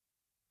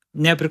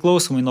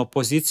 Nepriklausomai nuo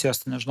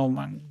pozicijos, nežinau,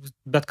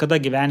 bet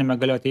kada gyvenime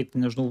galėjo ateiti,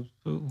 nežinau,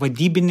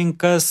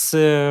 vadybininkas,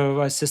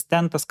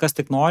 asistentas, kas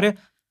tik nori,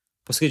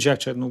 pasakyti,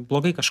 žiūrėk, čia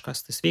blogai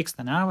kažkas, tai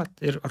vyksta, ne,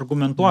 ir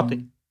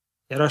argumentuotai.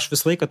 Ir aš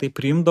visą laiką tai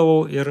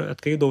priimdavau ir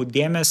atkreipdavau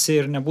dėmesį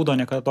ir nebūdavo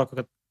niekada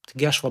tokio, kad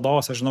taigi aš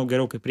vadovas, aš žinau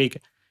geriau, kaip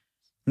reikia.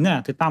 Ne,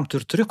 tai tam tu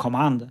ir turi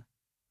komandą,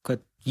 kad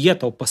jie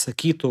tau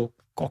pasakytų,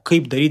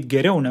 kaip daryti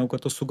geriau, negu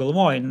kad tu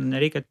sugalvoji,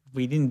 nereikia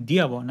vaidinti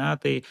dievo, ne,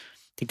 tai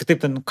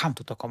kitaip, kam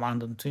tu to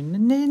komandą, tai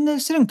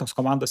nesirink tos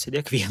komandos,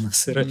 sėdėk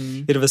vienas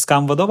ir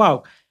viskam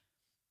vadovauk.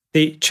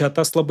 Tai čia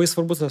tas labai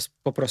svarbus tas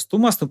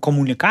paprastumas,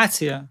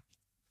 komunikacija,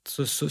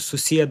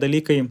 susiję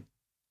dalykai,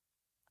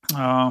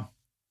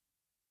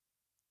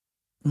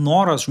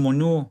 noras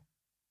žmonių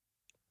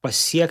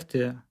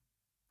pasiekti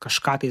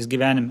kažką tais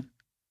gyvenime.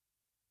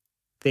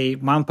 Tai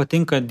man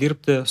patinka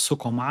dirbti su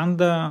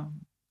komanda,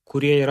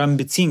 kurie yra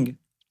ambicingi,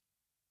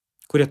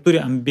 kurie turi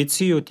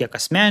ambicijų, tiek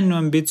asmeninių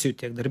ambicijų,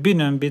 tiek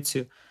darbinių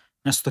ambicijų,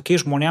 nes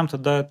tokiais žmonėm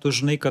tada tu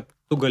žinai, kad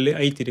tu gali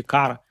eiti ir į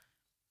karą.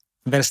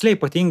 Versliai,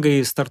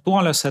 ypatingai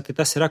startuoliuose, tai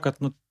tas yra, kad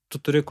tu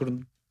turi, kur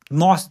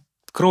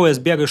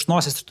kraujas bėga iš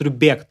nosies, tu turi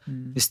bėgti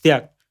vis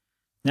tiek.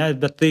 Ne,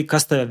 bet tai,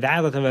 kas tave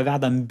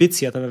veda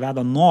ambicija, tave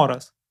veda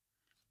noras.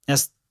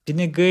 Nes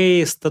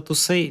pinigai,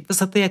 statusai,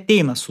 visa tai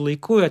ateina, su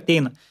laiku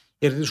ateina.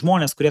 Ir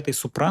žmonės, kurie tai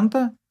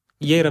supranta,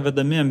 jie yra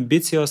vedami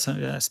ambicijos,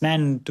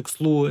 asmeninių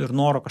tikslų ir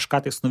noro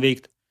kažką tais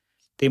nuveikti.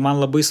 Tai man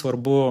labai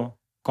svarbu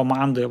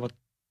komandoje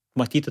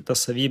matyti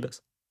tas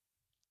savybės.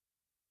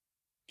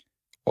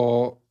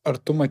 O ar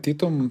tu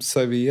matytum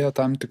savyje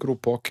tam tikrų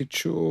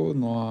pokyčių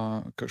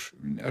nuo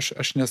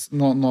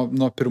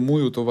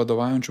pirmųjų tų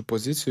vadovaujančių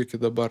pozicijų iki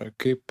dabar?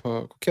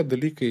 Kokie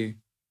dalykai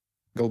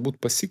galbūt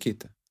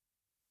pasikeitė?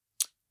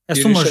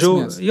 Esu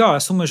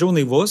mažiau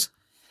naivus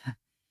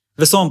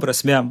visom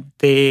prasmėm.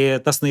 Tai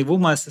tas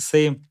naivumas,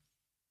 jisai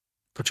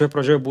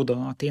pradžioje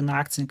būdavo, ateina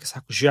akcininkai,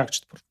 sako, žiūrėk,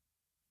 čia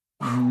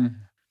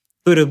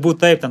turi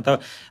būti taip, ten ta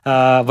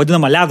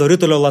vadinama ledo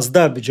ritulio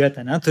lazda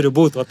biudžete, ne, turi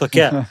būti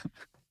tokia.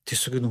 Tai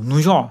sakydu,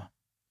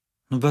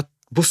 bet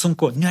bus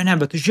sunku. Ne,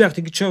 bet žiūrėk,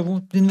 taigi čia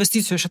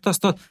investicijos šitas,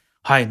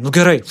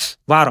 gerai,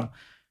 varom.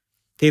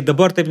 Tai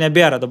dabar taip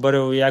nebėra, dabar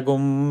jau jeigu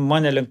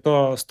mane link to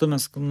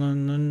stumės,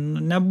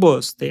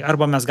 nebus. Tai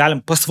arba mes galim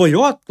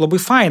pasvajot,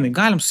 labai fainai,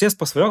 galim susės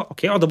pasvajot,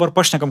 o dabar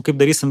pašnekam, kaip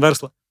darysim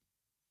verslą.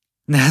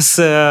 Nes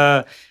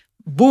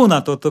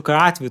būna tokiu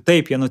atveju,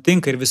 taip, jie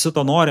nutinka ir visi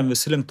to norim,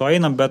 visi link to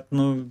einam, bet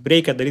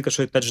reikia daryti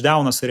kažkokį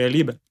touchdowną su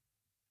realybė.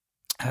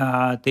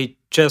 Tai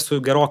čia esu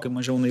gerokai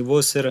mažiau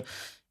naivus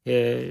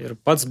ir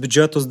pats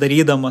biudžetus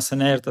darydamas,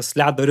 ir tas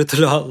ledo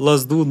ritulio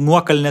lazdų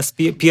nuokalnes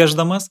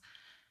piešdamas.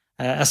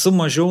 Esu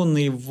mažiau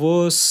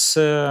naivus,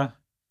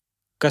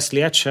 kas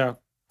liečia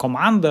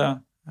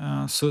komandą,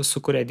 su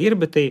kuria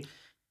dirbi, tai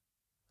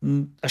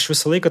aš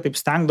visą laiką taip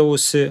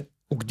stengdavausi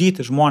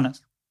ugdyti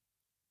žmonės.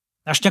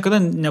 Aš niekada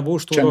nebuvau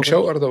iš tų... Čia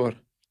anksčiau ar dabar?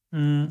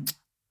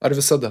 Ar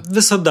visada?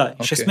 Visada.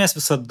 Okay. Iš esmės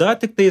visada,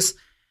 tik tais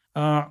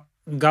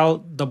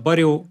gal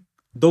dabar jau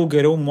daug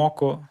geriau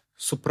moku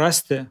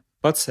suprasti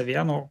pats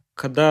savienu,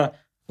 kada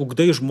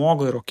ugdai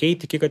žmogų ir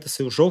tiki, kad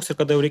jisai užaugs ir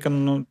kada jau reikia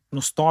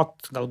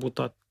nustot galbūt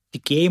to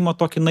tikėjimo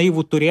tokį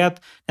naivų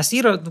turėti, nes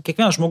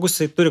kiekvienas žmogus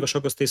turi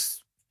kažkokius tais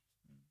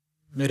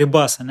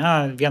ribas,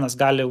 ne? Vienas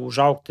gali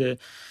užaugti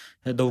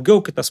daugiau,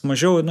 kitas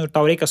mažiau, ir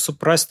tau reikia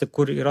suprasti,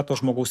 kur yra to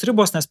žmogaus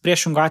ribos, nes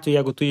priešingų atveju,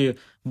 jeigu tu jį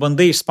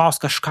bandai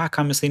išspaust kažką,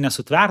 kam jisai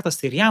nesutvertas,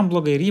 tai ir jam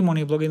blogai, ir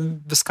įmoniai blogai,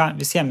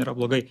 visiems yra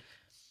blogai.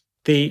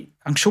 Tai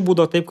anksčiau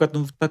būdavo taip, kad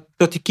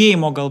to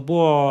tikėjimo gal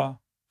buvo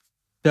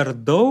per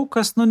daug,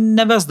 kas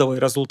nevesdavo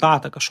į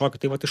rezultatą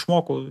kažkokį. Tai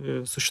išmokau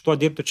su šituo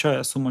dirbti, čia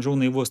esu mažiau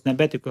naivus,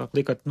 nebetikiu,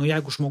 kad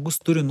jeigu žmogus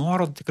turi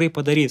noro, tikrai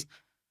padarys.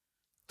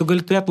 Tu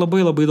gali turėti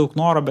labai labai daug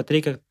noro, bet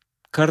reikia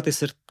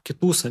kartais ir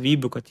kitų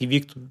savybių, kad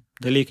įvyktų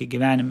dalykai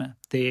gyvenime.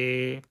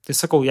 Tai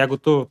sakau, jeigu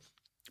tu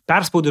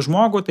perspaudi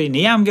žmogų, tai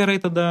nei jam gerai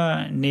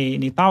tada,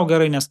 nei tau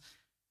gerai, nes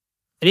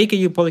reikia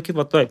jį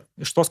palaikyti,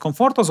 iš tos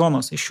komforto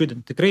zonos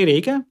išjudinti. Tikrai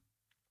reikia,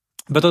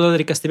 bet tada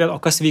reikia stebėti, o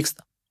kas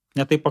vyksta.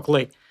 Ne taip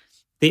aklai.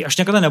 Tai aš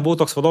niekada nebuvau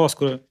toks vadovas,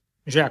 kur,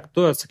 žiūrėk,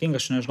 tu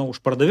atsakingas, nežinau, už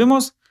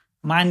pardavimus,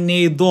 man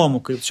neįdomu,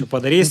 kaip čia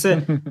padarysi,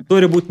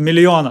 turi būti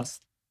milijonas.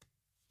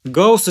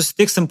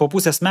 Susitiksim po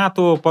pusės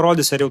metų,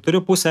 parodysiu, ar jau turiu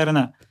pusę ar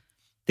ne.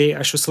 Tai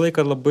aš visą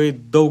laiką labai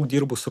daug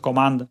dirbu su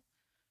komanda,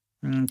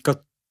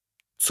 kad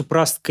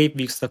suprast, kaip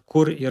vyksta,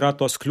 kur yra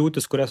tos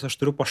kliūtis, kurias aš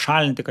turiu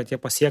pašalinti, kad jie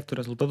pasiektų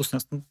rezultatus,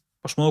 nes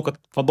aš manau, kad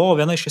vadovo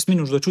viena iš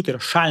esminių užduočių tai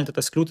yra šalinti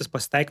tas kliūtis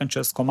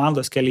pasitaikančias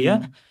komandos kelyje,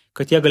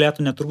 kad jie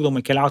galėtų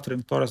netrukdomai keliauti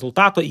link to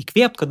rezultato,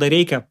 įkvėpti, kada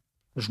reikia,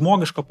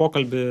 žmogišką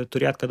pokalbį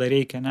turėti, kada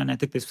reikia, ne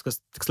tik tai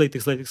viskas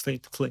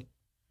tikslai.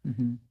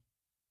 Mhm.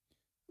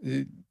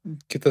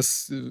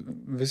 Kitas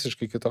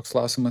visiškai kitoks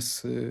klausimas,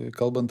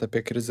 kalbant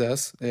apie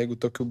krizės, jeigu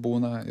tokių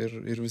būna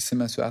ir visi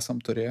mes jau esam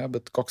turėję,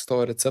 bet koks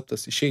tavo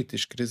receptas išeiti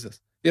iš krizės?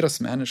 Ir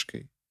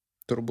asmeniškai,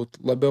 turbūt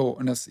labiau,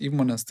 nes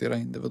įmonės tai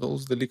yra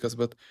individualus dalykas,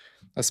 bet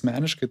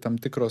asmeniškai tam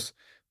tikros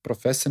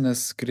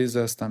profesinės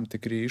krizės, tam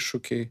tikri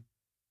iššūkiai,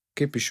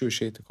 kaip iš jų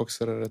išeiti,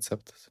 koks yra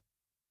receptas?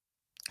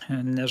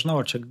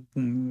 Nežinau, čia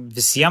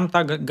visiems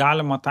tą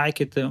galima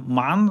taikyti.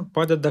 Man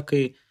padeda,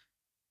 kai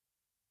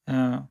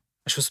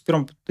aš visų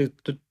pirma, tai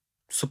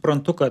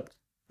suprantu, kad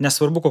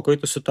nesvarbu,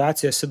 kokioje tu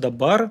situacijoje esi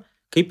dabar,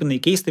 kaip jinai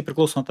keistai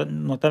priklauso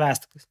nuo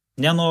tavęs.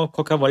 Ne nuo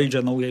kokią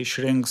valdžią naują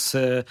išrinks,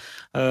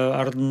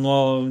 ar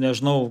nuo,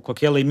 nežinau,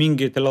 kokie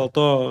laimingi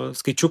telelto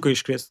skaičiukai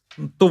iškris.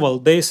 Tu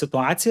valdai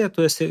situaciją,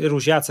 tu esi ir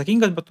už ją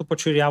atsakingas, bet tu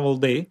pačiu ir ją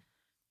valdai.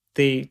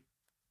 Tai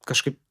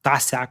kažkaip tą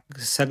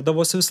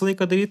sekdavosi visą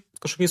laiką daryti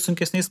kažkokiais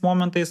sunkesniais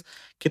momentais.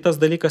 Kitas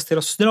dalykas tai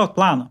yra susidėlioti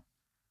planą.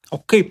 O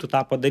kaip tu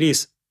tą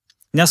padarysi?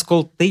 Nes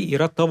kol tai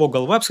yra tavo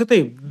galva,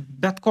 apskritai,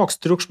 bet koks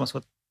triukšmas,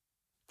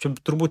 čia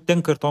turbūt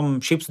tenka ir tom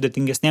šiaip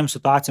sudėtingesnėm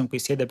situacijom, kai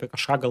sėdė apie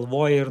kažką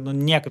galvoja ir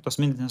niekaip tos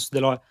mintis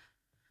nesusidėlioja.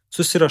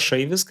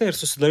 Susirašai viską ir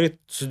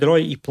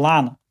susidėlioji į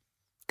planą.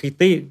 Kai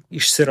tai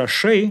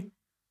išsirašai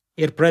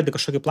ir pradedi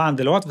kažkokį planą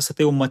dėlioti, visą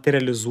tai jau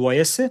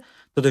materializuojasi,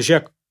 tada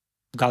žiūrėk,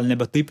 gal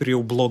nebe taip ir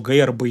jau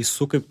blogai ar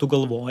baisu, kaip tu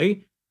galvojai,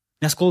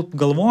 nes kol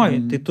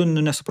galvoji, tai tu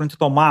nesupranti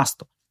to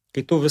masto.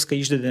 Kai tu viską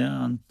išdedi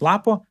ant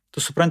lapo, tu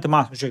supranti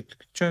mastą, žiūrėk,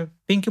 čia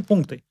 5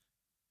 punktai.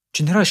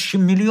 Čia nėra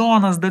 100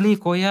 milijonas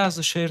dalykų,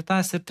 Jėzus, čia ir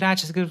tas, ir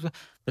trečias,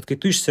 bet kai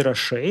tu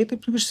išsirašai,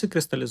 taip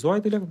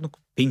išsikristalizuoji, tai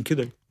 5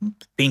 dalykų.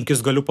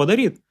 5 galiu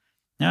padaryti.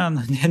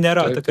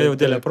 Nėra tokia jau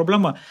didelė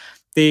problema.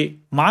 Tai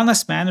man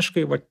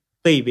asmeniškai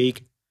tai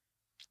veikia.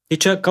 Tai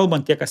čia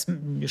kalbant tiek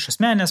iš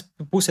asmeninės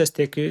pusės,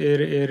 tiek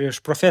ir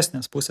iš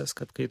profesinės pusės,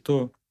 kad kai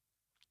tu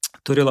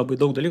turi labai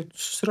daug dalykų,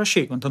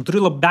 susirašai, ten turi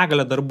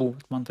begalę darbų.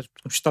 Man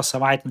šitą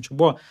savaitę čia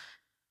buvo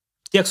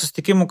tiek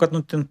susitikimų, kad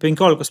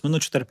 15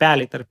 minučių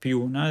tarpeliai tarp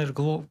jų, ir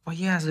galvoju,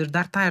 Jėzus, ir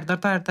dar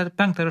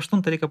 5 ir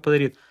 8 reikia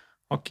padaryti.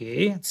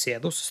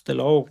 Sėdau,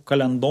 susidėliau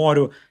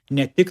kalendorių,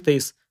 ne tik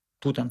tais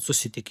tų ten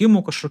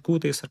susitikimų kažkokių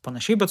tais ir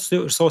panašiai, bet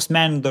ir savo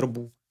asmeninių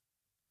darbų.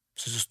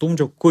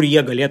 Susistumdžiau, kur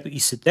jie galėtų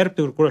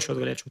įsiterpti ir kur aš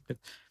juos galėčiau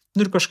atlikti.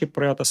 Ir kažkaip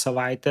praėjo tą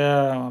savaitę,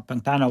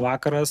 penktadienio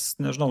vakaras,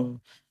 nežinau,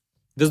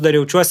 vis dar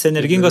jaučiuosi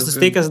energingas,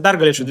 susiteikęs, dar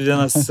galėčiau 2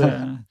 dienas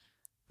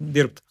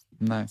dirbti.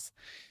 Nice.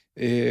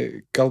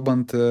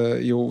 Kalbant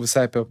jau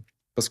visai apie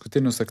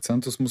paskutinius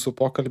akcentus mūsų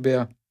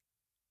pokalbėje,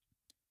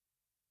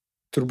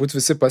 turbūt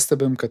visi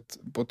pastebim, kad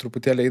po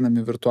truputėlį einam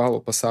į virtualų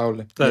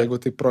pasaulį. Jeigu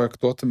tai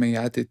projektuotume į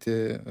ateitį,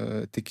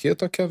 tiki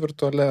tokia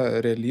virtualia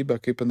realybė,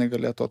 kaip jinai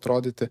galėtų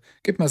atrodyti,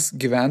 kaip mes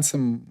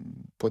gyvensim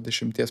po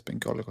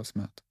 10-15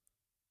 metų?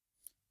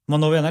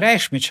 Manau,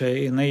 vienareikšmiai čia,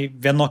 jinai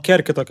vienokia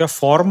ar kitokia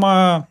forma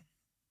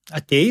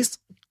ateis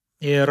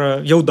ir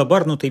jau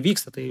dabar, tai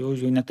vyksta, tai jau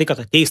ne tai, kad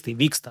ateis, tai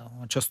vyksta.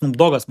 O čia Snoop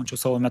Doggas, mačiau,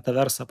 savo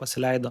metaversą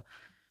pasileido.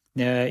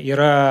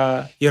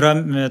 Yra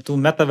tų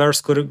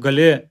metaverse, kur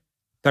gali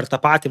per tą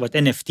patį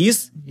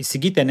NFTs,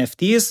 įsigyti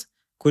NFTs,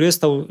 kuris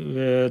tau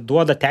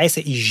duoda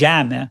teisę į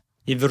žemę,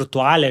 į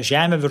virtualią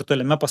žemę,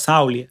 virtualiame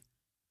pasaulyje.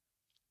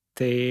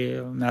 Tai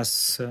mes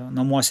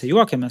namuose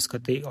juokiamės,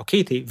 kad tai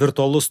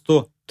virtualus tu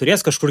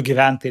turės kažkur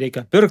gyventi,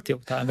 reikia pirkti jau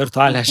tą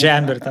virtualią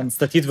žemę ir ten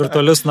statyti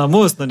virtualius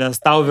namus,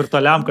 nes tau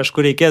virtualiam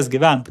kažkur reikės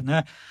gyventi.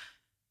 Ne?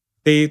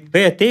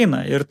 Tai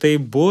ateina ir tai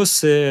bus,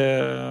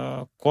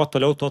 kuo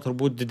toliau, to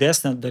turbūt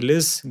didesnė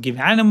dalis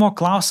gyvenimo.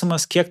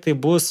 Klausimas, kiek tai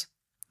bus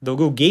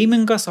daugiau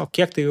gamingas, o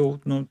kiek tai jau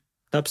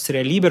taps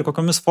realybė ir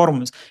kokiamis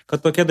formomis.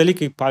 Kad tokie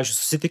dalykai, pavyzdžiui,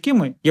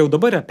 susitikimai, jau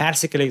dabar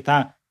persikėlė į tą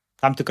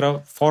tam tikrą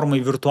formą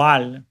į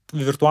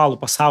virtualų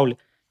pasaulį.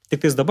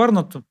 Tik tais dabar,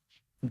 tu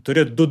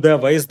turi 2D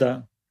vaizdą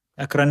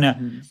ekrane.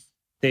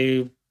 Tai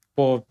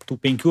po tų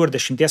 5 ar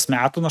 10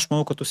 metų, aš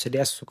manau, kad tu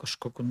sėdėsi su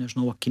kažkokiu,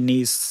 nežinau,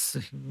 akiniais,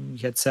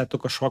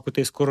 headsetu kažkokiu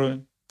tais, kur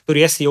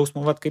turėsi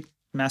jausmą, kaip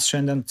mes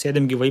šiandien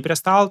sėdėm gyvai prie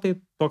stalo, tai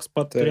toks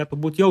pat turėtų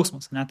būti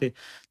jausmas, ne? Tai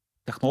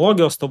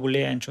technologijos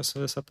tobulėjančios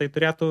visą tai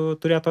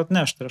turėtų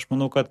atnešti. Ir aš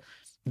manau, kad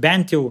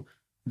bent jau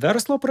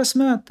verslo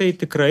prasme, tai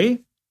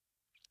tikrai,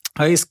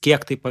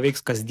 kiek tai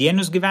paveiks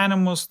kasdienius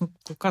gyvenimus,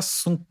 kas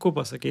sunku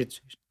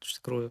pasakyti, iš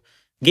tikrųjų.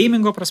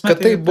 Gamingo prasme.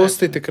 Kad tai bus,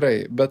 tai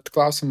tikrai, bet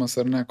klausimas,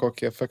 ar ne,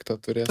 kokį efektą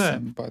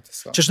turėsim patys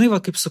savo. Čia žinai,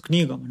 kaip su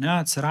knygom, ne,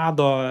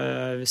 atsirado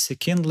visi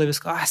Kindle,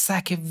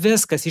 sakė,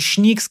 viskas,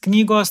 išnyks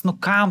knygos,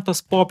 kam tas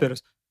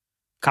popierius.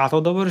 Ką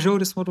tau dabar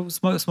žiauri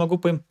smagu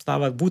paimti tą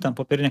būtent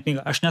popierinę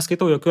knygą. Aš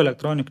neskaitau jokių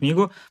elektroninių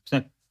knygų,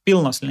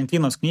 pilnos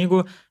lentynos knygų,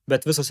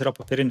 bet visos yra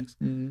popierinis.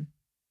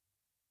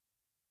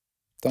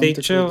 Tai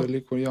čia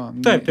dalykų, jo.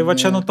 Taip, tai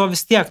čia to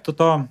vis tiek, tu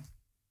to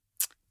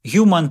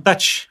human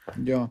touch.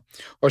 Jo.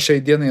 O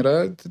šiai dienai yra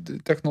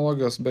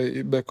technologijos,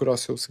 be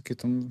kurios jau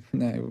sakytum,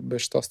 ne,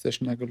 be šitos tai aš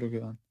negaliu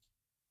gyventi.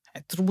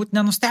 Turbūt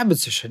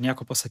nenustebinsiu čia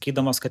nieko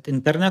pasakydamas, kad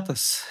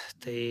internetas,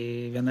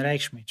 tai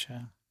vienareikšmiai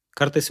čia.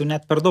 Kartais jau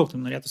net per daug,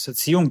 tai norėtųsi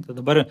atsijungti.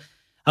 Dabar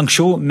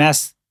anksčiau mes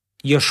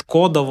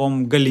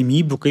ieškodavom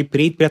galimybių, kaip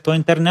prieiti prie to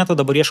interneto,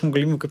 dabar ieškom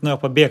galimybių, kaip nuo jo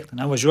pabėgti.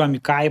 Važiuojam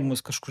į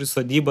kaimus, kažkur į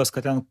sodybas,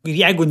 kad ten,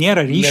 jeigu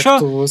nėra ryšio...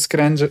 Lėktuvų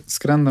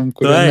skrendam,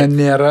 kurio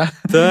nėra.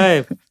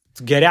 Taip.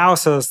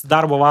 Geriausias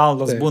darbo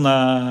valandas būna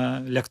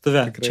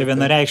lėktuve, tikrai, čia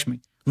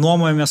vienareikšmiai.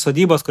 Nuomojame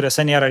sodybos,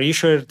 kuriuose nėra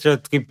ryšio ir čia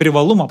kaip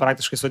privalumą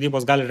praktiškai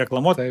sodybos gali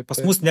reklamuoti.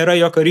 Pas mus nėra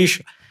jokio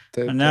ryšio.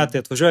 Tai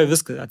atvažiuoja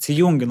viską,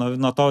 atsijungi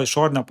nuo to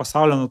išorinio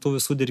pasaulio, nuo tų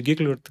visų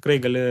dirgiklių ir tikrai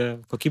gali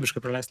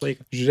kokybiškai praleisti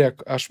laiką.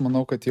 Žiūrėk, aš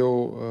manau, kad jau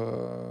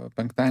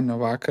penktadienio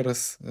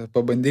vakaras,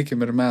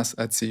 pabandykim ir mes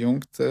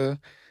atsijungti.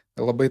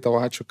 Labai tau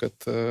ačiū, kad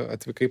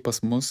atvykai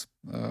pas mus,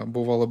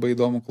 buvo labai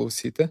įdomu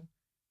klausyti.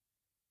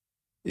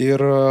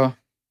 Ir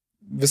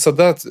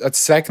visada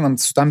atsisveikinam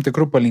su tam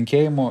tikrų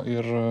palinkėjimų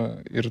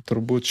ir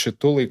turbūt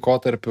šitų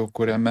laikotarpių,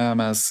 kuriame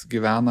mes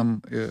gyvenam,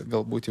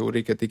 galbūt jau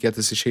reikia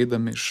tikėtis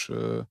išeidami iš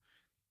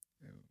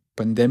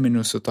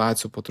pandeminių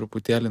situacijų po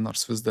truputėlį,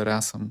 nors vis dar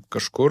esam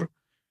kažkur.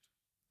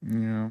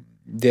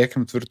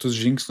 Dėkim tvirtus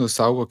žingsnius,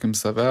 saugokim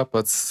save,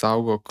 pats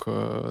saugok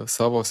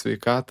savo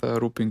sveikatą,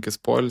 rūpinkis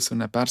poilsiu,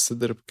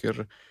 nepersidirbk ir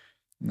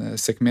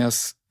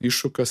sėkmės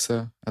iššūkiuose,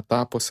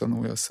 etapuose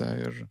naujose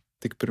ir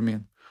tik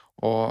pirmin.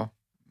 O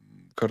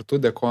kartu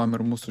dėkojam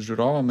ir mūsų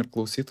žiūrovam ir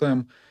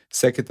klausytojam.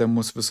 Sekite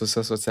mus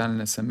visose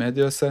socialinėse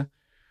medijose.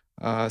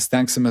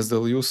 Stengsimės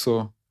dėl jūsų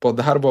po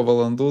darbo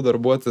valandų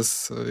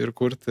darbuotis ir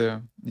kurti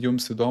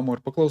jums įdomų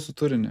ir paklausų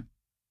turinį.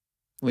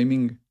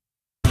 Laimingai.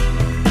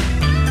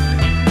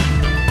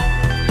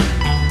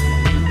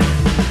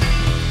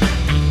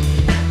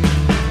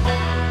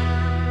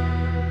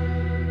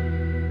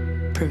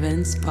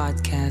 Prevents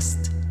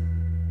Podcast.